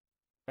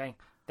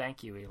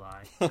 Thank you,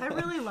 Eli. I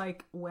really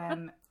like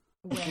when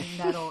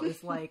Nettle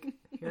is like,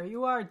 here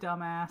you are,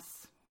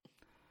 dumbass.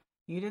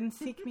 You didn't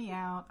seek me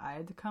out. I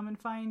had to come and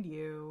find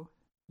you.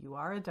 You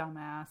are a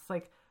dumbass.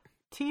 Like,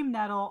 Team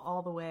Nettle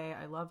all the way.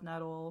 I love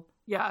Nettle.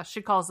 Yeah,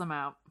 she calls him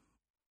out.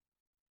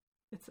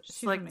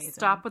 She's like, amazing.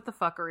 Stop with the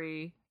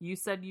fuckery. You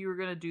said you were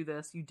going to do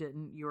this. You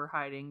didn't. You were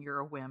hiding. You're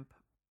a wimp.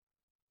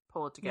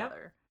 Pull it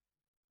together. Yep.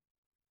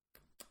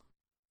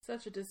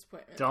 Such a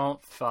disappointment.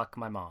 Don't fuck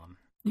my mom.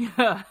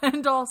 Yeah,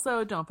 and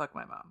also, don't fuck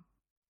my mom.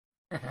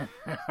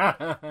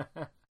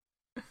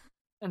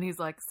 And he's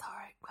like,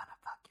 sorry, I'm gonna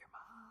fuck your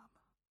mom.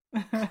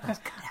 I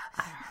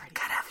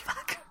gotta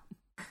fuck.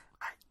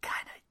 I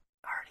kinda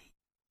already,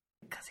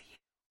 because of you.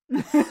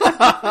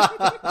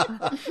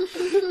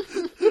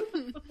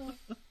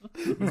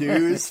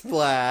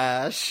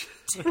 Newsflash.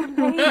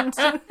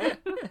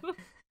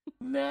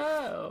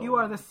 No. You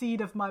are the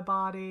seed of my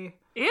body.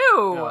 Ew!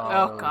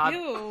 Oh God!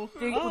 Ew.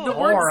 The Oh.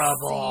 word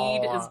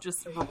Horrible. "seed" is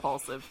just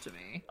repulsive to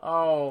me.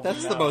 Oh,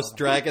 That's the most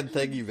dragon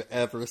thing you've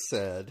ever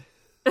said.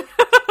 Can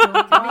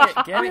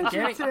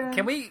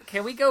we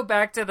go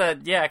back to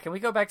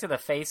the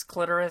face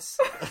clitoris?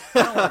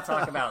 I don't want to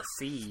talk about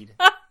seed.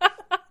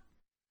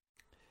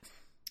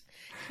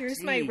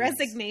 Here's my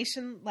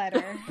resignation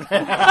letter.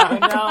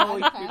 No,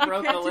 you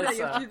broke Can't do that.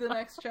 You have Alyssa. to do the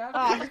next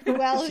chapter.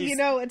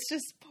 Well, it's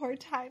just poor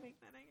timing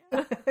then,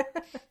 I guess.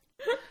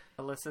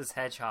 Alyssa's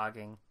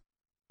hedgehogging.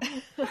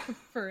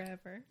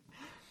 Forever.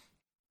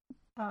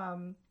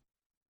 And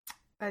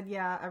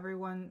yeah,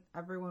 everyone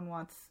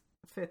wants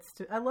Fitz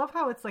to. I love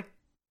how it's like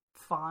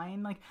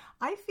fine. Like,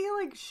 I feel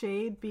like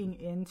Shade being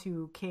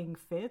into King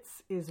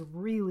Fitz is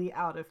really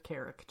out of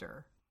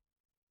character.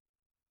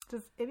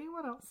 Does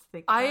anyone else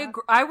think that? I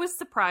agree. I was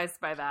surprised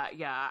by that.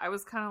 Yeah, I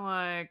was kind of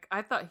like,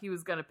 I thought he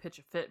was gonna pitch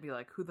a fit and be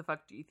like, "Who the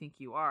fuck do you think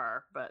you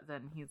are?" But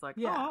then he's like,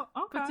 Yeah.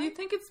 "Oh, okay." But do you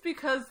think it's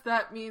because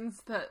that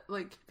means that,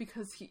 like,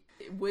 because he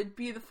would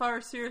be the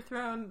Farseer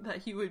throne,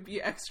 that he would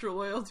be extra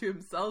loyal to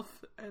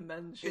himself, and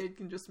then Shade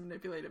can just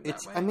manipulate him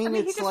that way? I mean,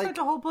 he it's just like spent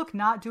the whole book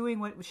not doing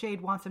what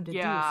Shade wants him to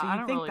Yeah, do. So I you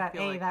don't think really that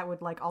feel like- that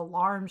would like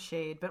alarm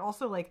Shade, but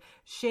also like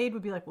Shade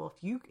would be like, well,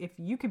 if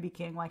you can be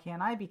king, why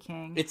can't I be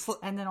king?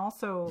 And then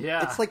also,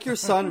 Yeah. it's like your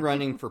son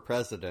running for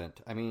president.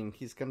 I mean,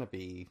 he's gonna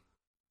be.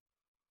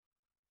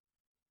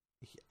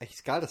 He's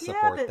got to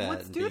support that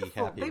what's and dutiful?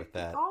 be happy with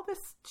that. All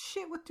this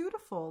shit with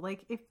dutiful.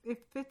 Like if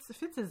Fitz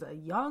is a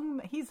young,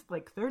 he's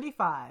like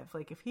 35.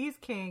 Like if he's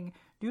king,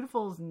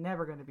 dutiful's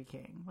never going to be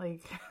king.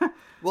 Like,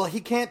 Well,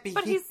 he can't be.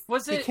 But he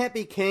he's- can't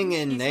be king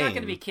in He's name. not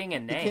going to be king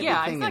in He can't name. be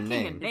Yeah, king he's not in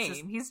king name. in name. It's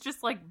just- He's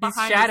just like He's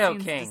behind Shadow the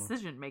scenes King.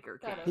 decision maker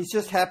king. Shadow. He's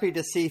just happy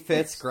to see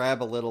Fitz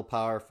grab a little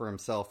power for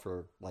himself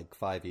for like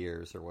 5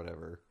 years or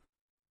whatever.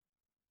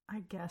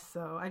 I guess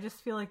so. I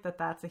just feel like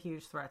that's a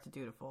huge threat to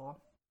dutiful.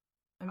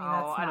 I mean, Oh,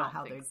 that's I not don't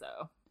how think they.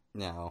 so.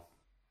 No.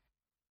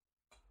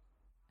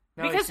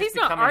 No, Because just he's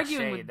not becoming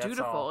arguing Shade, with that's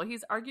dutiful. all.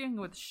 He's arguing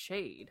with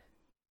Shade.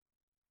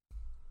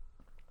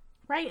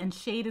 Right, and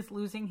Shade is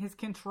losing his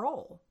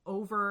control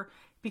over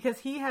because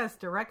he has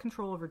direct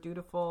control over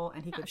dutiful,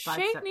 and he could Shade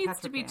sidestep needs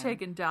to be Petrican.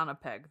 taken down a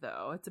peg,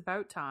 though. It's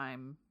about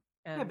time.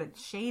 And Yeah, but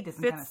Shade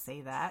isn't Fitz- going to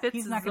say that. Fitz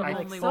He's is not the going to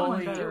be only like, one someone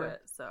to do better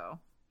it. So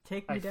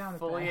take me I down.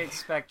 fully a peg.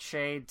 expect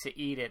Shade to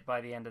eat it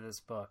by the end of this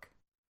book.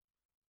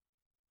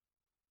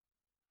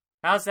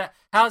 How's that?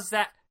 How's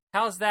that?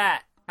 How's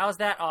that? How's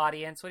that,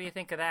 audience? What do you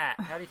think of that?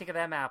 How do you think of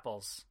them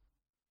apples?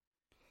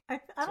 I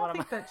what don't I'm-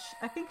 think that.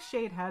 I think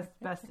Shade has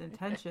best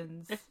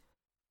intentions,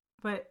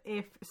 but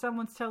if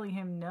someone's telling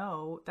him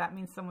no, that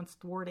means someone's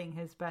thwarting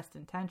his best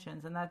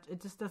intentions, and that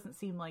it just doesn't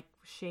seem like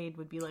Shade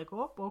would be like,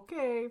 "Oh,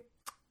 okay."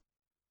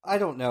 I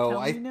don't know.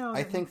 Tell me no,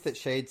 I that think means- that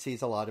Shade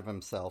sees a lot of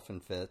himself in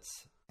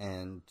Fitz,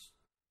 and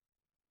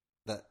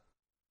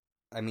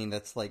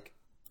that's like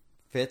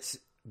Fitz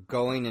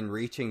going and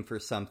reaching for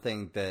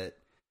something that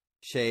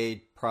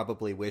Shade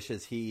probably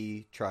wishes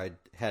he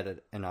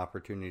had an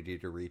opportunity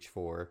to reach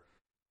for,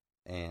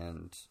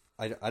 and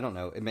I don't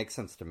know. It makes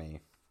sense to me.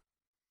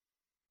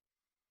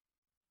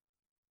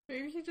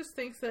 Maybe he just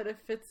thinks that if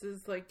Fitz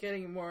is, like,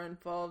 getting more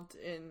involved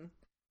in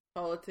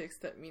politics,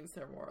 that means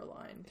they're more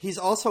aligned. He's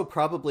also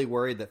probably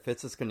worried that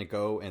Fitz is going to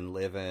go and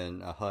live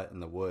in a hut in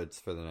the woods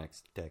for the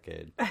next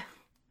decade.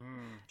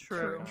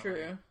 true.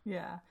 True.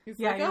 Yeah, He's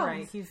yeah, like, you're oh, right.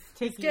 He's He's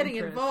taking getting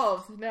interest.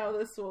 involved. Now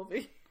this will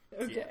be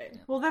okay.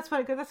 Well, this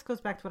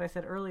goes back to what I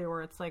said earlier,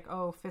 where it's like,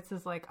 oh, Fitz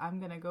is like, I'm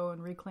gonna go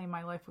and reclaim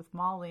my life with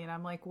Molly, and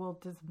I'm like, well,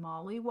 does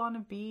Molly want to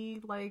be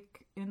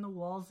like in the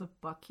walls of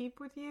Buckkeep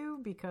with you?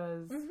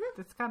 Because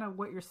that's kind of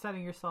what you're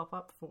setting yourself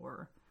up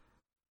for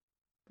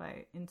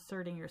by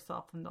inserting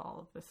yourself into all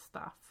of this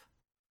stuff.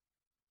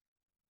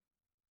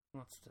 He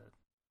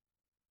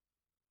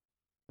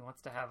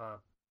wants to have a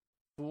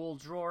Fool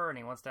drawer, and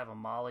he wants to have a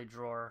Molly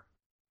drawer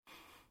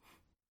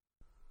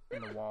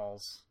in the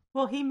walls.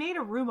 Well, he made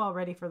a room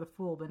already for the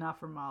Fool, but not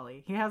for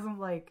Molly. He hasn't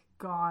like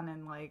gone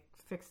and like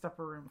fixed up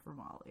a room for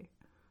Molly.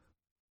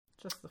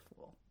 Just the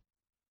Fool.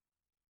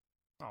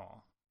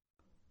 Oh,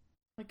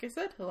 Like I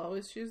said, he'll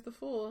always choose the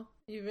Fool,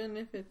 even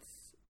if it's,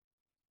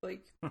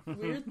 like,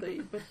 weirdly,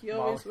 but he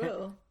always Molly-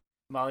 will.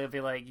 Molly will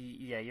be like,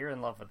 "Yeah, you're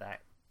in love with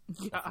that.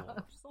 Yeah, Fool.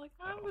 I'm just like,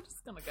 I'm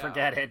just gonna go.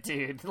 Forget it,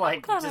 dude.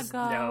 Like, gonna just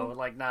go. no,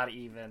 like not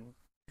even.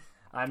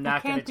 I'm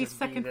not gonna can't be just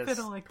be second this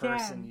fiddle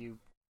person again. you."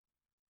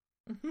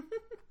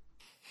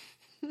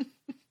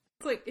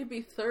 It's like, it'd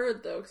be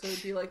third, though, because it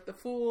would be, like, the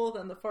Fool,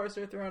 then the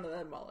Farseer throne, and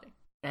then Molly.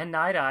 And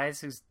Night Eyes,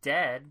 who's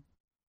dead.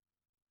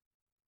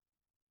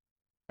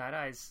 Night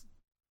Eyes,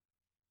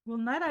 Well,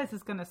 Night Eyes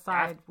is gonna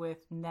side with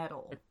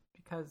Nettle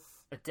because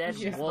a dead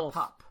Yeah. wolf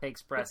pup.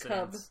 takes cub.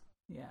 precedence.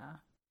 yeah.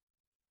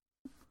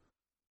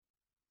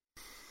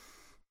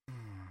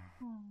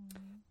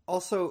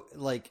 Also,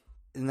 like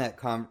in that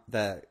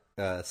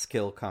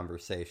skill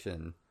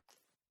conversation,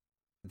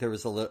 there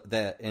was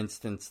that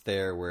instance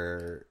there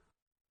where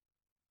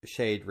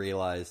Shade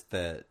realized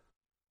that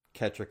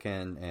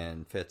Ketrican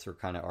and Fitz were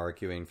kind of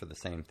arguing for the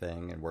same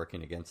thing and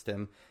working against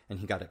him, and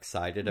he got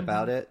excited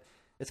about it.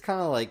 It's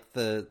kind of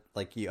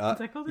like you up.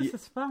 It's like, oh, this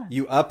is fun.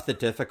 You up the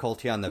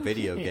difficulty on the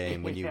video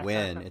game when you Yeah.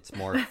 win. It's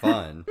more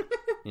fun,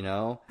 you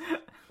know.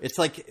 It's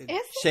like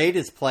Shade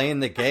is playing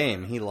the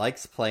game. He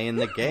likes playing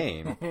the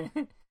game.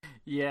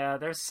 Yeah,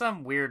 there's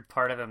some weird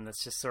part of him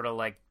that's just sort of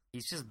like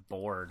he's just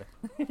bored.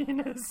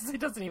 He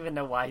doesn't even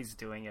know why he's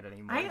doing it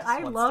anymore. He just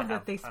I wants love to that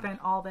have they fun. spent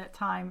all that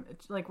time,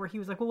 like, where he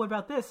was like, well, what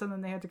about this? And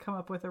then they had to come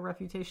up with a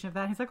refutation of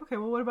that. And he's like, okay,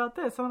 well, what about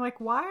this? And I'm like,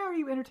 why are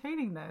you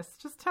entertaining this?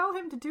 Just tell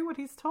him to do what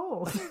he's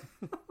told.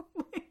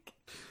 Like,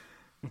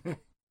 it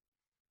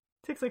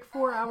takes like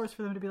 4 hours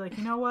for them to be like,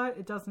 you know what?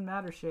 It doesn't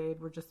matter, Shade.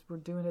 We're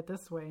doing it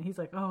this way. And he's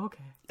like, oh,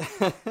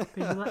 okay. But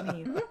you let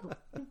me.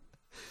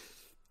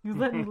 You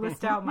let me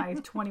list out my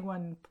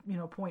 21,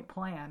 point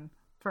plan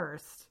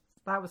first.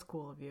 That was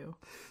cool of you.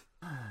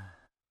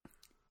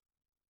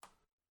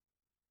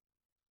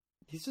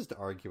 He's just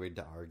arguing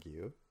to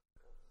argue.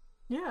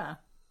 Yeah.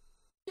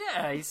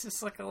 Yeah, he's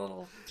just like a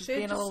little...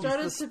 Shay just He's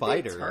started the to be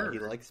spider. turned. He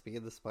likes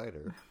being the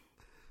spider.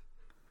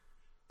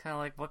 Kind of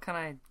like,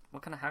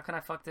 how can I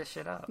fuck this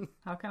shit up?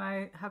 How can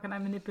I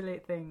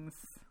manipulate things?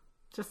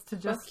 Just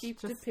keep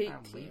debate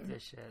I'll leave team.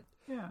 this shit.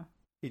 Yeah.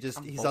 He's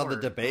I'm on the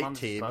bored. debate I'm on this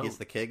team. boat. He's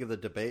the king of the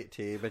debate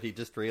team, and he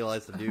just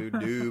realized a new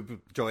noob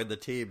joined the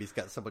team. He's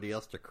got somebody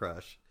else to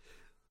crush.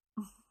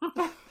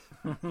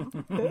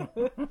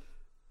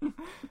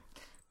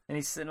 And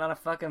he's sitting on a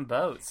fucking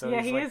boat, so yeah,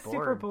 he's he like is bored.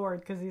 super bored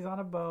because he's on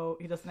a boat.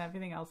 He doesn't have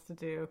anything else to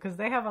do because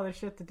they have other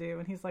shit to do,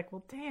 and he's like,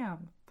 "Well,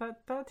 damn,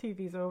 that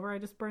TV's over. I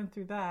just burned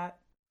through that."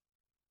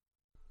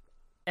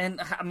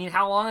 And I mean,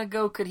 how long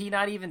ago could he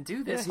not even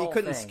do this? Yeah, he whole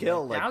couldn't thing?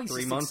 skill, now like, he's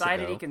 3 just months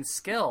excited ago. he can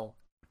skill.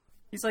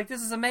 He's like,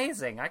 "This is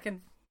amazing. I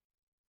can."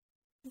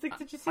 He's like,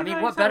 "Did you see?" I mean,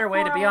 that? what just had better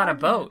way to be 4-hour on a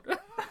boat?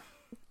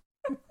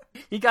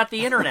 He got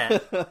the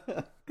internet.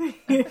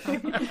 He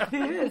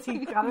is.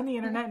 He got on the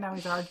internet. Now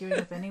he's arguing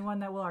with anyone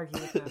that will argue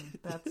with him.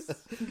 That's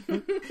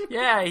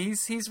Yeah,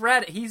 he's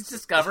Reddit. He's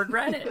discovered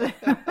Reddit.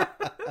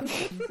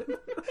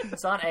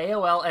 It's on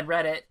AOL and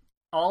Reddit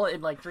all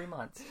in like 3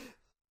 months.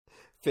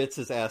 Fitz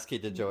is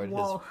asking to join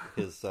Whoa.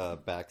 his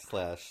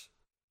backslash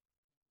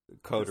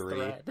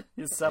coterie.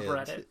 His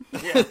subreddit.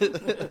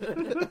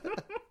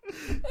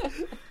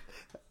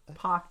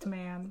 Pocked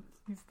man.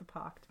 He's the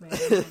pocked man.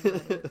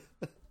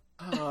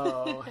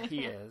 Oh,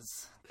 he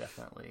is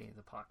definitely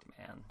the pocked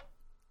man.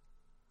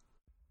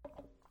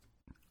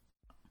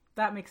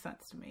 That makes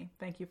sense to me.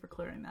 Thank you for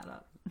clearing that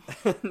up.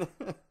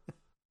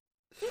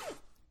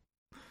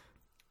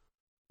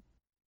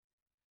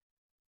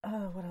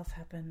 What else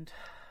happened?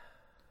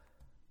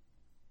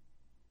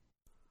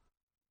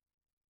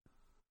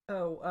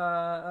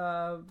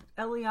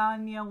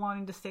 Eliana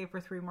wanting to stay for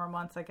 3 more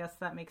months. I guess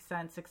that makes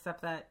sense,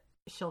 except that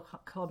she'll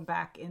come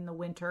back in the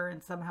winter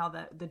and somehow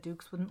that the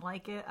Dukes wouldn't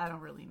like it. I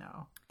don't really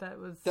know. That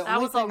was The That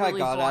only was all thing I really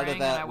got out boring, of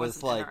that and I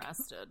was wasn't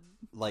interested.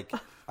 like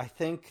I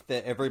think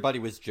that everybody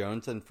was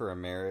jonesing for a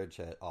marriage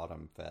at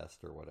Autumn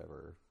Fest or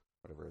whatever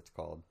it's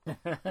called.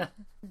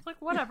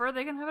 Like, whatever,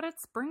 they can have it at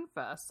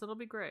Springfest. It'll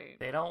be great.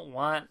 They don't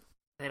want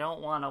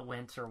a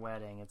winter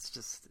wedding. It's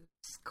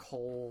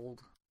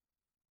cold.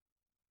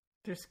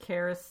 there's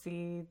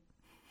kerosene.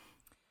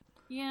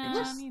 Yeah,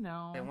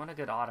 They want a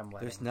good autumn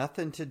wedding. There's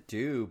nothing to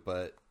do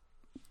but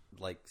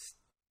like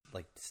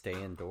stay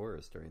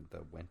indoors during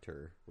the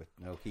winter with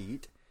no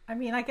heat. I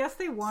mean, I guess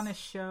they want to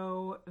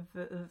show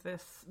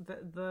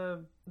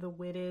the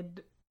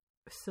witted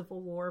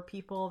Civil War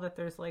people that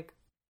there's like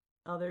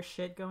other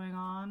shit going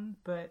on,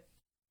 but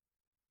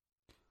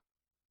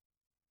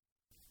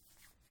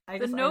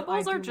The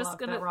nobles I are do just love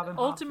gonna that Robin Hobb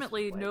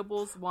ultimately just, like,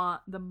 nobles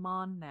want the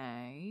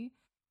money,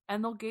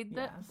 and they'll get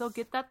that Yes. they'll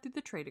get that through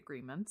the trade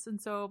agreements, and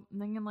so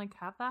they can like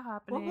have that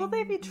happening. What will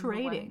they be in the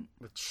trading? wedding.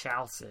 With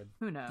Chalcid.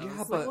 Who knows? Yeah,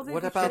 Like, but will they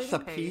what be about the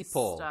trading paste?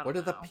 people? I don't What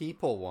do the know.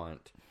 people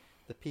want?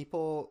 The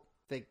people,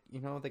 they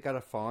got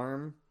a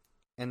farm,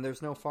 and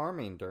there's no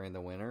farming during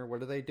the winter.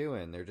 What are they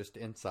doing? They're just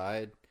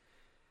inside.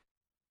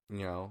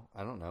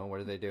 I don't know.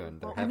 What are they doing?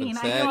 They're Well, I having mean,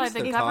 I sex. feel like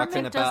the They're government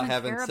talking about doesn't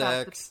having care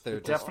about the sex. They're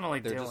They're definitely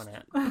they're doing just,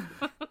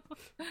 it.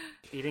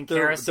 Eating They're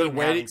kerosene, waiting.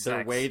 having They're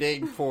sex.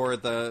 waiting for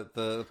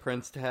the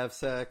prince to have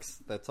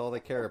sex. That's all they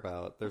care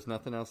about. There's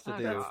nothing else to Oh,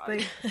 do.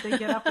 God. They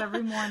get up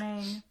every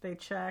morning. They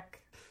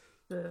check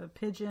the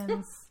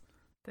pigeons.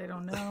 They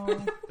don't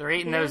know. They're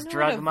eating They don't those know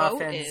drug what a vote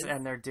muffins, is.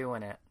 and they're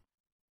doing it.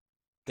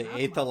 They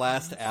ate the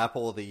last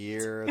apple of the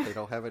year. They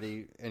don't have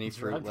any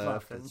fruit Drug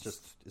left. muffins.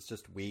 It's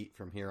just wheat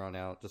from here on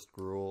out. Just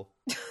gruel.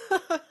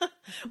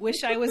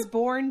 Wish I was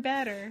born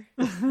better.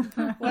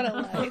 What a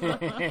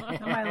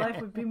life. My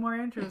life would be more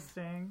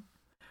interesting.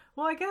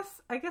 Well, I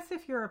guess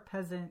if you're a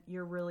peasant,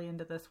 you're really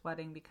into this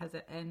wedding because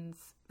it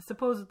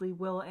supposedly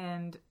will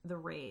end the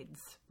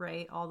raids,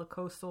 right? All the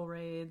coastal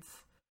raids.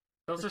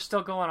 Those are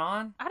still going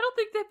on? I don't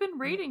think they've been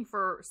raiding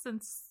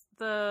since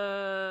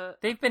the.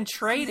 They've been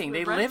trading. the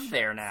They red live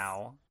there ships.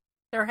 now.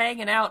 They're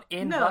hanging out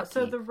in No, Bucky.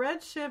 so the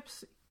red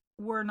ships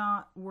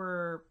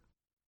were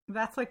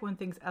that's like when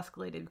things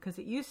escalated because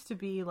it used to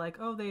be like,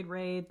 oh, they'd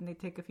raid and they'd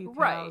take a few cows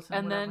Right, and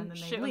and whatever, then they'd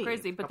shit went leave.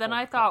 crazy. But then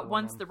Couple- I thought couple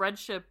once women. the Red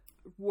Ship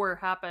War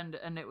happened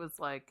and it was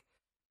like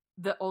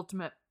the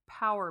ultimate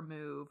power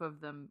move of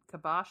them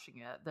kiboshing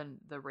it, then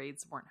the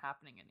raids weren't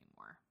happening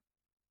anymore.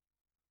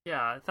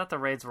 Yeah, I thought the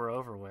raids were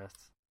over with.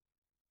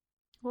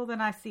 Well,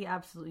 then I see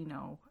absolutely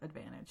no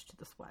advantage to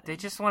this wedding. They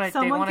just want to. They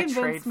Someone want to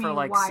trade convince for me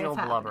like why seal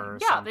it's blubber or happening.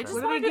 Yeah, something. they just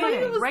What are want they to do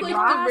getting? It was regular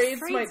like the ass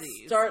raids might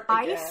tradesies. start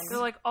Ice? again. They're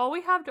like, all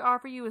we have to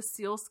offer you is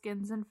seal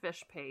skins and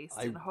fish paste,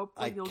 and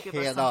hopefully you'll give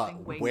us something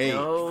cannot way wait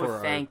No, for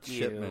our thank you.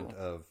 shipment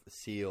of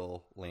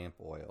seal lamp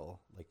oil.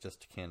 Like,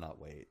 just cannot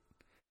wait.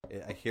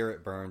 I hear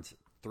it burns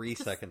 3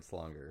 seconds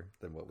longer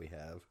than what we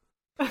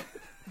have.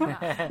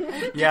 Yeah.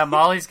 Yeah,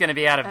 Molly's going to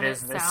be out of And it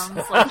business.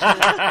 sounds like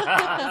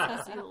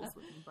the seals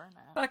would be burn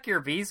it. Fuck your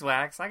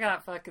beeswax. I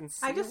got fucking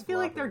I just feel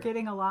like they're blubber.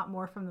 getting a lot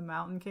more from the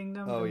Mountain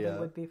Kingdom than they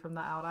would be from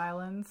the Out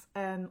Islands.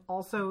 And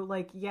also,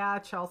 like, yeah,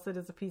 Chalced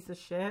is a piece of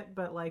shit,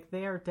 but, like,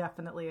 they are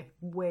definitely a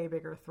way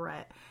bigger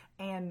threat.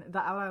 And the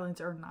Out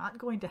Islands are not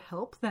going to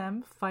help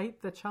them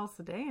fight the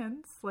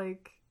Chalcedeans.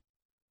 Like,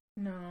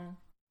 no.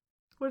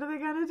 What are they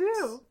gonna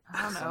do?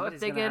 I don't know. Somebody's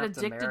If they gonna get have to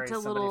addicted marry to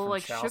somebody little, from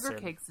like, Chalced. sugar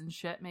cakes and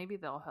shit, maybe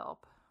they'll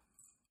help.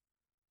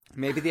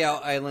 Maybe the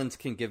Out Islands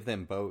can give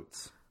them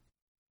boats.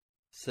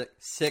 Sick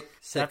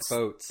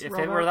boats. If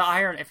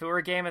it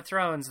were Game of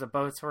Thrones, the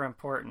boats were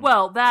important.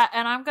 Well, that,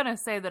 and I'm gonna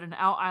say that an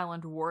Out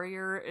Island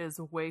warrior is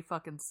way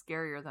fucking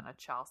scarier than a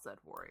Chalced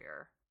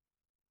warrior.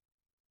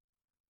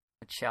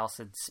 A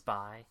Chalced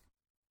spy.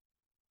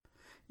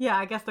 Yeah,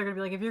 I guess they're gonna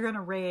be like, if you're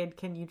gonna raid,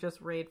 can you just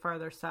raid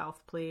farther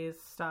south, please?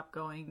 Stop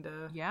going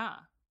to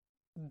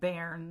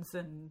Bairns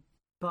and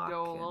Buck.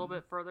 Go a little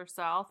bit further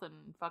south and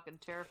fucking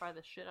terrify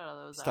the shit out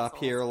of those Stop assholes.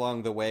 here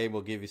along the way.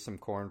 We'll give you some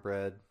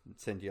cornbread and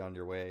send you on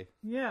your way.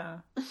 Yeah.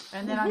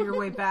 And then on your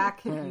way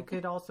back, you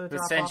could also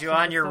drop send off you some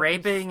on of the your stuff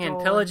raping you've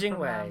and stolen pillaging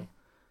from way. them.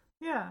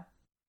 Yeah.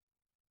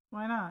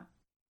 Why not?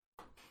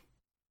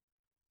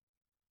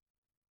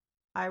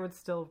 I would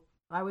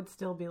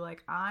still be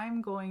like,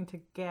 I'm going to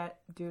get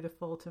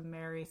Dutiful to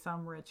marry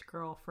some rich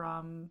girl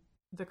from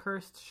the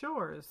Cursed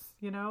Shores.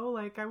 You know,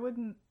 like, I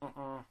wouldn't.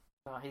 No,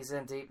 he's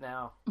in deep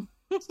now.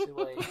 It's too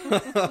late.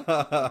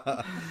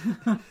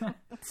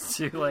 It's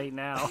too late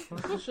now.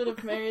 You should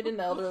have married an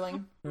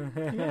elderling.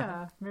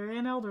 Yeah, marry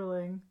an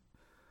elderling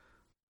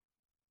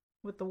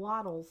with the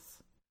waddles.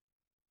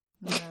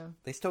 Yeah.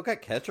 They still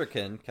got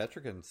Kettrican.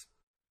 Kettrican's.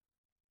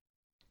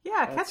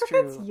 Yeah, That's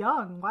Kettrican's true.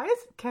 young. Why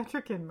isn't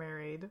Kettrican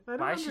married? I don't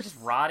Why is she understand.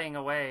 just rotting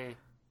away,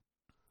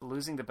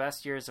 losing the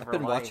best years of I've her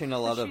been life? watching a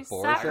lot of She's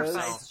Borgias.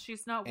 sacrificed.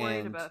 She's not worried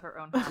and- about her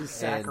own She's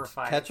happiness. And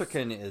sacrificed.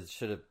 Kettrican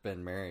should have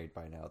been married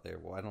by now.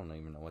 I don't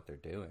even know what they're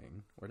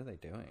doing. What are they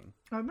doing?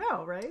 I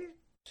know, right?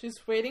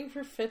 She's waiting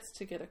for Fitz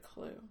to get a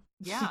clue.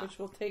 Yeah. Which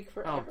will take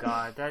forever. Oh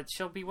god, that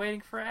she'll be waiting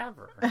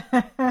forever.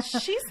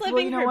 She's Well,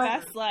 living you know her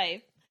what? best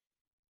life.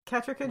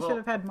 Kettrican Well- should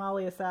have had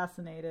Molly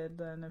assassinated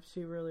then if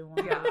she really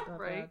wanted Yeah, it that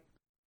right. bad.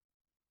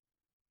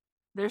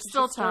 There's You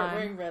still should start time.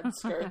 wearing red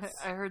skirts.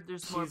 I heard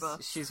there's more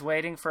books. She's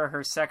waiting for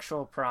her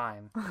sexual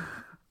prime,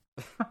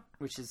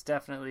 which is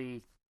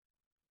definitely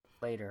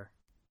later,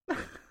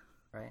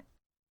 right?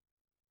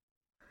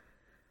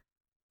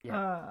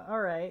 Yeah. All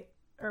right.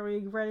 Are we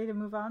ready to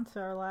move on to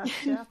our last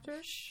chapter?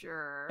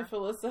 Sure. If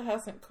Alyssa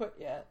hasn't quit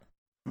yet.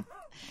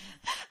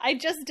 I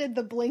just did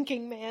the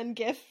blinking man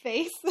gif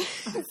face.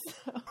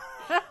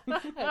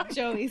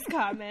 Joey's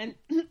comment.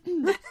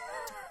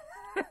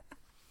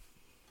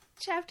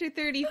 Chapter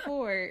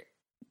 34,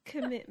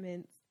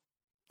 Commitments.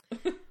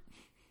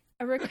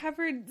 A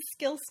recovered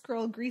skill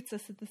scroll greets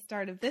us at the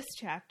start of this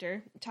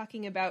chapter,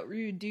 talking about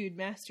Rude Dude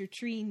Master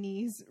Tree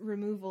Knee's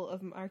removal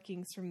of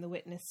markings from the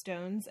witness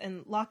stones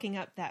and locking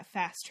up that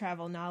fast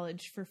travel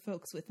knowledge for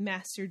folks with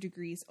master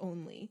degrees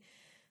only.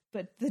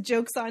 But the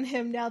joke's on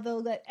him, now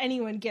they'll let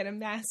anyone get a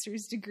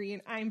master's degree,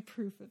 and I'm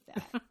proof of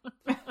that.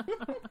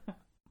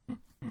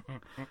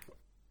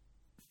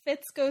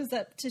 Fitz goes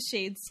up to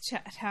Shade's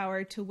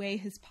tower to weigh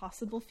his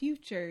possible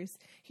futures.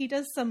 He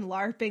does some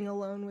LARPing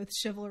alone with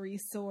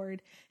Chivalry's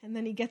sword, and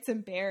then he gets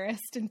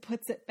embarrassed and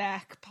puts it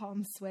back,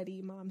 palm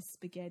sweaty, mom's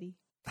spaghetti.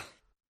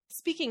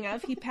 Speaking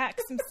of, he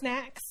packs some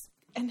snacks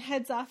and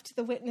heads off to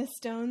the witness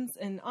stones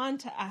and on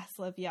to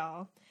Aslav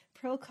Yal.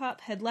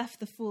 Prokop had left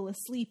the fool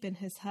asleep in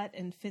his hut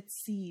and Fitz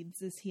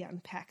seeds as he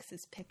unpacks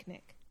his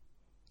picnic.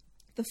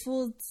 The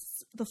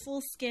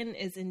fool's skin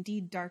is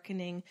indeed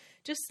darkening,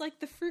 just like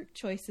the fruit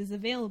choices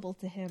available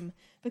to him,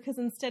 because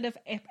instead of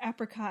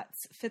apricots,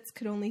 Fitz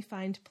could only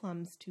find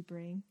plums to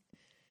bring.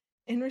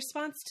 In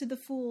response to the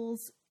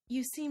fool's,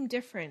 "You seem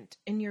different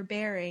in your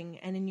bearing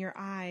and in your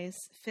eyes,"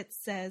 Fitz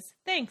says,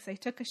 "Thanks, I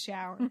took a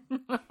shower."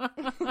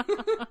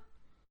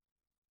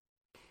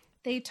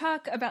 They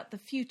talk about the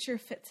future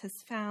Fitz has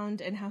found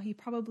and how he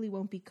probably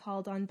won't be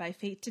called on by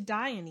fate to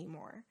die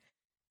anymore.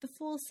 The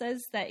fool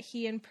says that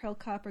he and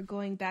Prokop are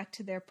going back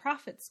to their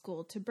prophet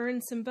school to burn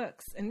some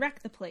books and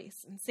wreck the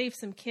place and save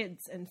some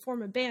kids and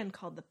form a band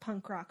called the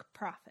Punk Rock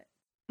Prophet.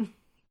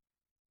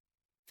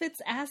 Fitz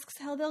asks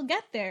how they'll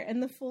get there,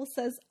 and the fool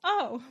says,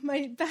 "Oh,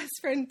 my best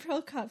friend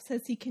Prokop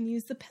says he can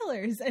use the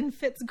pillars," and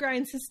Fitz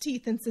grinds his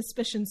teeth in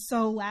suspicion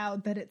so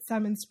loud that it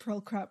summons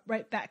Prokop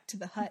right back to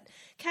the hut,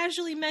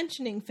 casually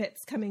mentioning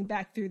Fitz coming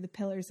back through the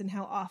pillars and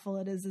how awful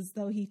it is, as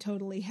though he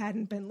totally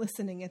hadn't been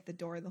listening at the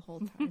door the whole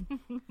time.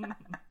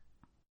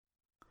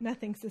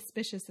 Nothing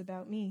suspicious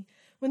about me.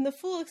 When the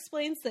fool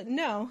explains that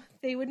no,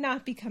 they would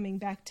not be coming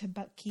back to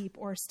Buckkeep,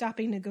 or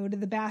stopping to go to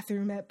the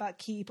bathroom at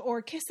Buckkeep,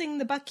 or kissing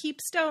the Buckkeep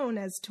stone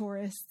as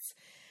tourists,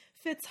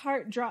 Fitz's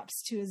heart drops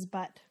to his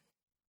butt.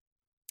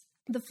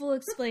 The fool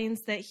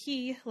explains that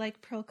he, like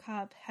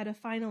Prokop, had a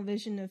final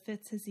vision of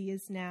Fitz as he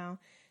is now,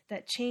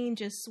 that change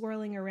is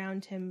swirling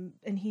around him,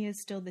 and he is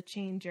still the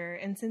changer,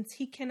 and since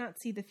he cannot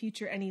see the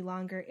future any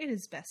longer, it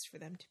is best for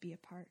them to be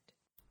apart.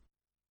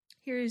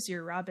 Here is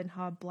your Robin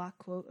Hobb block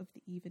quote of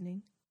the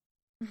evening.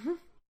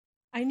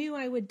 I knew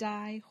I would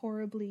die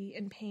horribly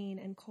in pain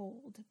and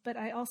cold, but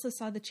I also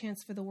saw the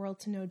chance for the world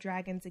to know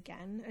dragons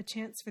again, a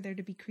chance for there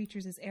to be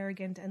creatures as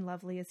arrogant and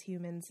lovely as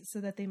humans so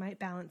that they might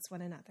balance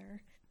one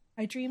another.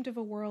 I dreamed of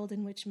a world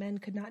in which men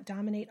could not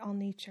dominate all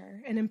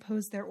nature and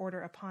impose their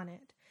order upon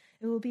it.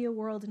 It will be a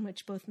world in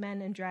which both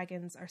men and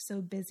dragons are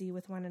so busy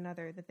with one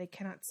another that they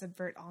cannot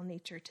subvert all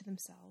nature to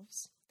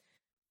themselves.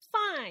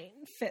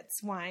 Fine,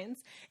 Fitz whines.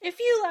 If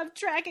you love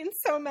dragons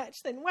so much,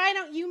 then why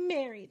don't you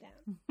marry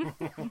them?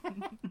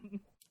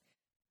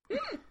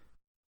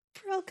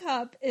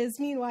 Prilkop is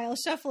meanwhile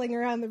shuffling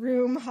around the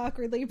room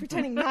awkwardly,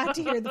 pretending not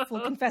to hear the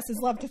fool confess his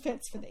love to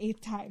Fitz for the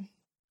 8th time.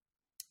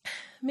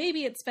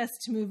 Maybe it's best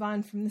to move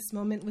on from this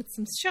moment with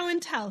some show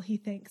and tell, he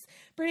thinks,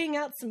 bringing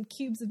out some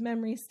cubes of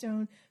memory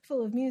stone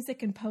full of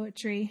music and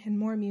poetry and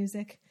more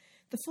music.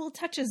 The fool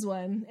touches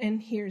one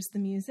and hears the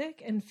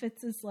music, and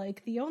Fitz is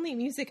like, the only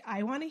music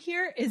I want to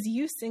hear is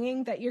you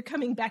singing that you're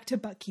coming back to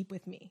Buckkeep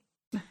with me.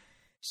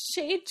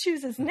 Shade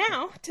chooses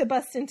now to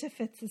bust into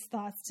Fitz's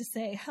thoughts to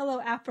say, hello,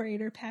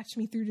 apparator, patch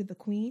me through to the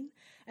queen,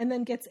 and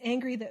then gets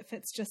angry that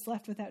Fitz just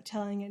left without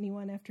telling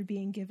anyone after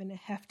being given a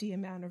hefty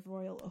amount of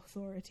royal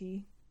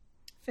authority.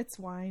 Fitz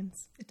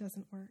whines. It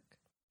doesn't work.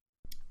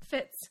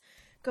 Fitz,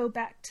 go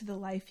back to the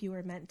life you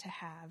were meant to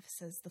have,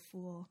 says the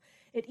fool.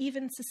 It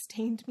even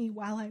sustained me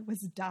while I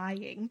was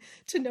dying,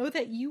 to know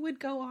that you would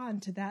go on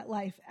to that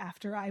life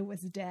after I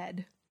was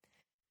dead.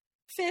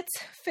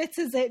 Fitz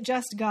is it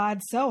just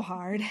God so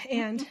hard,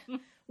 and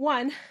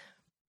 1,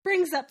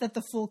 brings up that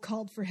the fool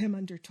called for him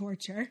under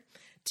torture.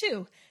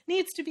 2,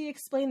 needs to be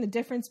explained the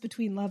difference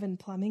between love and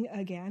plumbing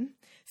again.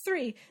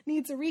 3,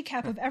 needs a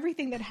recap of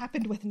everything that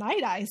happened with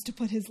Night Eyes to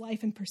put his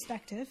life in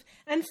perspective.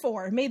 And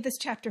 4, made this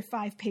chapter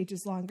 5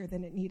 pages longer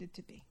than it needed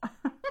to be.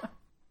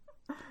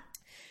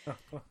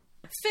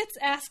 Fitz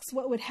asks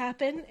what would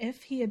happen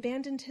if he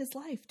abandoned his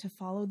life to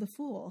follow the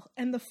fool,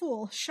 and the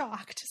fool,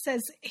 shocked,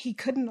 says he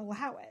couldn't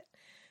allow it.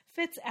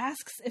 Fitz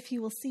asks if he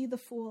will see the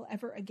fool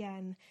ever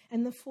again,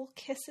 and the fool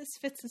kisses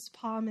Fitz's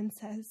palm and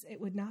says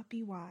it would not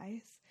be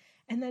wise.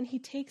 And then he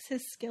takes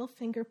his skill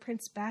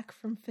fingerprints back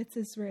from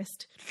Fitz's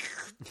wrist,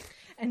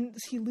 and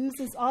he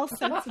loses all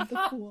sense of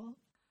the fool.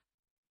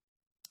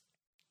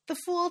 The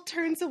fool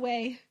turns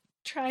away,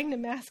 trying to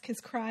mask his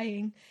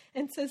crying,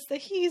 and says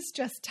that he's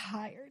just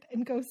tired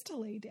and goes to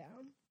lay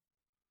down.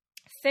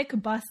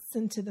 Thick busts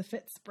into the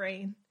Fitz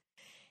brain.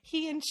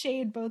 He and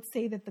Shade both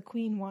say that the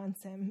queen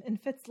wants him,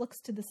 and Fitz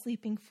looks to the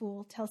sleeping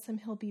fool, tells him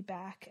he'll be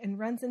back, and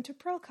runs into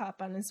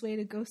Prilkop on his way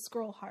to go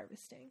scroll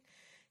harvesting.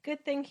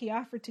 Good thing he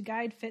offered to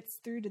guide Fitz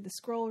through to the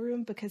scroll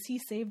room because he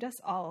saved us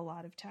all a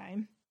lot of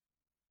time.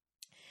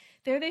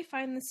 There they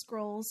find the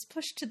scrolls,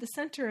 pushed to the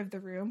center of the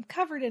room,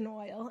 covered in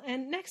oil,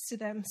 and next to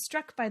them,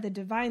 struck by the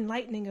divine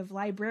lightning of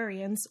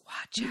librarians,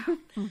 watch out,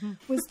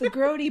 was the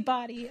grody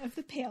body of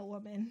the pale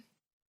woman.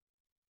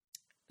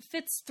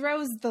 Fitz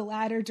throws the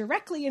ladder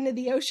directly into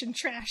the ocean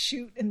trash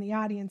chute, and the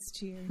audience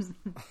cheers.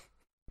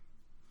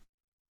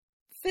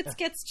 Fitz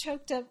gets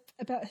choked up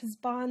about his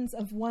bonds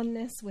of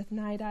oneness with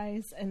Night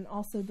Eyes and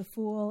also the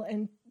fool,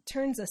 and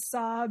turns a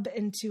sob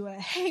into a,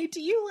 hey, do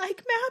you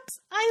like maps?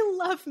 I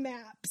love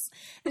maps.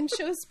 And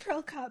shows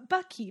Prilkop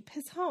Buckkeep,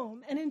 his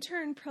home, and in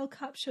turn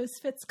Prilkop shows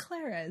Fitz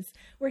Clara's,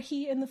 where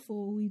he and the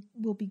fool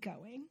will be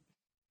going.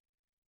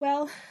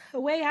 Well,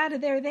 away out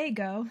of there they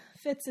go,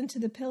 Fitz into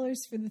the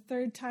pillars for the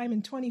 3rd time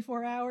in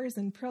 24 hours,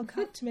 and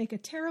Prilkop to make a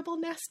terrible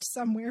nest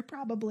somewhere,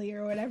 probably,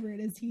 or whatever it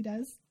is he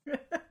does.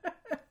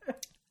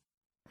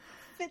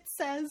 Fitz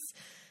says,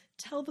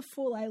 tell the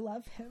fool I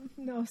love him.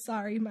 No,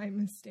 sorry, my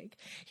mistake.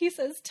 He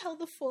says, tell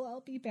the fool I'll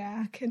be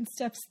back, and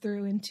steps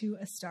through into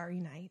a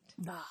starry night.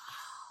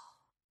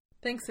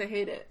 Thanks, I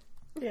hate it.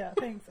 Yeah,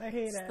 thanks, I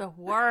hate it. The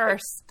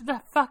worst.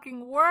 The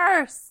fucking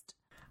worst.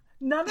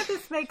 None of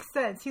this makes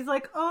sense. He's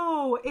like,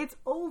 oh, it's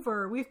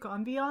over. We've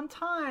gone beyond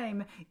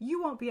time.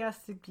 You won't be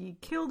asked to be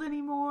killed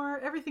anymore.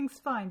 Everything's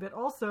fine. But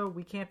also,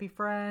 we can't be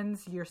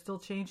friends. You're still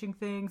changing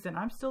things, and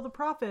I'm still the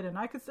prophet. And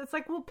it's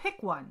like, well,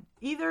 pick one.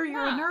 Either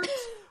you're inert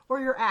or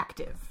you're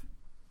active.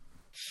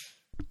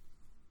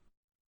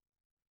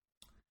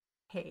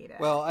 Hate it.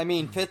 Well, I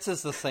mean, Fitz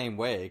is the same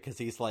way, because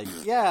he's like,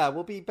 yeah,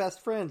 we'll be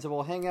best friends, and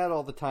we'll hang out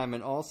all the time,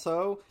 and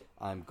also,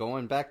 I'm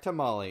going back to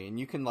Molly, and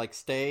you can, like,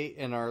 stay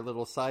in our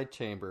little side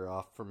chamber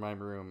off from my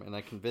room, and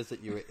I can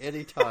visit you at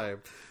any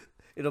time.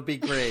 It'll be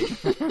great.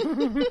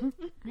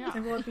 Yeah.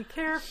 And we'll be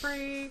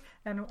carefree,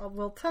 and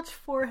we'll touch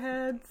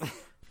foreheads.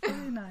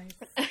 Really nice.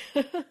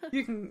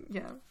 You can,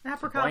 yeah.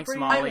 Apricot blanks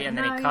Molly, and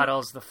then he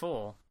cuddles the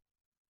fool.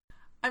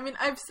 I mean,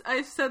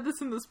 I've said this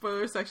in the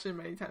spoiler section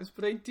many times,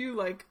 but I do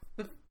like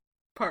the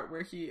part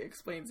where he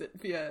explains it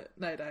via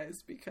Night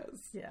Eyes, because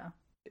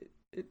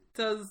it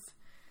does.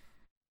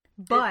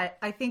 But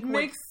I think it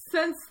makes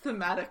sense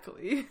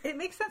thematically. It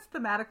makes sense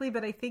thematically,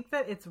 but I think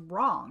that it's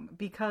wrong,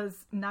 because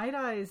Night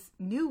Eyes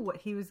knew what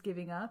he was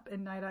giving up,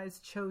 and Night Eyes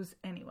chose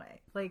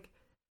anyway. Like,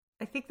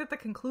 I think that the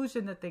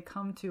conclusion that they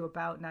come to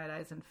about Night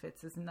Eyes and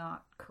Fitz is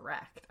not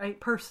correct. I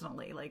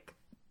personally, like,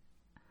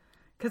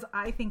 because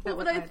I think that.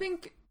 Well, but I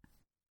think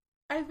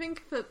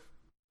that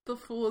the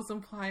Fool is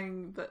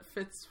implying that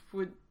Fitz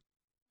would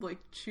like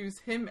choose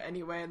him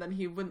anyway, and then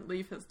he wouldn't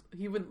live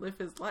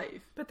his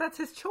life. But that's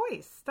his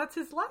choice. That's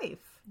his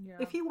life. Yeah.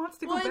 If he wants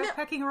to go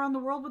backpacking around the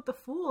world with the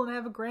Fool and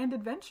have a grand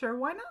adventure,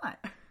 why not?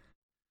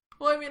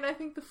 Well, I mean, I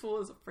think the Fool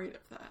is afraid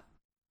of that.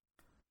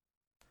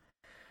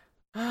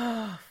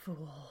 Ah,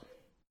 Fool.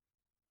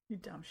 You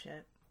dumb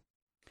shit.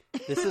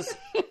 This is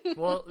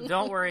Well,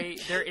 don't worry.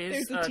 There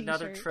is There's a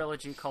another t-shirt.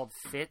 trilogy called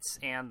Fitz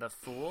and the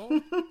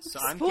Fool. So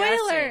I'm Spoilers!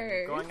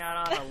 guessing, going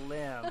out on a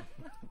limb.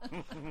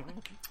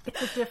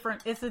 It's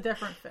a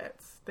different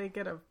Fitz. They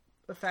get a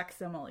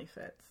facsimile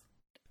Fitz.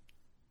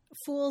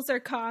 Fools are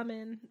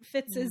common.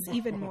 Fitz is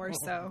even more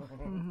so.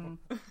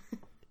 Mm-hmm.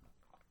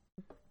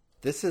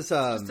 this is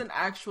Just an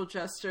actual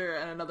jester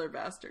and another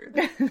bastard.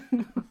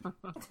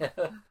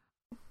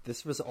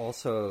 This was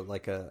also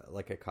like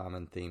a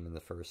common theme in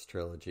the first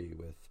trilogy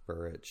with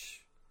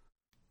Burrich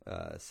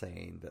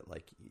saying that,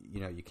 like, you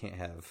know, you can't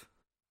have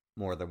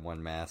more than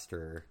one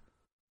master.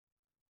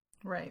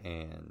 Right.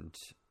 And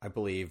I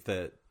believe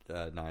that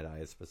Night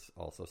Eyes was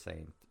also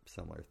saying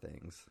similar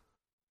things.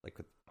 Like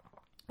with...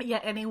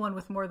 Yeah, anyone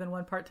with more than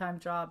one part-time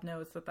job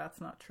knows that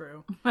that's not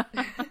true.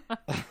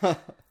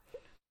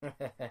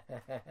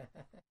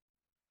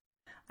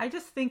 I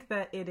just think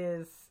that it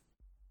is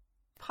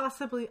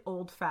possibly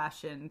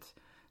old-fashioned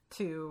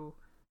to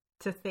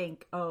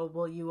think, oh,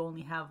 well, you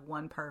only have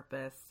one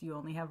purpose, you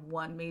only have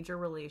one major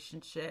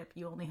relationship,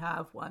 you only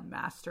have one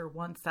master,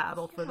 one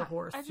saddle for the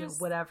horse, you know,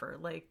 whatever.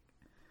 Like,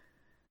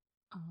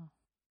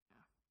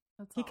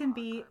 he can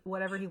be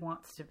whatever he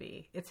wants to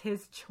be. It's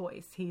his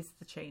choice. He's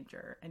the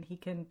changer, and he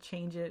can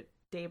change it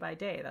day by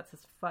day. That's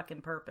his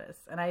fucking purpose.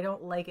 And I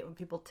don't like it when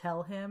people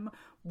tell him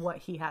what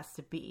he has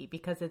to be,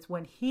 because it's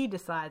when he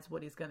decides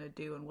what he's going to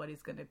do and what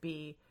he's going to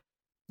be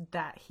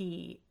that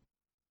he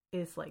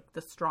is like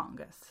the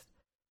strongest.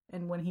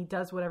 And when he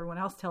does what everyone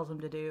else tells him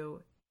to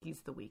do,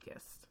 he's the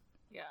weakest.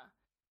 Yeah.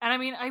 And I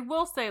mean, I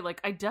will say,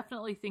 like, I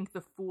definitely think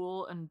the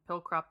Fool and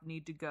Pilcrop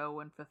need to go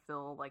and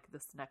fulfill, like,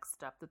 this next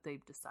step that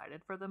they've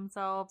decided for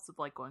themselves of,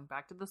 like, going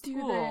back to the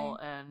school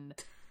and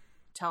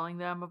telling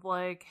them of,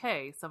 like,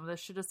 hey, some of this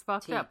shit is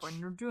fucked up when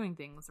you're doing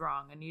things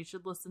wrong, and you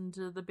should listen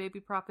to the baby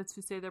prophets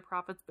who say they're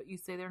prophets, but you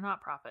say they're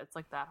not prophets,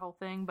 like that whole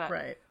thing. But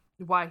right.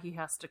 Why he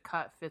has to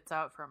cut Fitz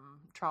out from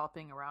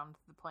trolloping around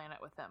the planet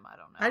with him, I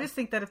don't know. I just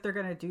think that if they're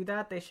gonna do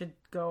that, they should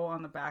go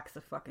on the backs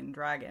of fucking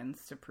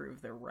dragons to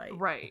prove they're right.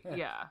 Right,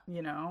 yeah.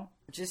 You know?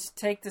 Just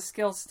take the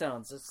skill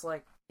stones. It's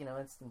like, you know,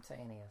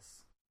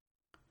 instantaneous.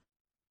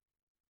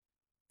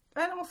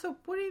 And also,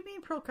 what do you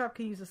mean Pilcrop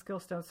can use a skill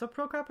stone? So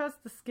Pilcrop has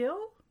the skill?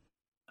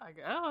 I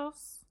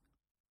guess.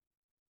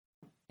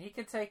 He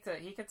could take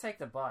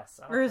the bus.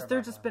 Or has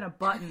there just been a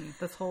button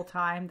this whole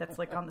time that's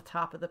like on the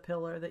top of the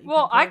pillar that you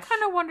Well, can I push?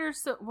 kind of wonder,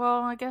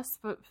 I guess,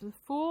 but the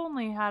Fool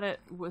only had it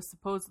was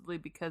supposedly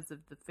because of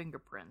the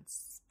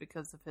fingerprints,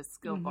 because of his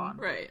skill bond.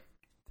 Right.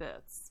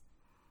 Fitz.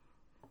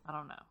 I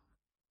don't know.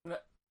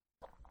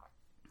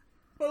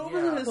 Well, it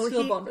wasn't his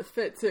skill bond with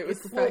Fitz. It was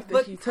the fact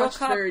that he touched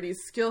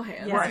Verity's skill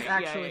hand. Yeah, Right, it's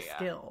actually yeah.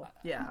 skill.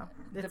 Yeah.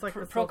 It's like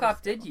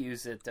Pilcrop did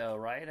use it, though,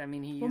 right? I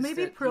mean, he used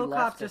maybe it.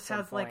 Pilcrop just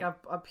has like a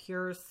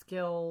pure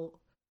skill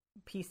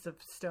piece of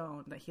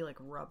stone that he like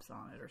rubs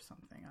on it or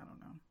something. I don't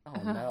know.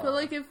 Oh no! But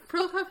like, if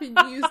Pilcrop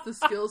had used the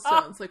skill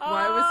stones, like,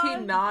 why was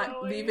he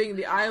not leaving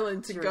the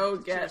island to go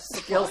get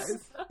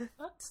supplies?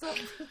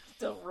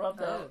 Don't rub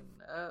that. Oh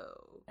no.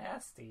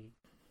 Nasty.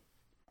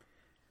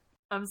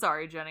 I'm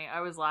sorry, Jenny. I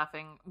was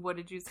laughing. What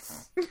did you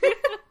say?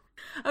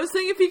 I was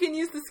saying, if he can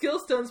use the skill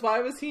stones,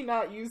 why was he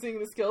not using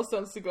the skill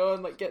stones to go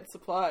and like get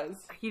supplies?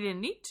 He didn't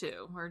need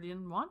to, or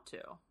didn't want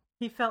to.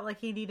 He felt like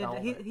he needed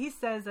to, he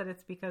says that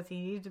it's because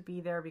he needed to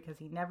be there because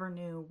he never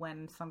knew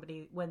when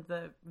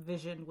the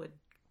vision would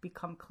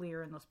become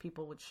clear and those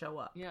people would show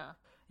up. Yeah.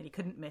 And he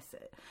couldn't miss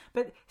it.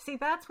 But see,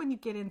 that's when you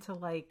get into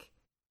like,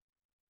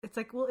 it's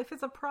like, well, if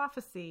it's a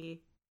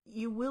prophecy,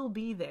 you will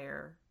be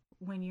there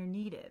when you're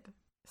needed.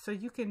 So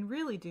you can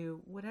really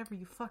do whatever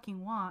you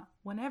fucking want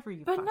whenever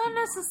you fucking want. But not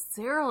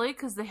necessarily,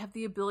 because they have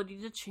the ability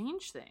to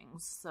change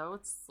things. So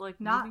it's like,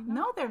 not.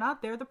 No, they're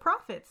not. They're the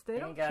prophets. They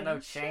Ain't don't got no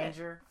change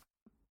changer. shit.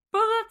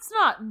 But that's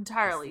not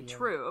entirely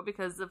true,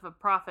 because if a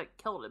prophet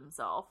killed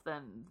himself,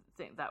 then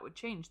that would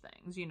change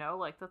things, you know?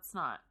 Like, that's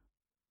not...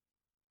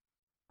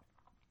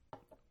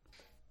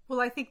 Well,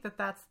 I think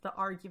that's the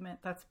argument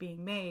that's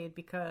being made,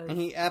 because... And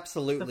he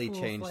absolutely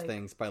changed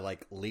things by,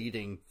 like,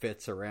 leading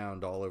Fitz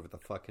around all over the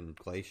fucking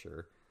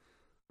glacier.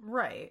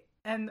 Right.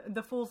 And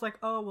the Fool's like,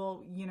 oh,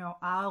 well, you know,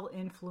 I'll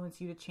influence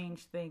you to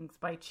change things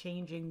by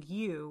changing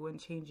you and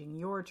changing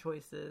your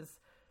choices.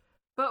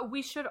 But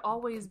we should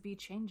always be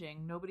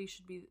changing. Nobody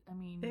should be, I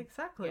mean...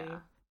 Exactly. Yeah.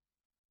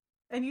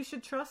 And you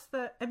should trust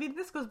that... I mean,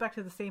 this goes back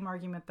to the same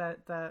argument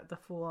that the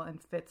Fool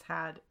and Fitz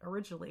had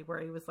originally,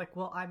 where he was like,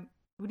 well,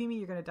 what do you mean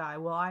you're going to die?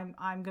 Well,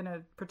 I'm going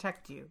to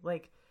protect you.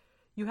 Like,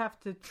 you have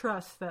to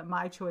trust that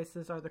my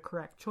choices are the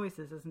correct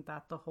choices. Isn't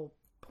that the whole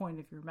point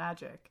of your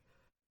magic?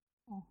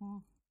 Mm-hmm.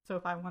 So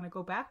if I want to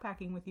go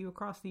backpacking with you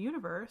across the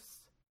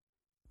universe,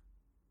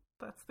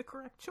 that's the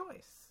correct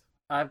choice.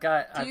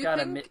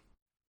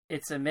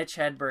 It's a Mitch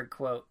Hedberg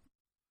quote.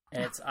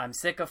 And it's, I'm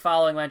sick of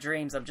following my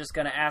dreams. I'm just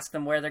going to ask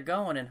them where they're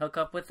going and hook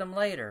up with them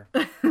later.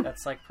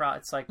 That's like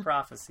it's like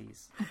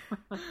prophecies.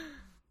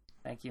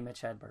 Thank you,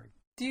 Mitch Hedberg.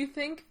 Do you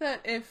think that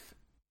if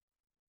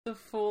the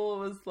Fool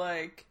was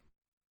like,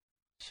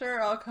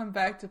 sure, I'll come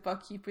back to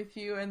Buckkeep with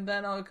you, and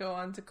then I'll go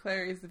on to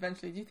Clary's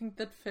eventually, do you think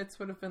that Fitz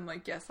would have been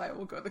like, yes, I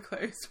will go to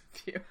Clary's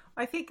with you?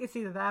 I think it's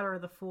either that or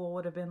the Fool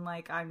would have been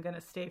like, I'm going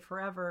to stay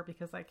forever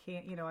because I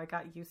can't, I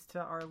got used to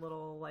our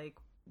little, like,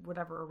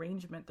 whatever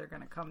arrangement they're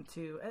going to come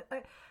to.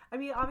 I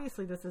mean,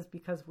 obviously this is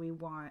because we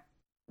want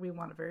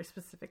a very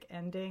specific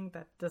ending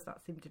that does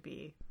not seem to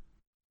be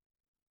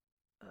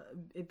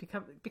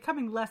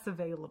becoming less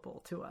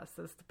available to us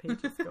as the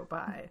pages go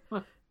by.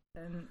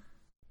 And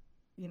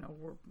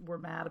we're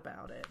mad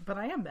about it, but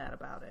I am mad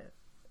about it.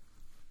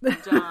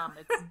 Dumb.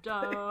 It's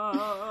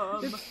dumb.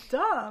 It's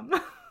dumb.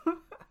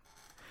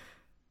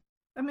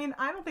 I mean,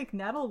 I don't think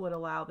Nettle would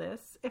allow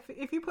this.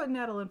 If you put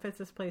Nettle in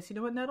Fitz's place, you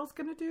know what Nettle's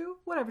gonna do?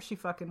 Whatever she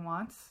fucking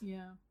wants.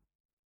 Yeah.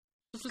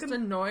 Just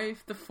annoy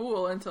the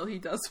Fool until he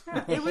does.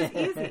 Yeah, it was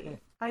easy.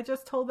 I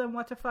just told them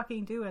what to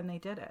fucking do, and they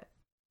did it.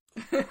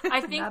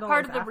 I think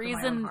part of the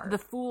reason the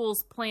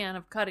Fool's plan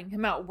of cutting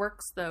him out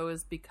works, though,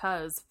 is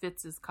because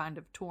Fitz is kind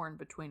of torn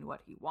between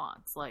what he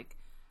wants. Like,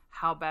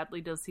 how badly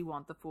does he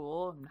want the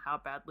Fool, and how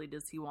badly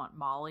does he want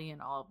Molly,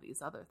 and all of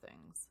these other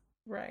things.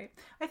 Right.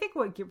 I think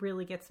what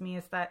really gets me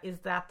is that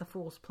the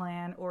Fool's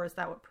plan, or is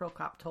that what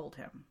Prokop told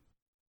him?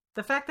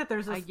 The fact that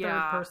there's this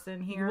third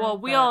person here. Well,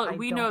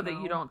 we know that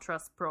you don't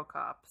trust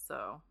Prokop,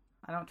 so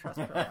I don't trust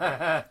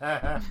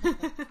Prokop.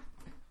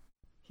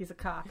 He's a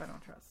cop. I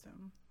don't trust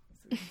him.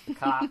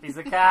 He's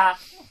a cop.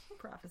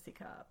 Prophecy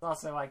cop. It's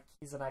also like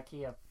he's an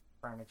IKEA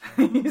furniture.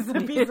 He's a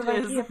piece of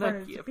IKEA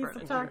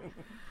furniture.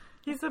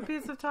 He's a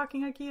piece of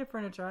talking IKEA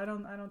furniture. I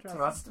don't trust.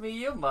 Trust me,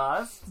 you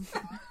must.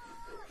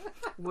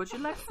 Would you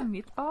like some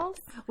meatballs?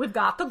 We've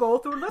got to go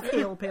through the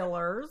steel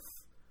pillars.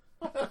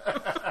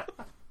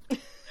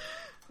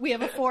 We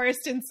have a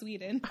forest in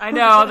Sweden. I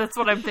know, that's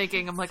what I'm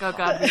thinking. I'm like, oh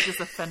god, we just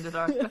offended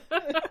our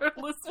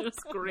listeners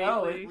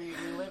greatly. No, we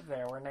live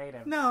there. We're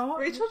natives. No.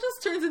 Rachel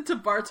just turns into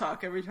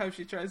Bartok every time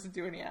she tries to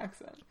do any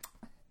accent.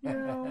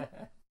 No.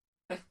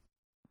 I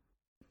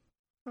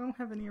don't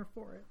have an ear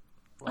for it.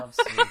 Love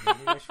Sweden.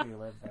 We wish we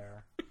lived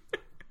there.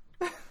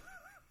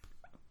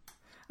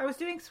 I was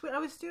doing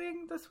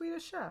the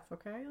Swedish Chef,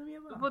 okay? Leave me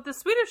alone. But the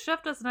Swedish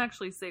Chef doesn't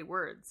actually say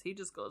words. He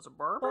just goes,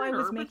 well, I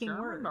was making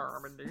words.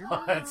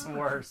 Oh, it's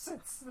worse.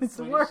 It's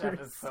Swedish worse. Chef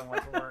is so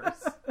much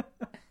worse.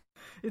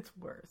 It's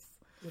worse.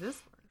 It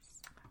is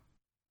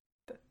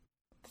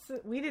worse.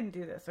 We didn't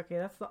do this, okay?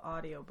 That's the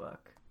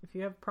audiobook. If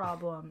you have a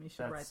problem, you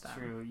should write that. That's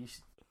true. You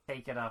should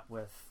take it up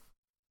with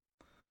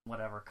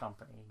whatever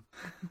company.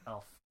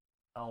 I'll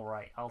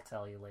write. I'll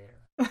tell you later.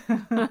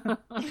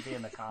 Be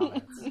in the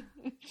comments.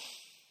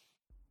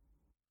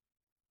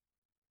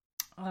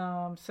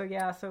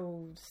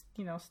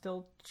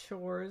 Still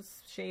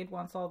chores. Shade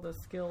wants all the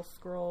skill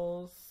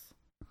scrolls.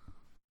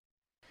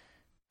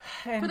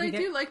 But I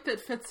do like that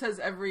Fitz has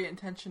every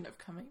intention of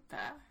coming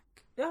back.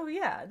 Oh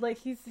yeah, like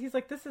he's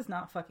like, this is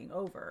not fucking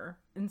over,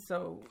 and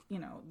so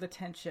the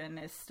tension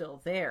is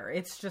still there.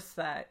 It's just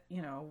that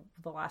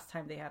the last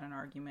time they had an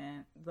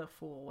argument, the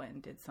Fool went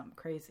and did something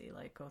crazy,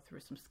 like go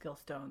through some skill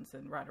stones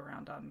and ride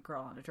around on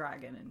Girl on a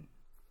Dragon, and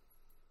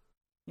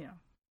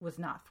was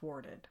not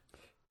thwarted.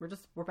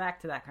 We're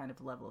back to that kind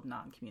of level of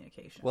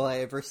non-communication. Will I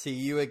ever see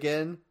you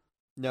again?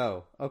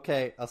 No.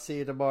 Okay, I'll see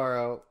you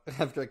tomorrow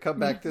after I come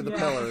back through the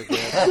pillar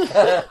again.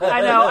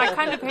 I know, I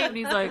kind of hate when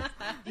he's like,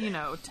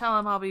 tell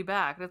him I'll be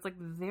back. And it's like,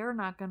 they're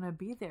not going to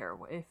be there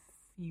if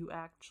you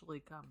actually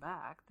come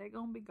back. They're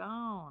going to be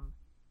gone.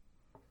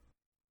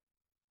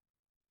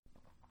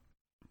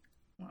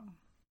 Well,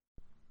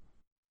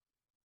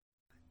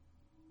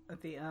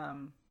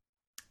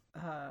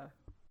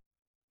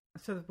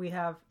 so we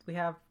have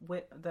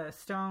the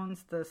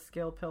stones, the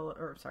skill pillar,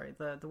 or sorry,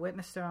 the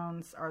witness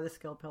stones are the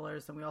skill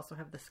pillars, and we also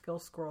have the skill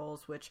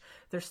scrolls, which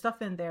there's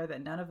stuff in there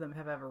that none of them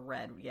have ever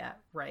read yet,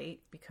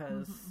 right?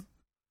 Because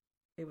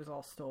it was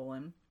all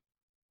stolen.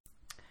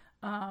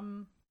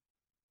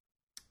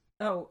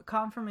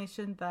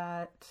 Confirmation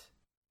that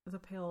the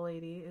Pale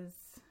Lady is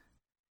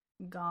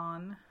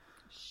gone.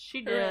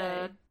 She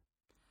did.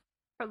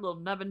 Her little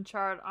nubbin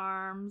chart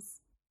arms.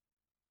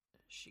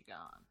 She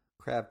gone.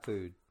 Crab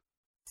food.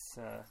 It's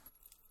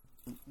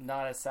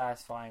not a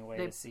satisfying way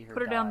to see her.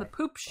 Put her down the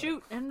poop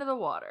chute into the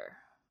water,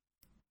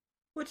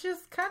 which is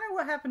kind of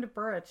what happened to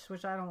Burrich,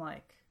 which I don't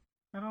like.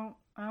 I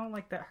don't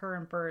like that her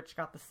and Burrich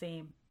got the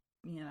same.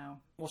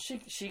 Well,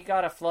 she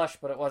got a flush,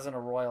 but it wasn't a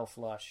royal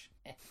flush.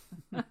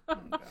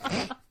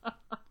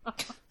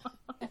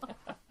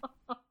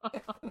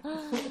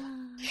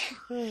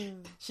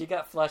 She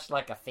got flushed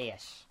like a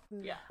fish.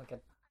 Yeah.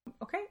 Okay.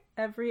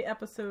 Every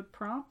episode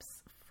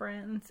prompts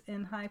friends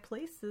in high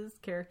places,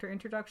 character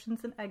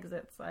introductions and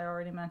exits. I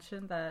already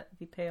mentioned that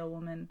the Pale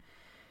Woman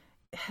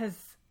has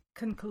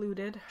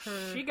concluded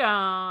her... She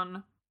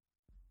gone.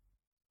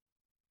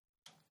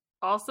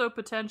 Also,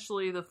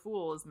 potentially, the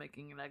Fool is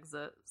making an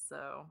exit,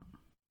 so...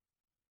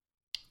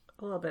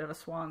 A little bit of a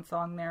swan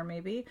song there,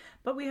 maybe.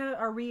 But we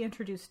are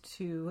reintroduced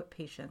to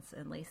Patience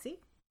and Lacey.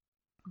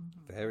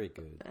 Very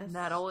good.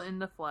 Nettle in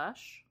the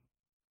flesh.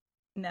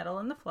 Nettle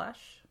in the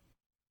flesh.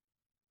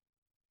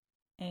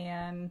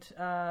 And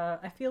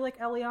I feel like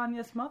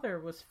Elianya's mother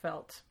was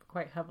felt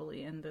quite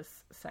heavily in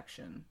this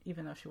section,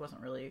 even though she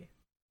wasn't really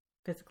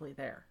physically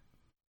there.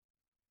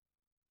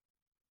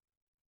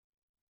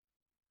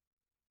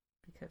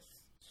 Because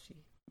she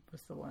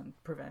was the one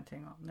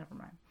preventing... Oh, never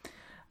mind.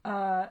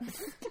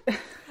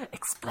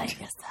 Explain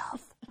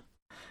yourself.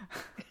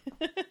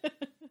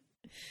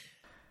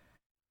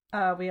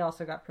 We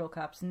also got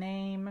Prilkop's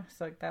name,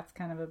 so that's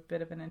kind of a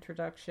bit of an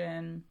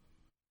introduction.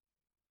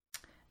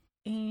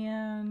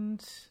 And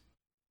is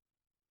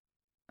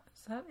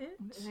that it?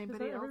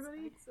 Anybody is that else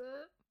everybody? thinks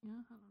it? Yeah,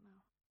 I don't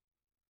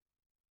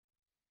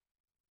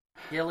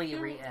know. Gilly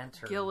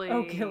re-entered. Gilly.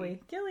 Oh, Gilly.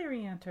 Gilly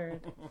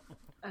re-entered.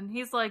 And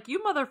he's like, "You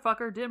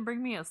motherfucker didn't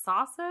bring me a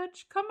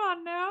sausage? Come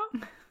on now."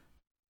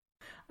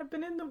 I've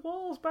been in the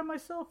walls by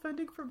myself,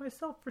 fending for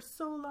myself for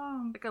so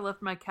long. I think I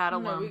left my cat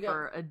alone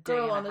for a day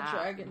Girl and on a the half.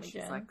 Dragon And she's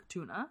again. like,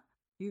 "Tuna?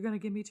 You gonna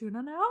give me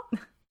tuna now?"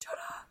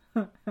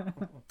 Tuna!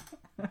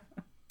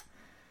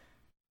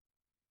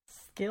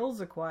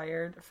 Skills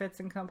acquired. Fitz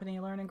and company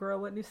learn and grow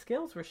what new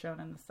skills were shown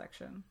in this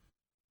section.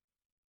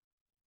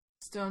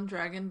 Stone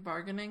dragon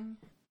bargaining.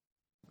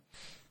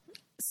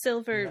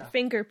 Silver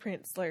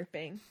fingerprint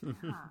slurping.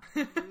 Ah,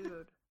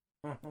 dude.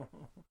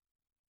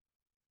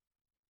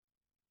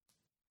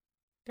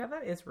 Yeah,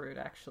 that is rude,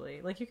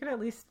 actually. Like, you could at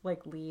least,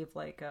 like, leave,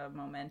 like, a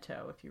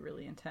memento if you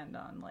really intend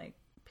on, like,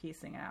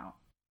 piecing out.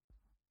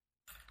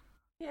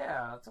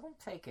 Yeah, don't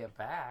take it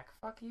back.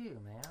 Fuck you,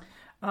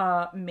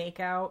 man. Make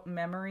out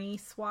memory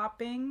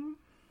swapping.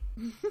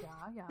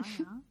 Yeah.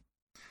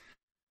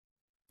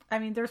 I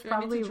mean, there's Do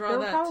I need to probably, draw there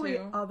are that probably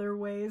too? other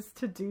ways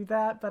to do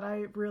that, but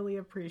I really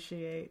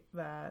appreciate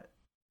that.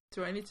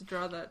 Do I need to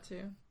draw that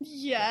too?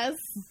 Yes.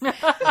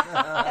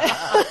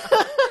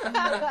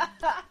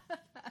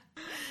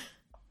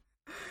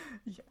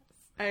 Yes.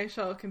 I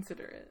shall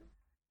consider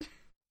it.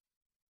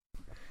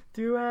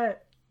 Do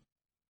it.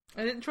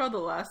 I didn't draw the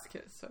last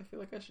kiss, so I feel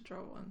like I should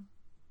draw one.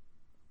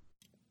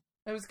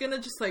 I was gonna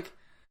just, like,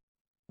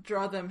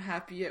 draw them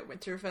happy at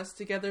Winterfest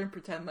together and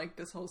pretend like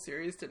this whole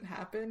series didn't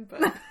happen,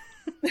 but...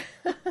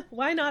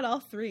 Why not all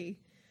three?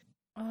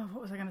 Oh,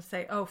 what was I going to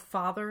say? Oh,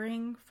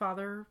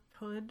 fatherhood.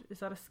 Is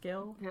that a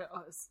skill? Yeah,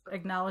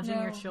 Acknowledging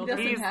No, your he children.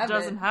 doesn't he have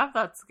doesn't it. have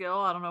that skill.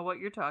 I don't know what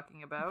you're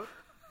talking about.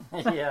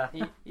 Yeah,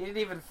 he didn't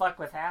even fuck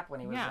with Hap when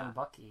he was Yeah. in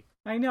Bucky.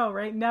 I know,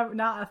 right? Never,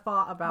 not a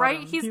thought about Right?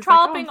 him. He's like,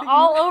 trolloping I'm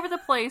all thinking- over the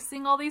place,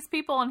 seeing all these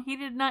people, and he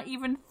did not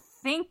even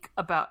think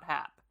about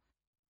Hap.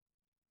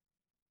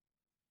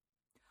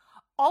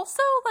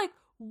 Also, like,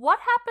 what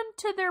happened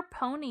to their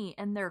pony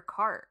and their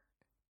cart?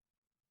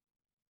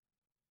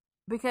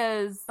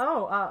 Because,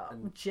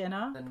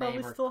 Jenna the probably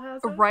neighbor- still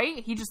has it.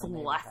 right? He just The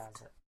neighbor left.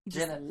 has it. He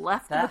just Jenna-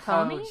 left the that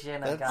pony? hoe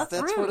Jenna got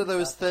That's rude. one of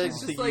those That's things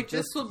rude. that Just you like,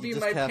 just, this will be you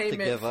just my have to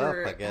payment give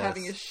for up, I guess.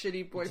 having a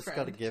shitty You just gotta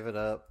boyfriend. give it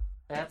up.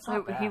 That's So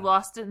not bad. he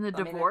lost it in the I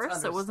mean, it's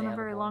divorce. It wasn't a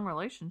very understandable. long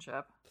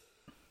relationship.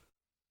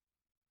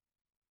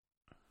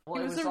 Well,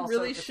 He it was a also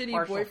really just shitty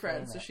partial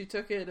boyfriend, so payment. she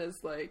took it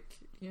as, like,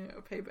 you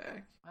know,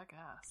 payback. I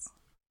guess.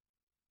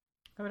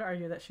 I would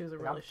argue that she was a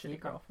Yeah, really keep shitty it.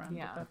 girlfriend.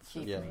 Yeah. But that's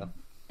Keep just Yeah. me.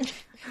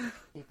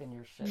 Keeping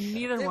your shit.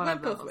 Neither It one went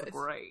of them both was ways.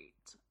 great.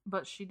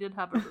 But she did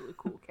have a really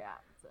cool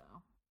cat, so.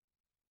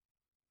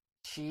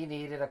 She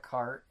needed a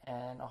cart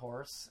and a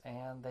horse,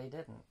 and they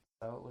didn't,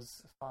 so it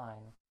was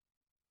fine.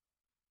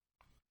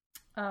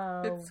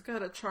 It's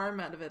got a charm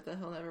out of it that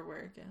he'll never wear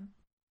again.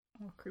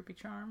 Oh, creepy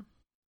charm.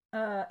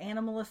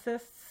 Animal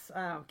assists.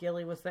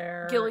 Gilly was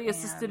there. Gilly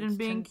assisted in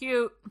being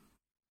cute.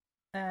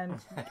 And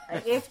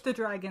if the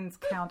dragons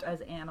count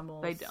as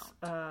animals, They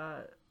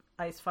don't.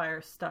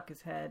 Icefire stuck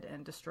his head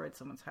and destroyed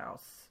someone's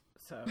house.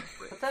 So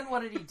But then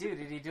what did he do?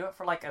 Did he do it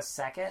for like a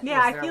second? yeah,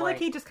 Was I there, feel like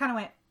he just kind of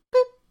went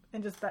boop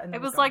and just that. And It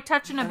then was gone. like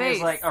touching a And he was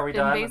base like, "Are we in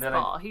done?" And then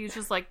baseball. He was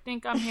just like,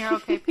 think I'm here,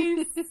 okay,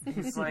 peace.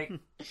 He's like,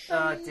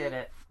 did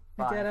it.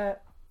 I Bye. did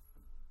it.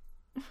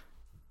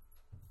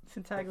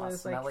 Syntagla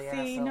is like, smelly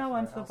see, ass no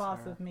one's the elsewhere.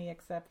 boss of me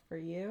except for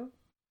you.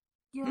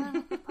 You're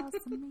not the boss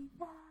of me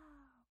now.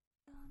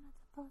 You're not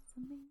the boss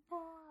of me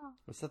now.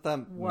 Was that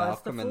Was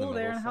Malcolm the in the fool Middle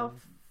there and how? song?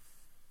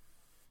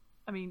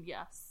 I mean,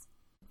 yes.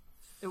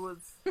 It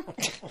was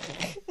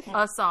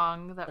a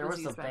song that There was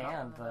was a used by Malcolm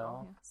band, in the Middle,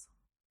 though. yes.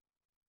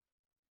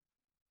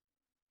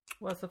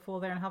 Was the fool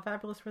there and how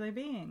fabulous were they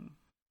being?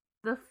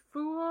 The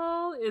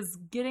Fool is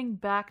getting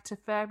back to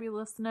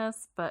fabulousness,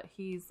 but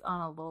he's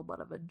on a little bit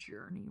of a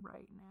journey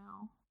right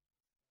now.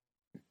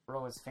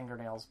 Grow his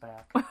fingernails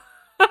back.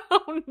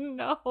 Oh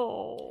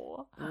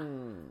no.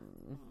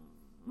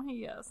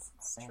 Yes,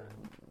 it's true.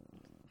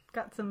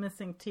 Got some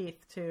missing teeth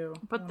too.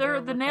 But Wonder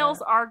the what nails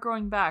that- are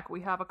growing back.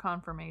 We have a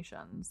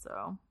confirmation,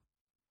 so.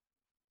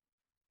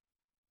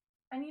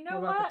 And you know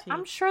What about what? the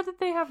I'm teeth? sure that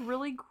they have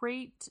really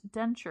great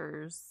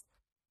dentures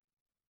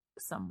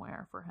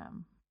somewhere for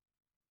him.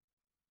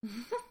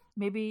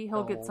 Maybe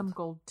he'll get some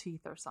gold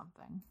teeth or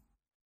something.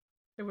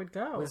 It would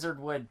go. Wizard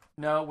wood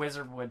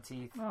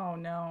teeth. Oh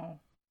no.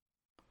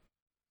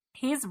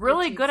 He's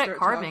really good at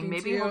carving.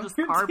 Maybe he'll just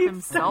carve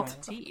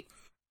himself teeth.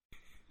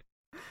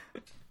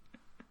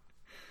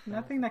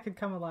 Nothing that could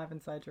come alive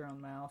inside your own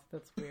mouth.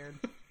 That's weird.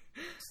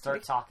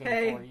 Start talking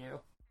for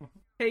you.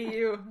 Hey,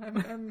 you.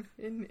 I'm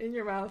in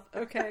your mouth.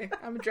 Okay.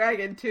 I'm a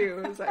dragon,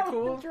 too. Is that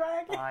cool? I'm a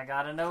dragon. I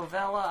got a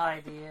novella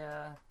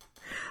idea.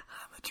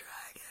 I'm a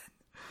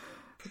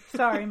dragon.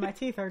 Sorry, my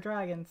teeth are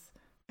dragons.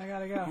 I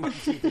gotta go. My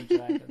teeth are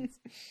dragons.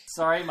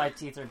 Sorry, my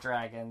teeth are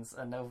dragons.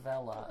 A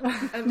novella.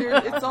 And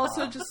it's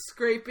also just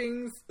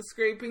scrapings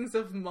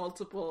of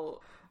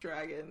multiple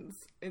dragons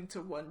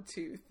into one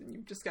tooth, and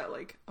you've just got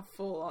like a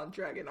full-on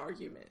dragon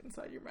argument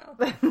inside your mouth.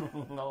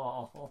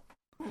 No.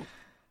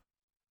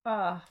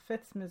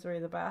 Fitz Misery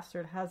the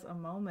Bastard has a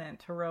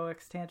moment.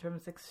 Heroics,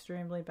 tantrums,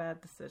 extremely bad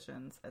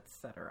decisions,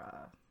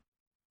 etc.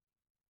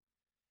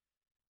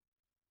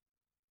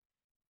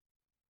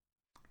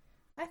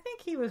 I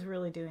think he was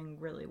really doing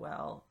really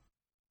well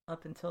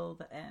up until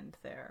the end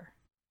there.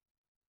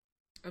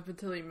 Up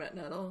until he met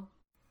Nettle?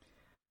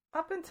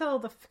 Up until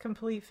the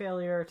complete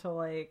failure to,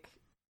 like...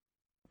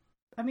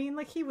 I mean,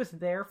 like, he was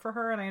there for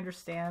her, and I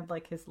understand,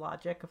 like, his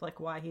logic of, like,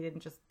 why he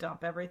didn't just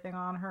dump everything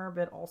on her,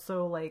 but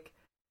also, like...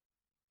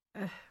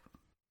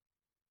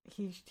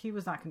 he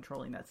was not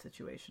controlling that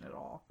situation at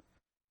all.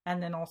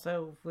 And then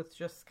also with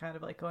just kind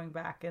of, like, going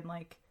back and,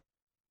 like,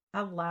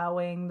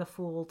 allowing the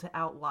Fool to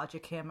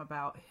out-logic him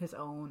about his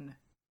own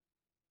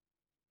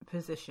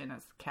position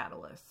as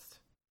catalyst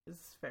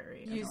is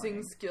very using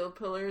annoying. Skill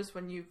pillars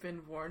when you've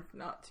been warned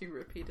not to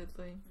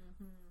repeatedly.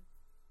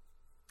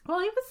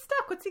 Well, he was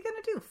stuck. What's he gonna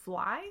do?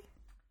 Fly?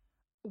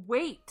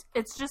 Wait.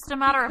 It's just a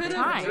matter of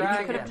time.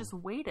 He could have just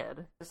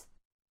waited. Just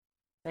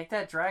take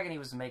that dragon he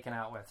was making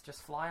out with.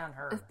 Just fly on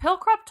her.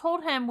 Pilcrop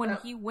told him when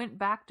he went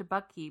back to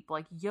Buckkeep,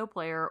 like, yo,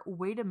 player,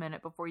 wait a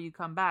minute before you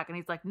come back. And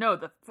he's like, no,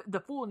 the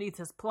Fool needs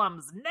his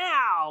plums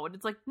now. And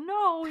it's like,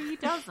 no, he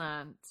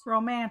doesn't.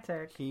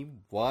 Romantic. He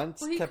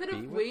wants to be with the Fool. Well,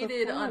 he could have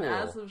waited on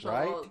Azlazel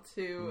right?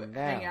 to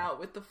hang out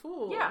with the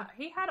Fool. Yeah,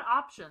 he had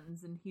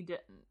options and he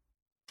didn't.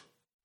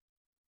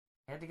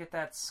 He had to get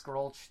that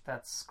scroll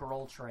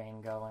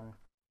train going.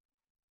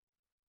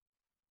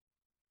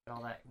 Get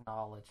all that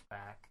knowledge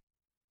back.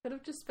 Could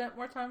have just spent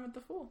more time with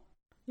the Fool.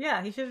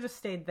 Yeah, he should have just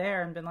stayed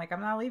there and been like, I'm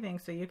not leaving,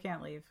 so you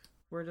can't leave.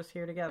 We're just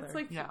here together. It's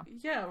like,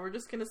 yeah, we're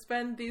just going to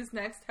spend these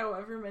next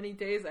however many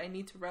days I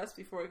need to rest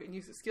before I can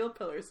use the skill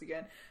pillars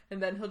again. And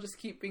then he'll just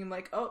keep being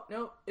like, oh,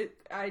 no,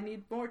 I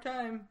need more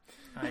time.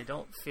 I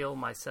don't feel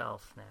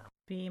myself now.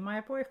 Be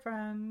my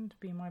boyfriend,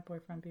 be my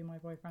boyfriend, be my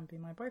boyfriend, be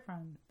my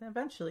boyfriend. Then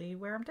eventually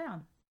wear him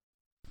down.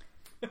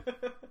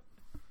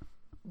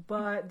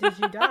 But did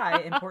you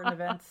die? Important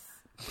events.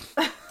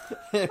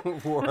 It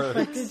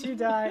works. Did you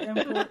die?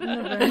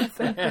 Important events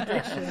and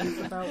predictions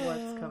about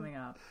what's coming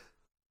up.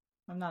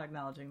 I'm not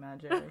acknowledging that,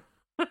 Jerry.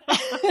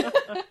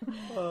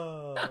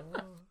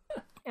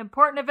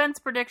 Important events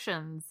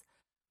predictions.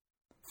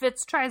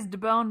 Fitz tries to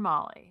bone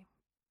Molly.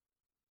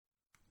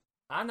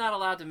 I'm not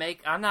allowed to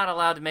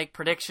make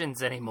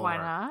predictions anymore. Why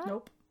not?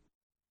 Nope.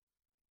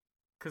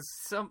 Because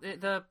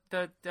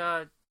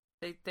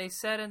they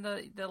said in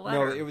the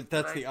letter. No,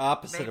 that's the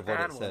opposite of what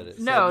it said. It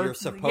no, said you're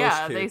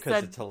supposed to they because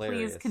said it's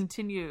hilarious. please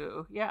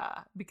continue. Yeah,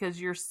 because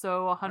you're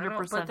so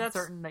 100%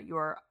 certain that you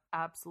are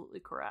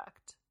absolutely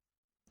correct.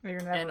 You're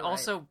never and right.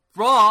 also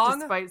wrong,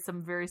 despite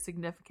some very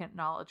significant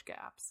knowledge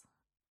gaps.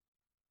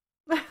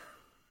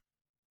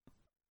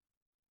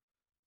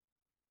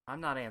 I'm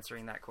not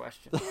answering that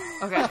question.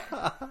 Okay.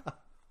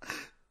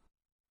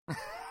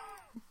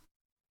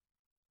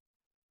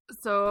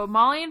 So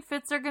Molly and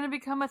Fitz are going to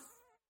become a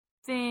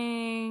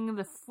thing.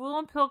 The Fool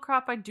and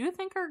Pilcrop, I do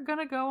think, are going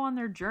to go on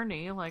their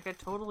journey. Like, I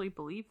totally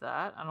believe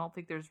that. I don't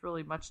think there's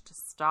really much to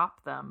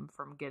stop them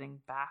from getting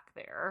back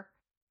there.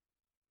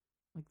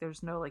 Like,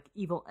 there's no, like,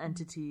 evil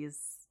entities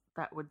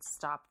that would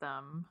stop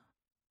them.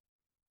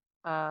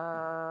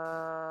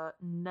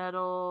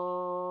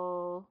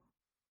 Nettle...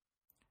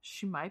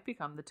 She might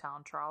become the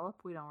town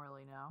trollop. We don't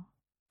really know.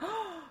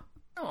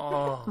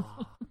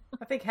 Oh.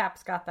 I think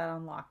Hap's got that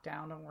on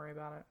lockdown. Don't worry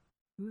about it.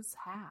 Who's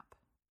Hap?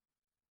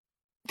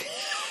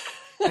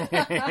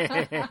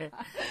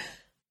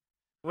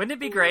 Wouldn't it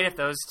be great if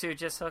those two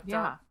just hooked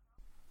up?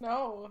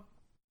 No.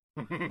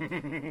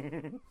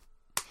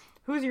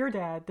 Who's your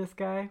dad? This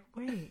guy?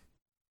 Wait.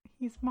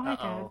 He's my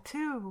dad,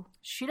 too.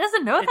 She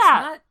doesn't know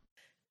that.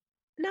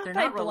 Not they're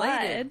by not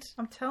blood. related.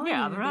 I'm telling you.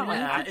 They're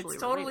not It's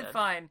totally related.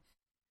 fine.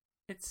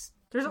 It's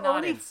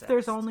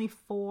There's only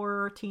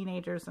 4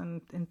 teenagers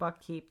in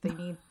Buckkeep. They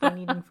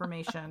need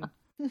information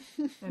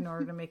in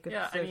order to make good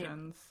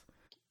decisions.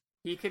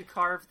 He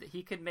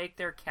could make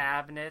their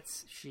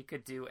cabinets. She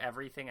could do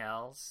everything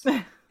else.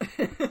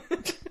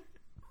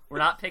 We're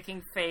not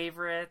picking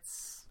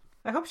favorites.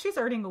 I hope she's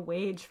earning a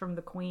wage from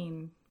the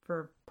Queen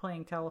for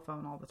playing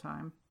telephone all the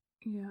time.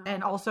 Yeah.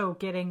 And also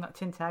getting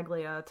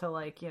Tintaglia to,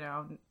 like,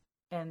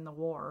 end the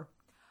war.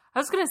 I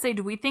was going to say,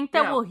 do we think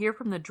that we'll hear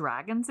from the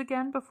dragons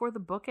again before the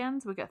book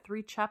ends? We got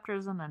 3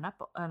 chapters and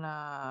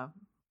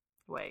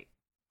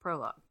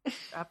prologue.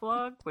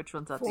 Epilogue? Which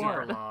one's that?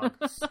 Superlog.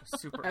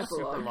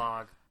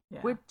 Superlog.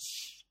 Yeah.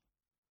 Which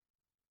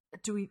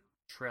do we...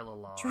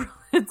 Trilologue.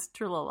 It's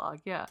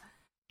Trilologue, yeah.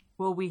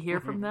 Will we hear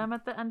from them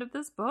at the end of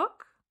this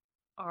book?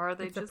 Or are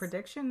they it's a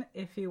prediction.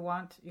 If you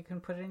want, you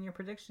can put it in your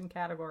prediction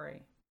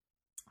category.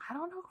 I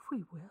don't know if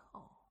we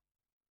will.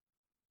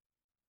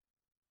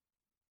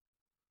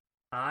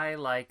 I,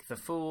 like the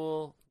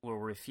fool, will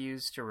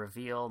refuse to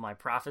reveal my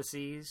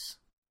prophecies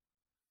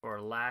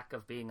for lack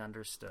of being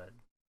understood.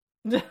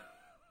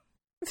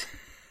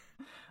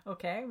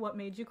 Okay, what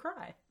made you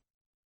cry?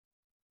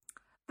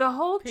 The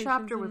whole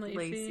chapter with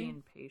Lacey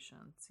and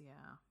Patience,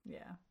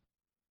 yeah.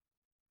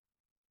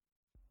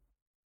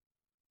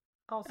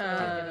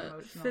 Also,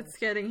 Fitz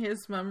getting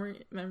his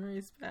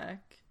memories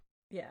back.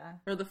 Yeah.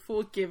 Or the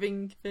fool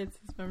giving Fitz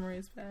his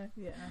memories back.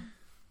 Yeah.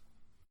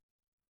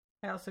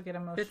 I also get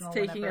emotional.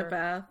 Fitz taking a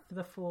bath.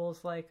 The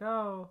fool's like,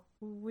 "Oh,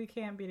 we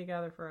can't be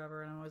together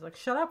forever," and I'm always like,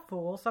 "Shut up,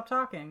 fool! Stop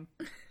talking."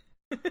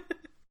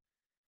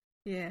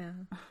 Yeah.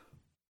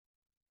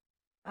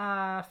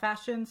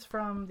 Fashions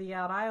from the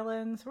Out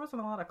Islands. There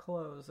wasn't a lot of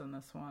clothes in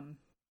this one.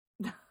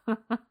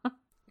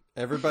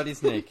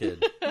 Everybody's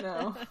naked.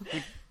 No.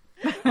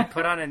 He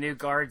put on a new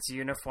guard's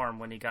uniform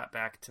when he got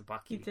back to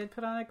Bucky. He did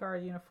put on a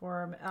guard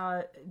uniform.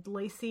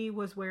 Lacey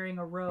was wearing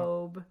a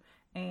robe,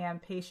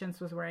 and Patience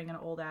was wearing an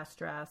old-ass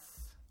dress.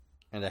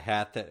 And a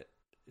hat that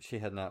she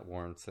had not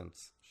worn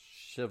since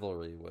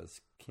Chivalry was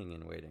king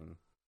in waiting.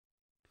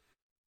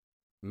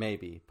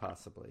 Maybe,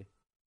 possibly.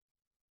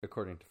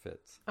 According to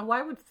Fitz.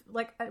 Why would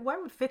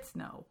Fitz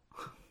know?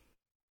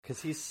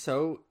 Because he's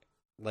so,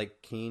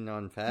 keen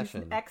on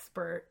fashion. He's an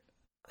expert.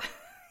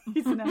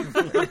 He's an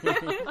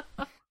expert.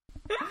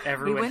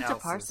 Everyone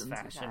else's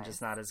fashion,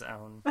 just not his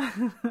own.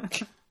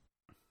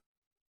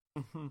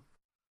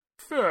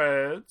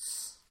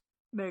 Fitz!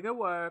 Make it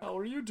work. How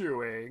are you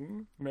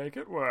doing? Make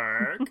it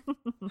work.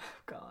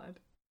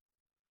 God.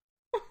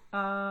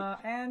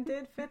 And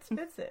did Fitz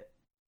fits it?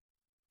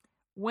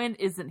 When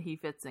isn't he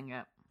fixing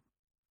it?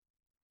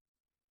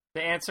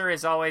 The answer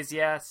is always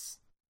yes.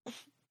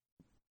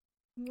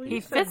 Well, he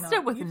fixed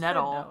it with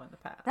Nettle. No in the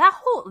past. That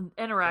whole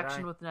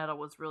interaction with Nettle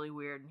was really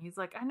weird. And he's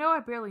like, I know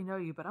I barely know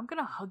you, but I'm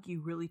going to hug you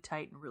really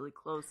tight and really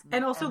close.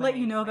 And also let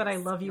you know that I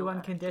love you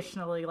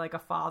unconditionally like a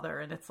father.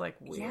 And it's like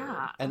weird.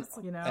 Yeah. And,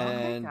 you know?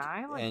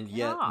 and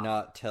yet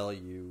not tell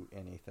you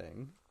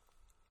anything.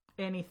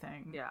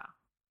 Anything. Yeah.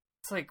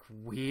 It's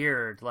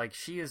weird.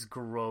 She is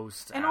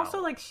grossed and out.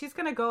 Also she's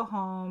going to go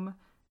home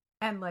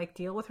and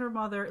deal with her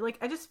mother.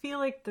 I just feel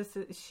like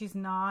she's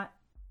not,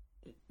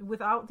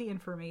 without the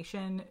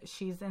information,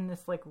 she's in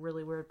this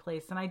really weird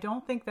place. And I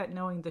don't think that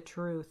knowing the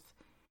truth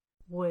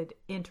would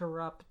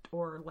interrupt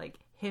or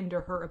hinder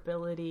her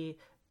ability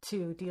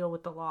to deal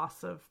with the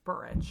loss of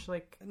Burrich.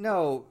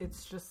 No,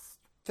 it's just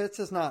Fitz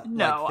is not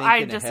no, thinking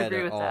I disagree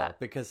ahead with at all, that.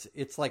 because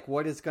it's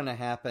what is going to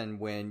happen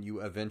when you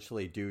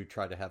eventually do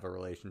try to have a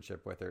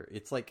relationship with her.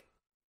 It's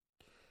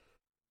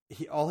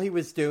all he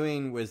was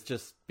doing was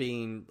just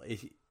being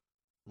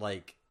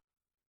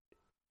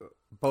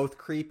both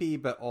creepy,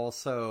 but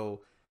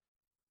also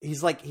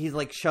he's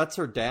shuts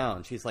her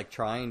down. She's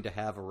trying to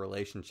have a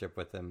relationship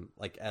with him,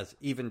 as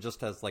even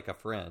just as a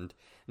friend,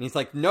 and he's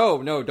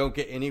no, don't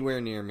get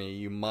anywhere near me.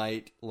 You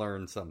might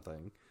learn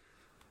something,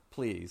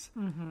 please.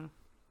 Mm-hmm.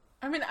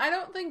 I mean, I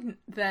don't think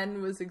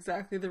then was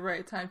exactly the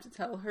right time to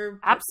tell her.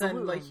 But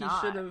Absolutely then, not.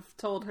 He should have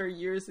told her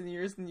years and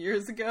years and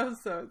years ago.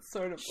 So it's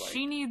sort of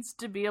she needs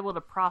to be able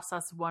to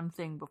process one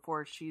thing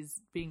before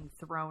she's being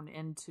thrown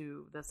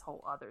into this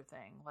whole other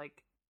thing.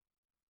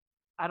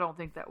 I don't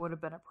think that would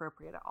have been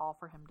appropriate at all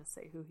for him to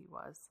say who he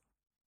was.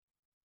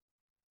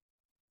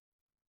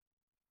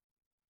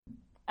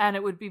 And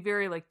it would be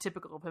very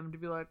typical of him to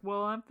be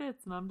well, I'm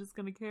Fitz and I'm just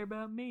going to care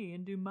about me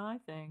and do my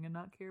thing and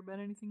not care about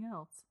anything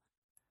else.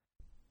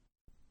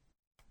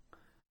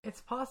 It's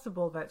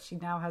possible that she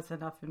now has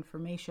enough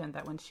information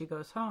that when she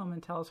goes home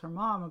and tells her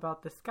mom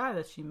about this guy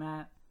that she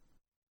met,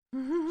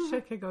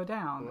 shit could go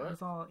down. It's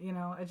all,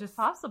 it just...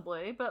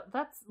 Possibly, but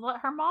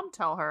let her mom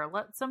tell her.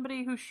 Let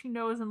somebody who she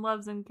knows and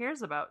loves and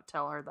cares about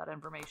tell her that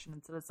information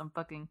instead of some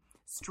fucking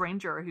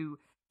stranger who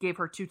gave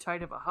her too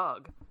tight of a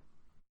hug.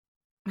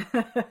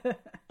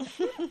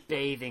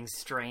 Bathing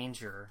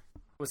stranger.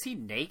 Was he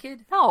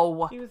naked?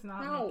 No. He was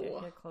not naked.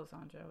 He had clothes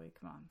on, Joey.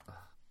 Come on.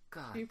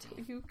 God,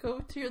 you go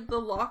to the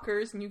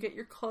lockers and you get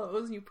your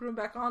clothes and you put them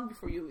back on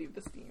before you leave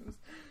the steams.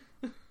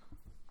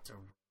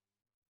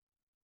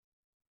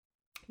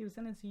 He was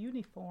in his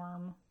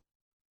uniform.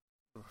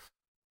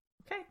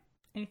 Okay.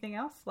 Anything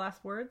else?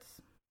 Last words?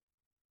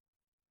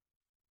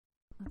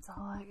 That's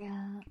all I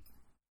got.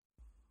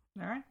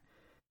 All right.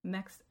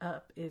 Next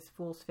up is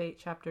Fool's Fate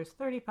chapters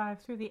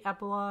 35 through the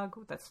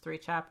epilogue. That's 3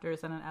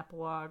 chapters and an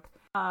epilogue.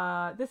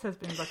 This has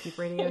been Buckkeep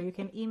Radio. You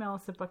can email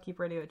us at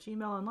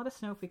buckkeepradio@gmail.com and let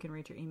us know if we can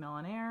read your email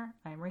on air.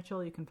 I'm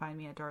Rachel. You can find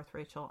me at Darth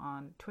Rachel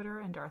on Twitter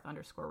and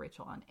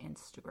Darth_Rachel on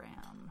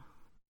Instagram.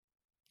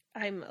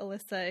 I'm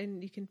Alyssa,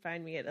 and you can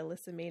find me at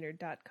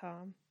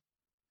alyssamaynard.com.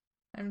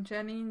 I'm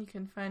Jenny, and you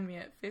can find me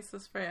at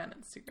FacelessFrey on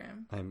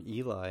Instagram. I'm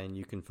Eli, and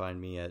you can find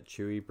me at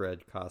Chewy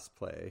Bread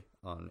Cosplay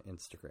on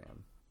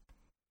Instagram.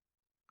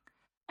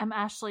 I'm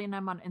Ashley, and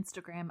I'm on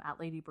Instagram at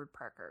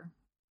LadyBirdParker.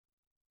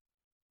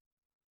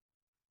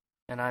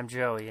 And I'm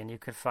Joey, and you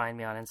could find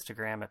me on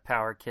Instagram at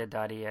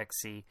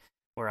powerkid.exe,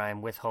 where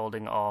I'm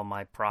withholding all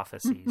my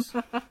prophecies.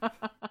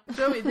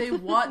 Joey, they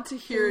want to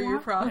hear your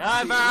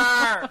prophecies.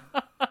 Never!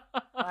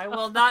 I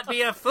will not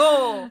be a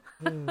fool!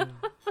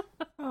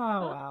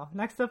 Oh, wow.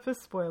 Next up is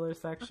spoiler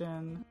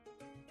section.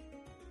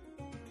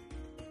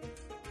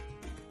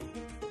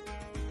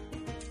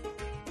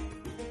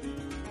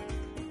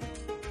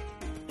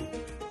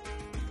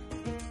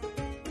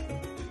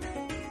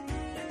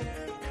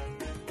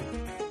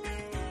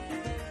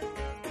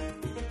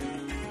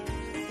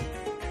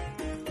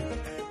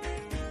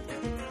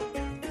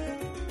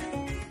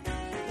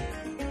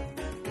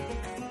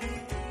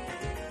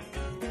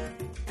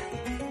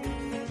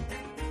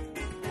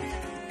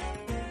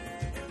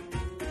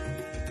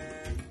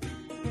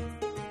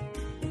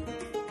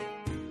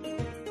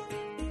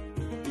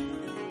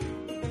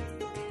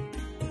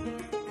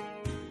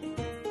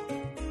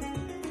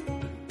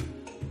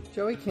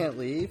 Joey can't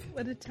leave.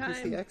 What a time.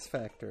 He's the X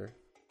Factor.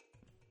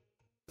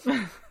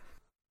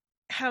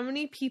 How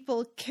many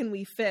people can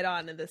we fit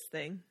onto this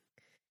thing?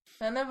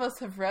 None of us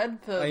have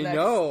read the I next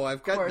know,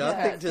 I've got course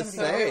nothing yet, to so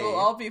say. It will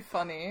all be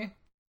funny.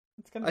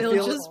 It's gonna I It'll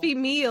feel- just be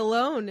me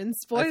alone in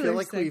spoiler I feel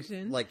like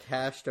section. we've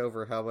hashed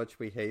over how much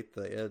we hate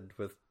the end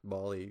with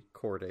Molly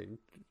courting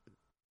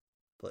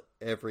the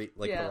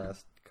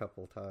last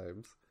couple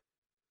times.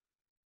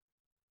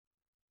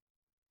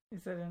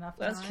 Is it enough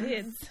That's times?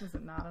 kids. Is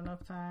it not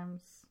enough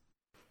times?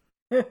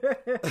 We're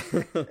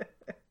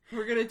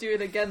gonna do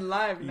it again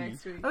live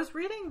next week. I was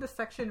reading the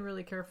section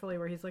really carefully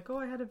where he's like, "Oh,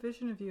 I had a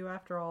vision of you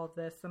after all of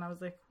this," and I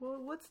was like,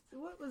 "Well, what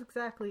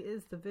exactly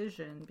is the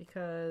vision?"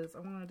 Because I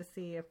wanted to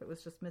see if it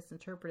was just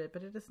misinterpreted,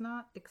 but it is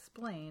not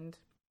explained.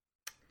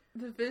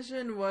 The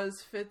vision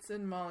was Fitz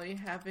and Molly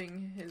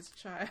having his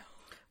child.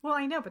 Well,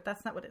 I know, but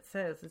that's not what it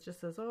says. It just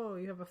says, "Oh,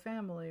 you have a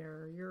family,"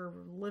 or "You're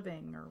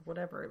living," or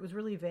whatever. It was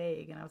really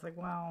vague, and I was like,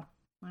 "Well,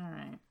 all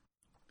right."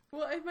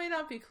 Well, it might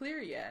not be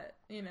clear yet,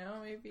 you know?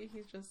 Maybe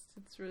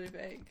it's really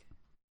vague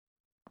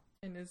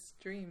in his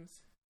dreams.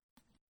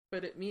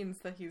 But it means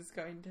that he's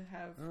going to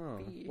have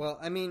B. Well,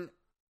 I mean...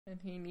 And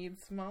he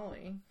needs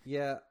Molly.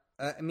 Yeah,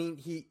 I mean,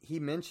 he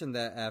mentioned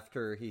that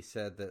after he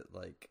said that,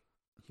 like,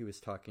 he was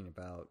talking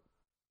about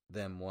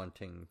them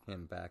wanting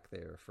him back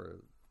there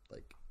for,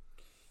 like,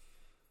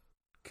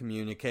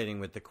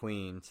 communicating with the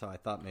Queen, so I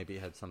thought maybe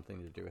it had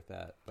something to do with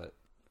that, but...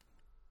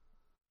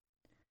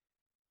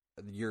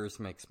 Yours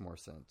makes more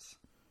sense.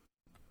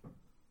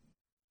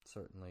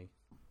 Certainly.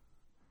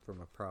 From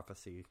a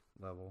prophecy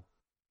level.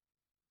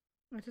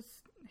 I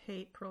just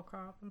hate Pearl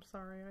Cop. I'm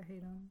sorry, I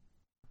hate him.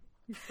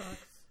 He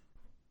sucks.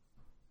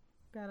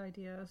 Bad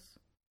ideas.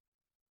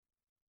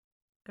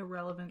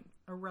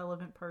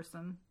 Irrelevant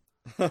person.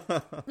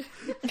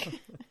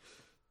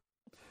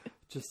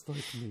 Just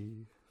like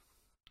me.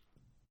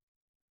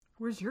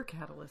 Where's your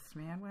catalyst,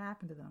 man? What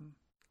happened to them?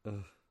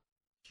 Ugh.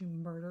 Did you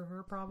murder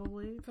her,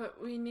 probably? But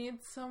we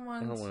need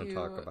someone I don't want to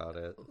talk about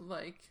it.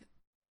 Like,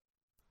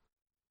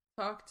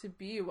 talk to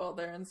B while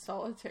they're in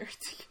solitary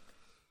together.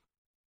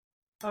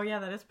 Oh, yeah,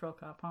 that is Pearl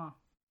Cop, huh?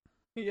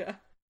 Yeah.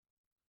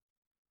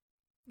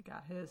 He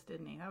got his,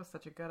 didn't he? That was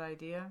such a good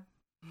idea.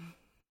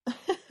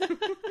 Let's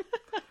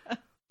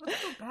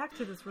go back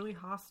to this really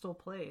hostile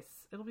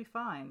place. It'll be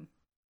fine.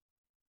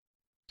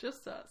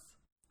 Just us.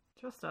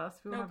 Just us.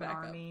 We No don't have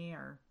backup. an army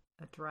or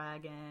a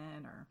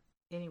dragon or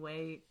any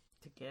way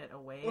to get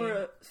away. Or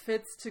a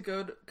Fitz to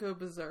go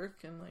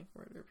berserk and, like,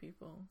 murder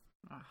people.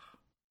 Ugh.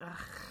 Ugh.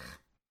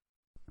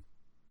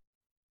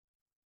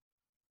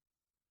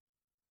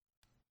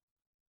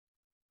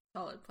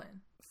 Solid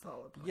plan.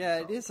 Solid plan. Yeah,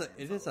 solid it is plan,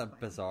 a solid plan.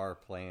 bizarre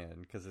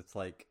plan because it's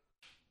like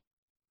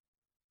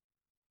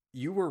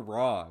you were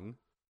wrong.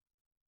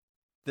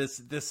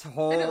 This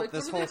whole I know, like,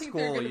 this what do they whole think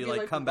they're school, gonna you be, like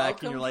like, come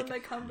back and welcomed you're when like, they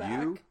come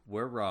you back?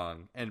 were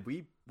wrong, and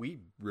we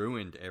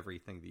ruined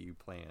everything that you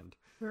planned.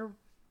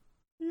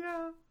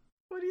 Yeah.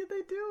 What are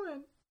they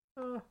doing?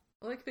 Ugh.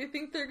 Like, they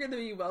think they're gonna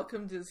be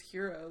welcomed as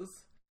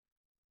heroes.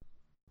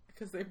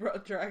 Because they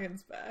brought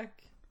dragons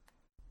back.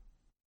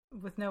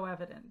 With no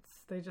evidence.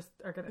 They just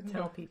are going to No.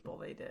 tell people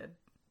they did.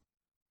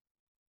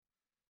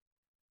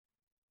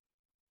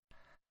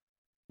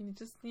 He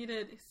just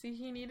needed... See,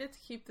 he needed to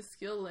keep the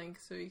skill link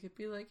so he could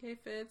be like, hey,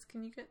 Fitz,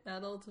 can you get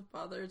Nettle to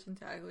bother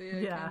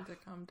Gentaglia Yeah. again to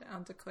come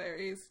down to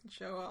Clary's and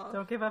show off?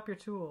 Don't give up your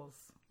tools.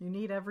 You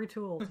need every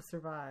tool to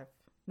survive.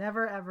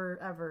 Never, ever,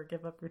 ever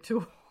give up your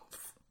tools.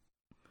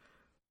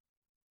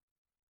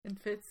 And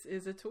Fitz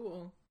is a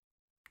tool.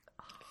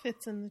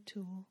 Fits in the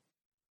tool.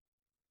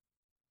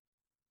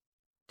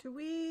 Do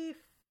we...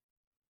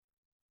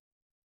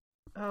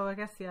 Oh, I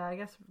guess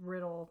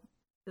Riddle...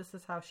 This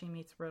is how she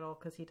meets Riddle,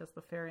 because he does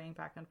the ferrying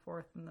back and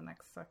forth in the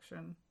next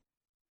section.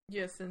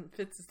 Yes, and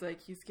Fitz is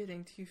like, he's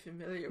getting too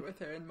familiar with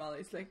her, and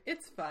Molly's like,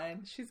 it's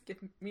fine. She's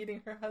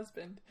meeting her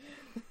husband.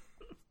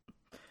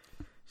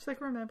 She's like,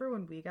 remember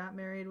when we got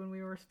married when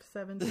we were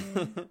 17?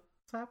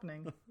 What's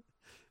happening?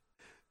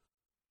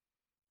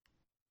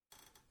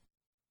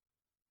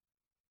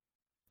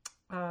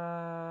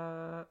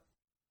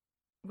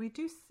 We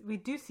do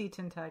see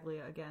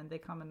Tintaglia again. They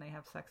come and they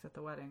have sex at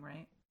the wedding,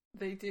 right?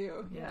 They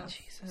do, yeah.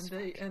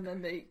 And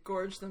then they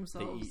gorge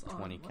themselves. They eat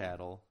 20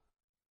 cattle.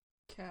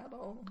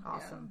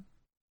 Awesome.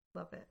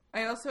 Yeah. Love it.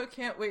 I also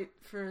can't wait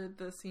for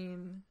the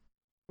scene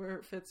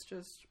where Fitz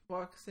just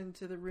walks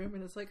into the room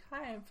and is like,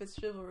 "Hi, I'm Fitz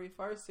Chivalry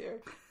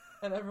Farseer,"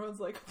 and everyone's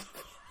like, "What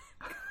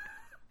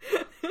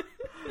the fuck?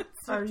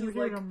 Are you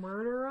going to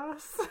murder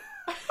us?"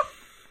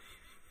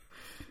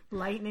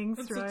 Lightning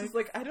strike. Just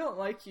like, I don't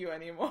like you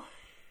anymore.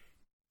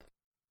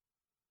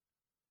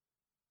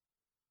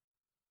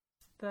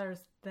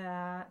 There's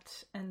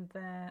that, and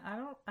then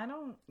I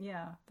don't.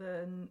 Yeah,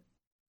 then.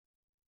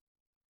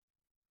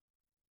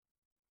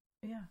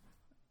 Yeah,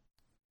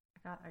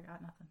 I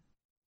got nothing.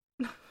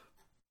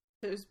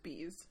 There's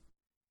bees.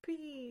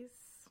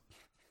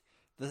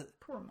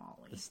 Poor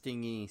Molly. The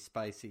stingy,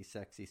 spicy,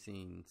 sexy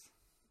scenes.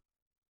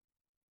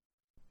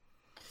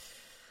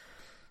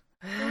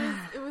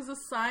 It was a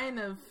sign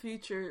of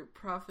future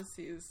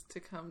prophecies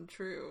to come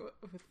true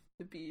with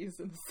the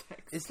bees and the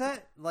sex.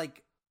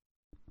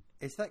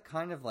 Is that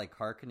kind of like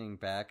hearkening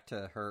back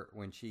to her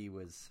when she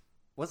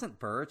wasn't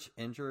Birch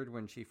injured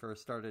when she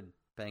first started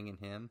banging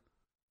him?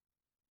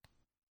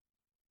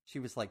 She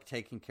was like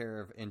taking care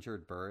of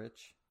injured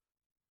Birch.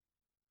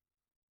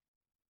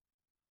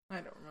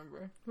 I don't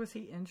remember. Was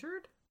he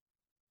injured?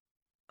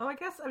 Oh, I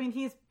guess. I mean,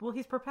 he's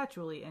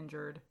perpetually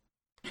injured.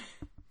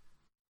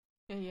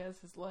 Yeah, he has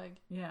his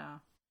leg. Yeah.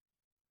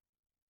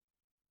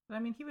 But I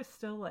mean, he was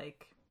still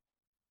like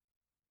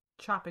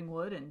chopping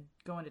wood and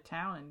going to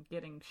town and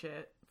getting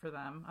shit for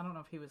them. I don't know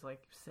if he was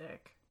like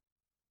sick.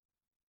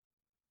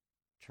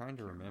 Trying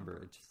to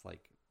remember. It just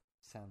like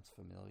sounds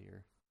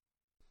familiar.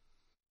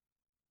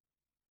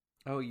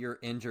 Oh, you're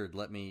injured.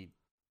 Let me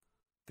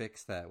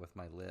fix that with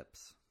my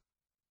lips.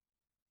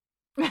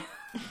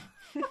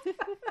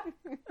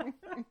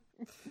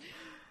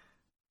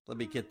 Let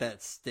me get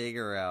that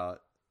stinger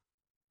out.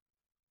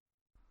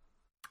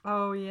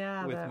 Oh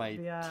yeah, with my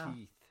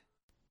teeth.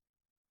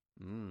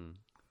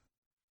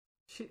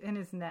 In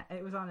his neck.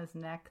 It was on his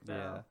neck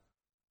though.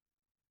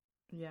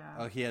 Yeah.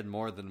 Oh, he had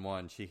more than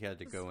one. She had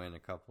to go in a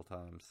couple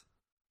times.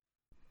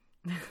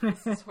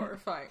 This is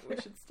horrifying. We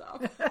should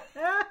stop.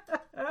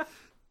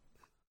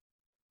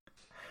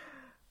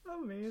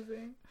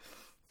 Amazing.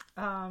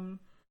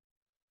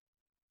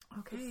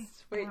 Okay.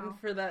 Just waiting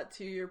for that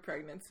 2-year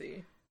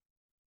pregnancy.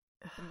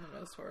 And the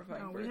most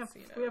horrifying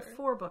scene ever. We have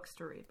 4 books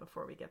to read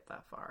before we get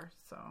that far,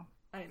 so.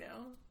 I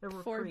know. There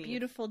were 4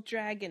 beautiful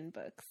dragon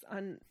books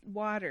on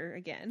water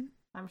again.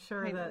 I'm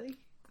sure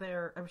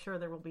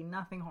there will be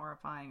nothing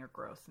horrifying or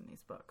gross in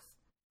these books.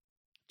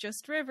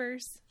 Just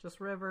rivers.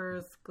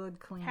 Good,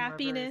 clean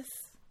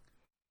happiness.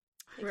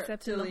 Rivers.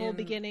 Except in the whole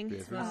beginning.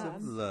 Rivers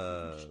of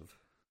love.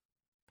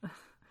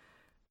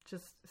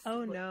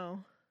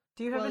 No.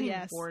 Do you have any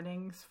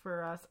warnings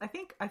for us? I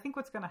think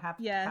what's going to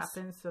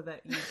happen so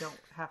that you don't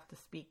have to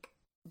speak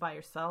by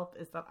yourself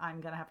is that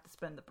I'm going to have to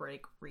spend the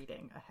break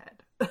reading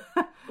ahead.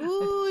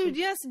 Ooh,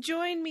 yes,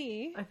 join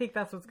me. I think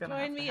that's what's going to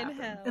happen. Join me in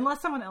hell.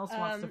 Unless someone else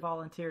wants to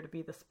volunteer to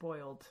be the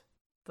spoiled,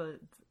 the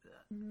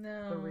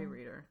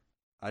rereader.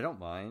 I don't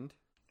mind.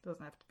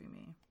 Doesn't have to be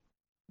me.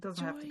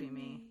 Doesn't have to be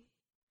me.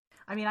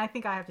 I mean, I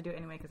think I have to do it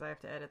anyway because I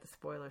have to edit the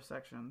spoiler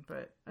section,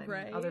 but I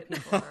mean, other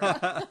people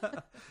are.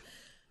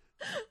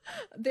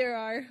 There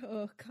are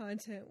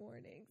content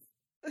warnings.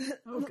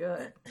 Oh,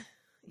 good.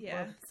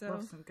 Yeah,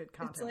 love some good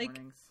content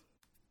warnings.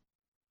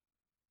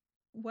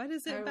 What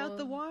is it about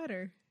the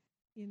water?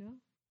 You know?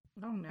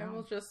 Oh no. I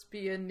will just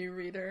be a new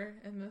reader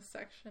in this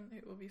section.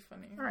 It will be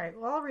funny. All right.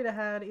 Well, I'll read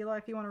ahead. Eli,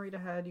 if you want to read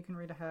ahead, you can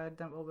read ahead.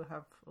 Then we'll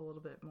have a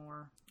little bit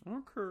more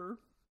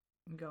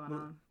going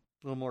on.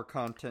 A little more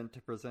content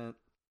to present.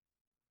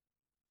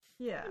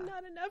 Yeah.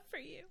 Not enough for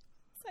you.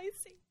 I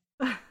see.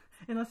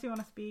 Unless you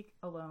want to speak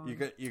alone.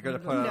 You're going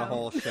to put on a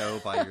whole show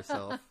by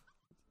yourself.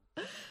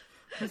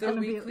 It's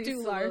going to be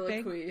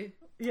soliloquy.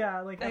 Yeah,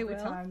 like every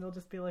time there'll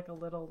just be like a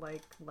little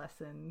like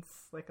lessons.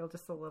 Like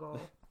just a little...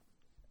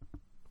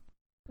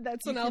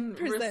 That's when I'll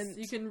present.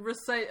 You can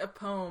recite a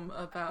poem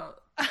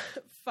about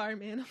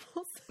farm animals.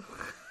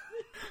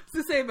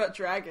 To say about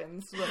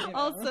dragons. But,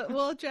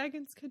 Also,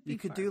 dragons could be. You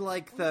could farm do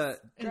like the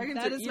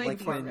dragons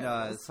like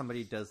when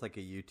somebody does like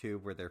a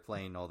YouTube where they're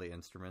playing all the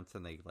instruments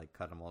and they like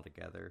cut them all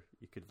together.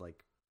 You could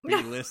like be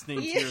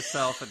listening to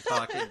yourself and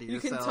talking to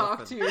yourself. You can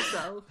talk to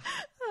yourself.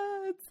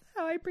 That's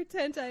how I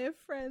pretend I have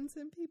friends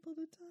and people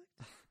to talk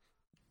to.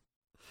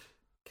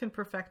 Can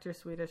perfect your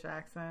Swedish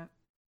accent.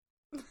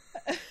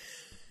 I'm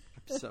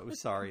so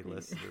sorry,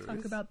 listeners.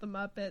 Talk about the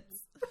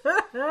Muppets.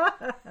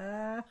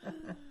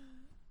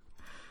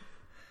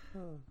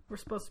 We're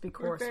supposed to be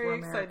coarse. We're very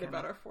American. excited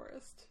about our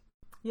forest.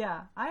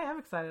 Yeah, I am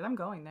excited. I'm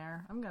going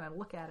there. I'm gonna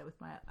look at it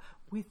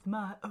with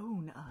my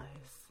own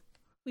eyes.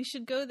 We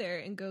should go there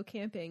and go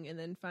camping, and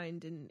then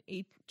find an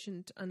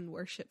ancient,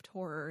 unworshipped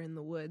horror in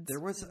the woods. There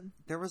was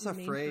a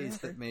phrase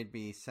that made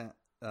me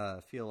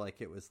feel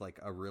like it was like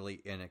a really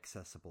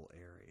inaccessible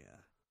area.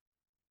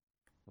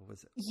 What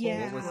was it?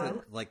 Yeah, what was it?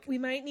 Like, we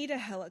might need a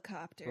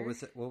helicopter. What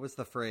was it? What was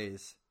the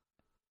phrase?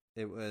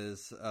 It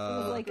was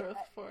like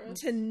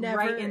to never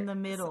right in the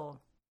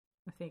middle.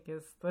 I think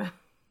is the.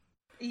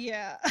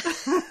 Yeah.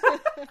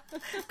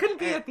 Couldn't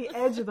be at the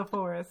edge of the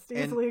forest.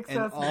 Easily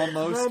accessible. An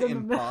almost right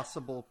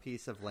impossible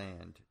piece of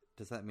land.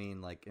 Does that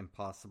mean like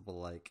impossible,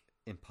 like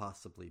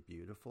impossibly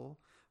beautiful?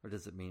 Or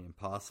does it mean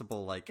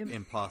impossible, like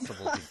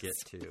impossible to get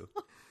to?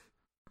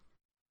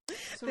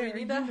 So we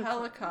need a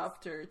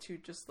helicopter to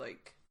just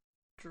like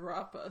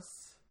drop us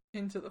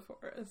into the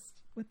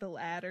forest. With the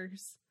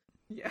ladders.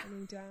 Yeah.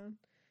 Coming down.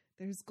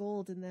 There's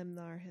gold in them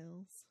thar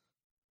hills.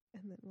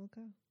 And then we'll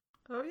go.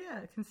 Oh yeah,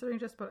 considering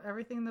just about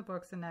everything in the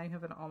books, and now you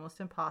have an almost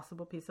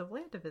impossible piece of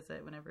land to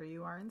visit whenever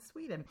you are in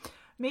Sweden.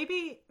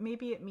 Maybe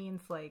it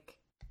means like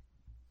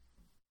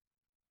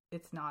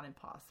it's not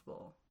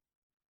impossible.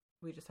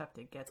 We just have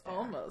to get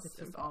there. It's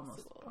just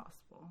almost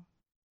impossible.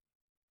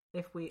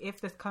 If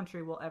this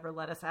country will ever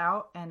let us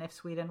out, and if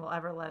Sweden will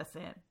ever let us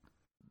in.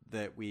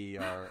 That we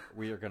are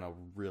gonna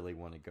really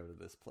want to go to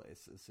this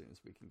place as soon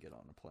as we can get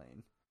on a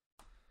plane.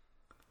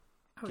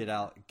 Get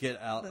out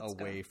Let's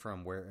away go.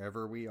 from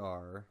wherever we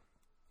are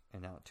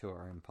and out to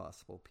our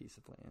impossible piece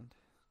of land.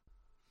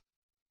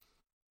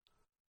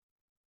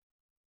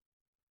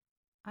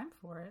 I'm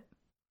for it.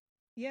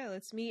 Yeah,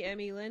 let's meet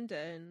Emmy Linda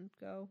and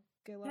go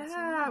get lots of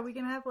Yeah, meat. we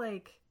can have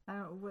like I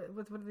don't know,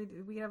 what do they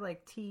do? We can have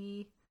like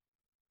tea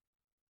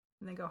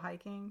and then go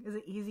hiking. Is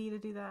it easy to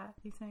do that,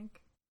 you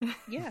think?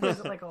 Yeah. Or is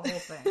it like a whole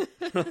thing?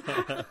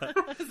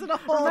 Is it a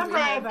whole Remember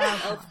I have thing?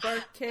 asthma.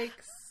 Elfbark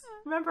cakes.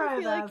 Remember I I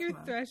feel have like your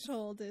asthma.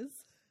 threshold is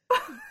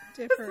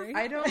differing.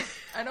 I don't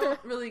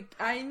really.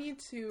 I need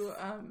to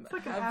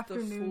like an have the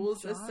afternoon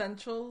fool's jaunt.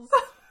 essentials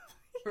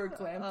for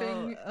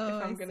glamping Oh,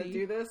 if I'm I gonna see.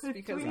 do this If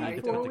because we We I need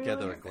to don't. put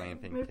together a four-wheelers.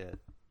 glamping kit.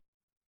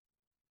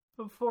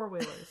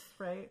 4-wheelers,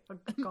 right? A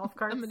golf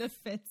cart. I'm gonna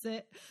fix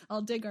it.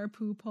 I'll dig our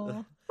poop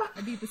hole.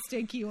 I'll be the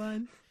stinky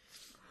one.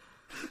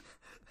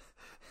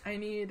 I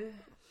need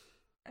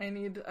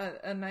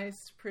a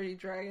nice, pretty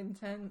dragon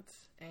tent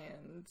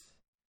and.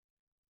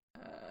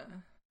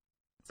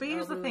 But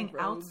here's the thing: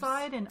 robes.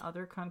 outside in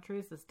other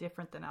countries is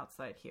different than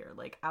outside here.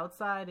 Like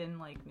outside in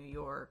like New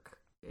York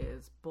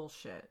is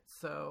bullshit.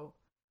 So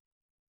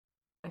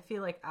I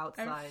feel like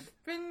outside. I've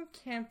been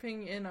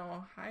camping in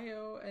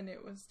Ohio and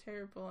it was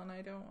terrible, and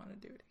I don't want to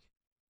do it again.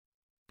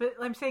 But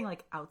I'm saying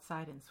like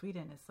outside in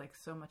Sweden is like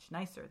so much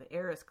nicer. The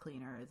air is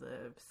cleaner.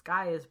 The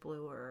sky is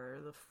bluer.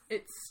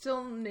 It's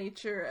still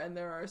nature, and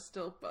there are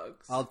still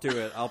bugs. I'll do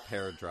it. I'll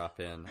paradrop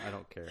in. I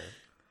don't care.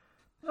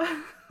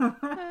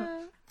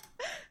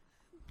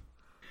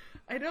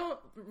 I don't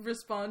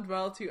respond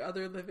well to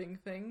other living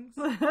things.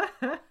 I'll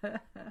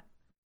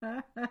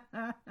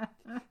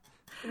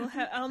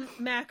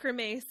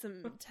macrame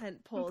some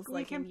tent poles We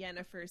like can- in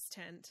Yennefer's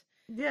tent.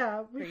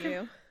 Yeah, For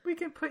you. we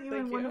can put you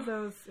Thank in one you. of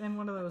those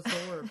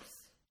zorbs.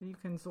 You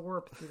can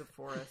zorb through the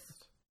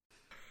forest.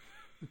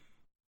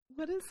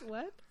 What is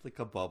what? Like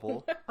a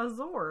bubble. A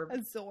zorb. A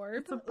zorb?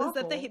 It's a Is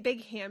that the bubble.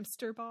 big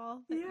hamster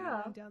ball? that you're Yeah.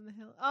 running down the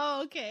hill.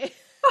 Oh, okay.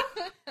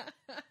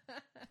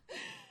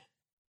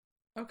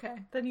 Okay,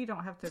 Then you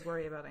don't have to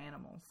worry about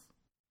animals.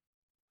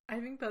 I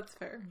think that's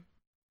fair.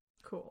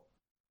 Cool.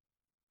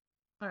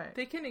 All right.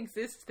 They can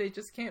exist, they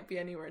just can't be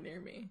anywhere near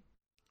me.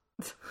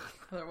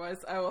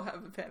 Otherwise, I will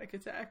have a panic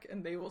attack,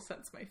 and they will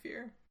sense my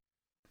fear.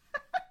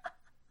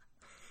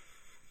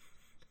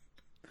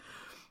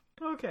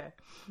 Okay.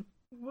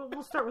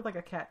 We'll start with like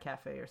a cat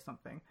cafe or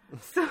something.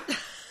 So,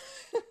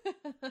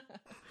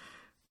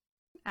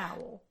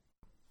 owl.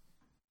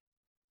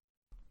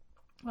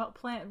 Well,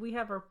 we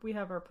have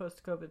our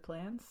post-COVID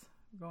plans.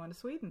 We're going to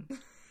Sweden.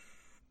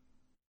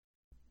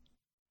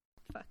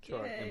 Fuck To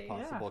our yeah.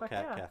 impossible fuck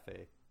cat yeah.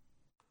 cafe.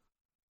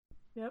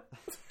 Yep.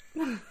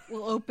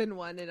 We'll open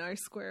one in our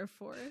square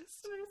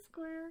forest. Nice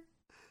square.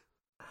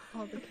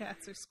 All the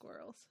cats are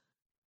squirrels,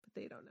 but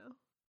they don't know.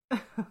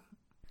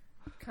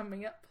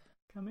 Coming up.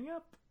 Coming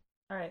up.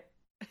 All right.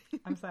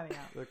 I'm signing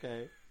out.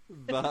 Okay.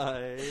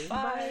 Bye.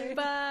 Bye.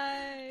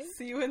 Bye.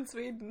 See you in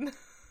Sweden.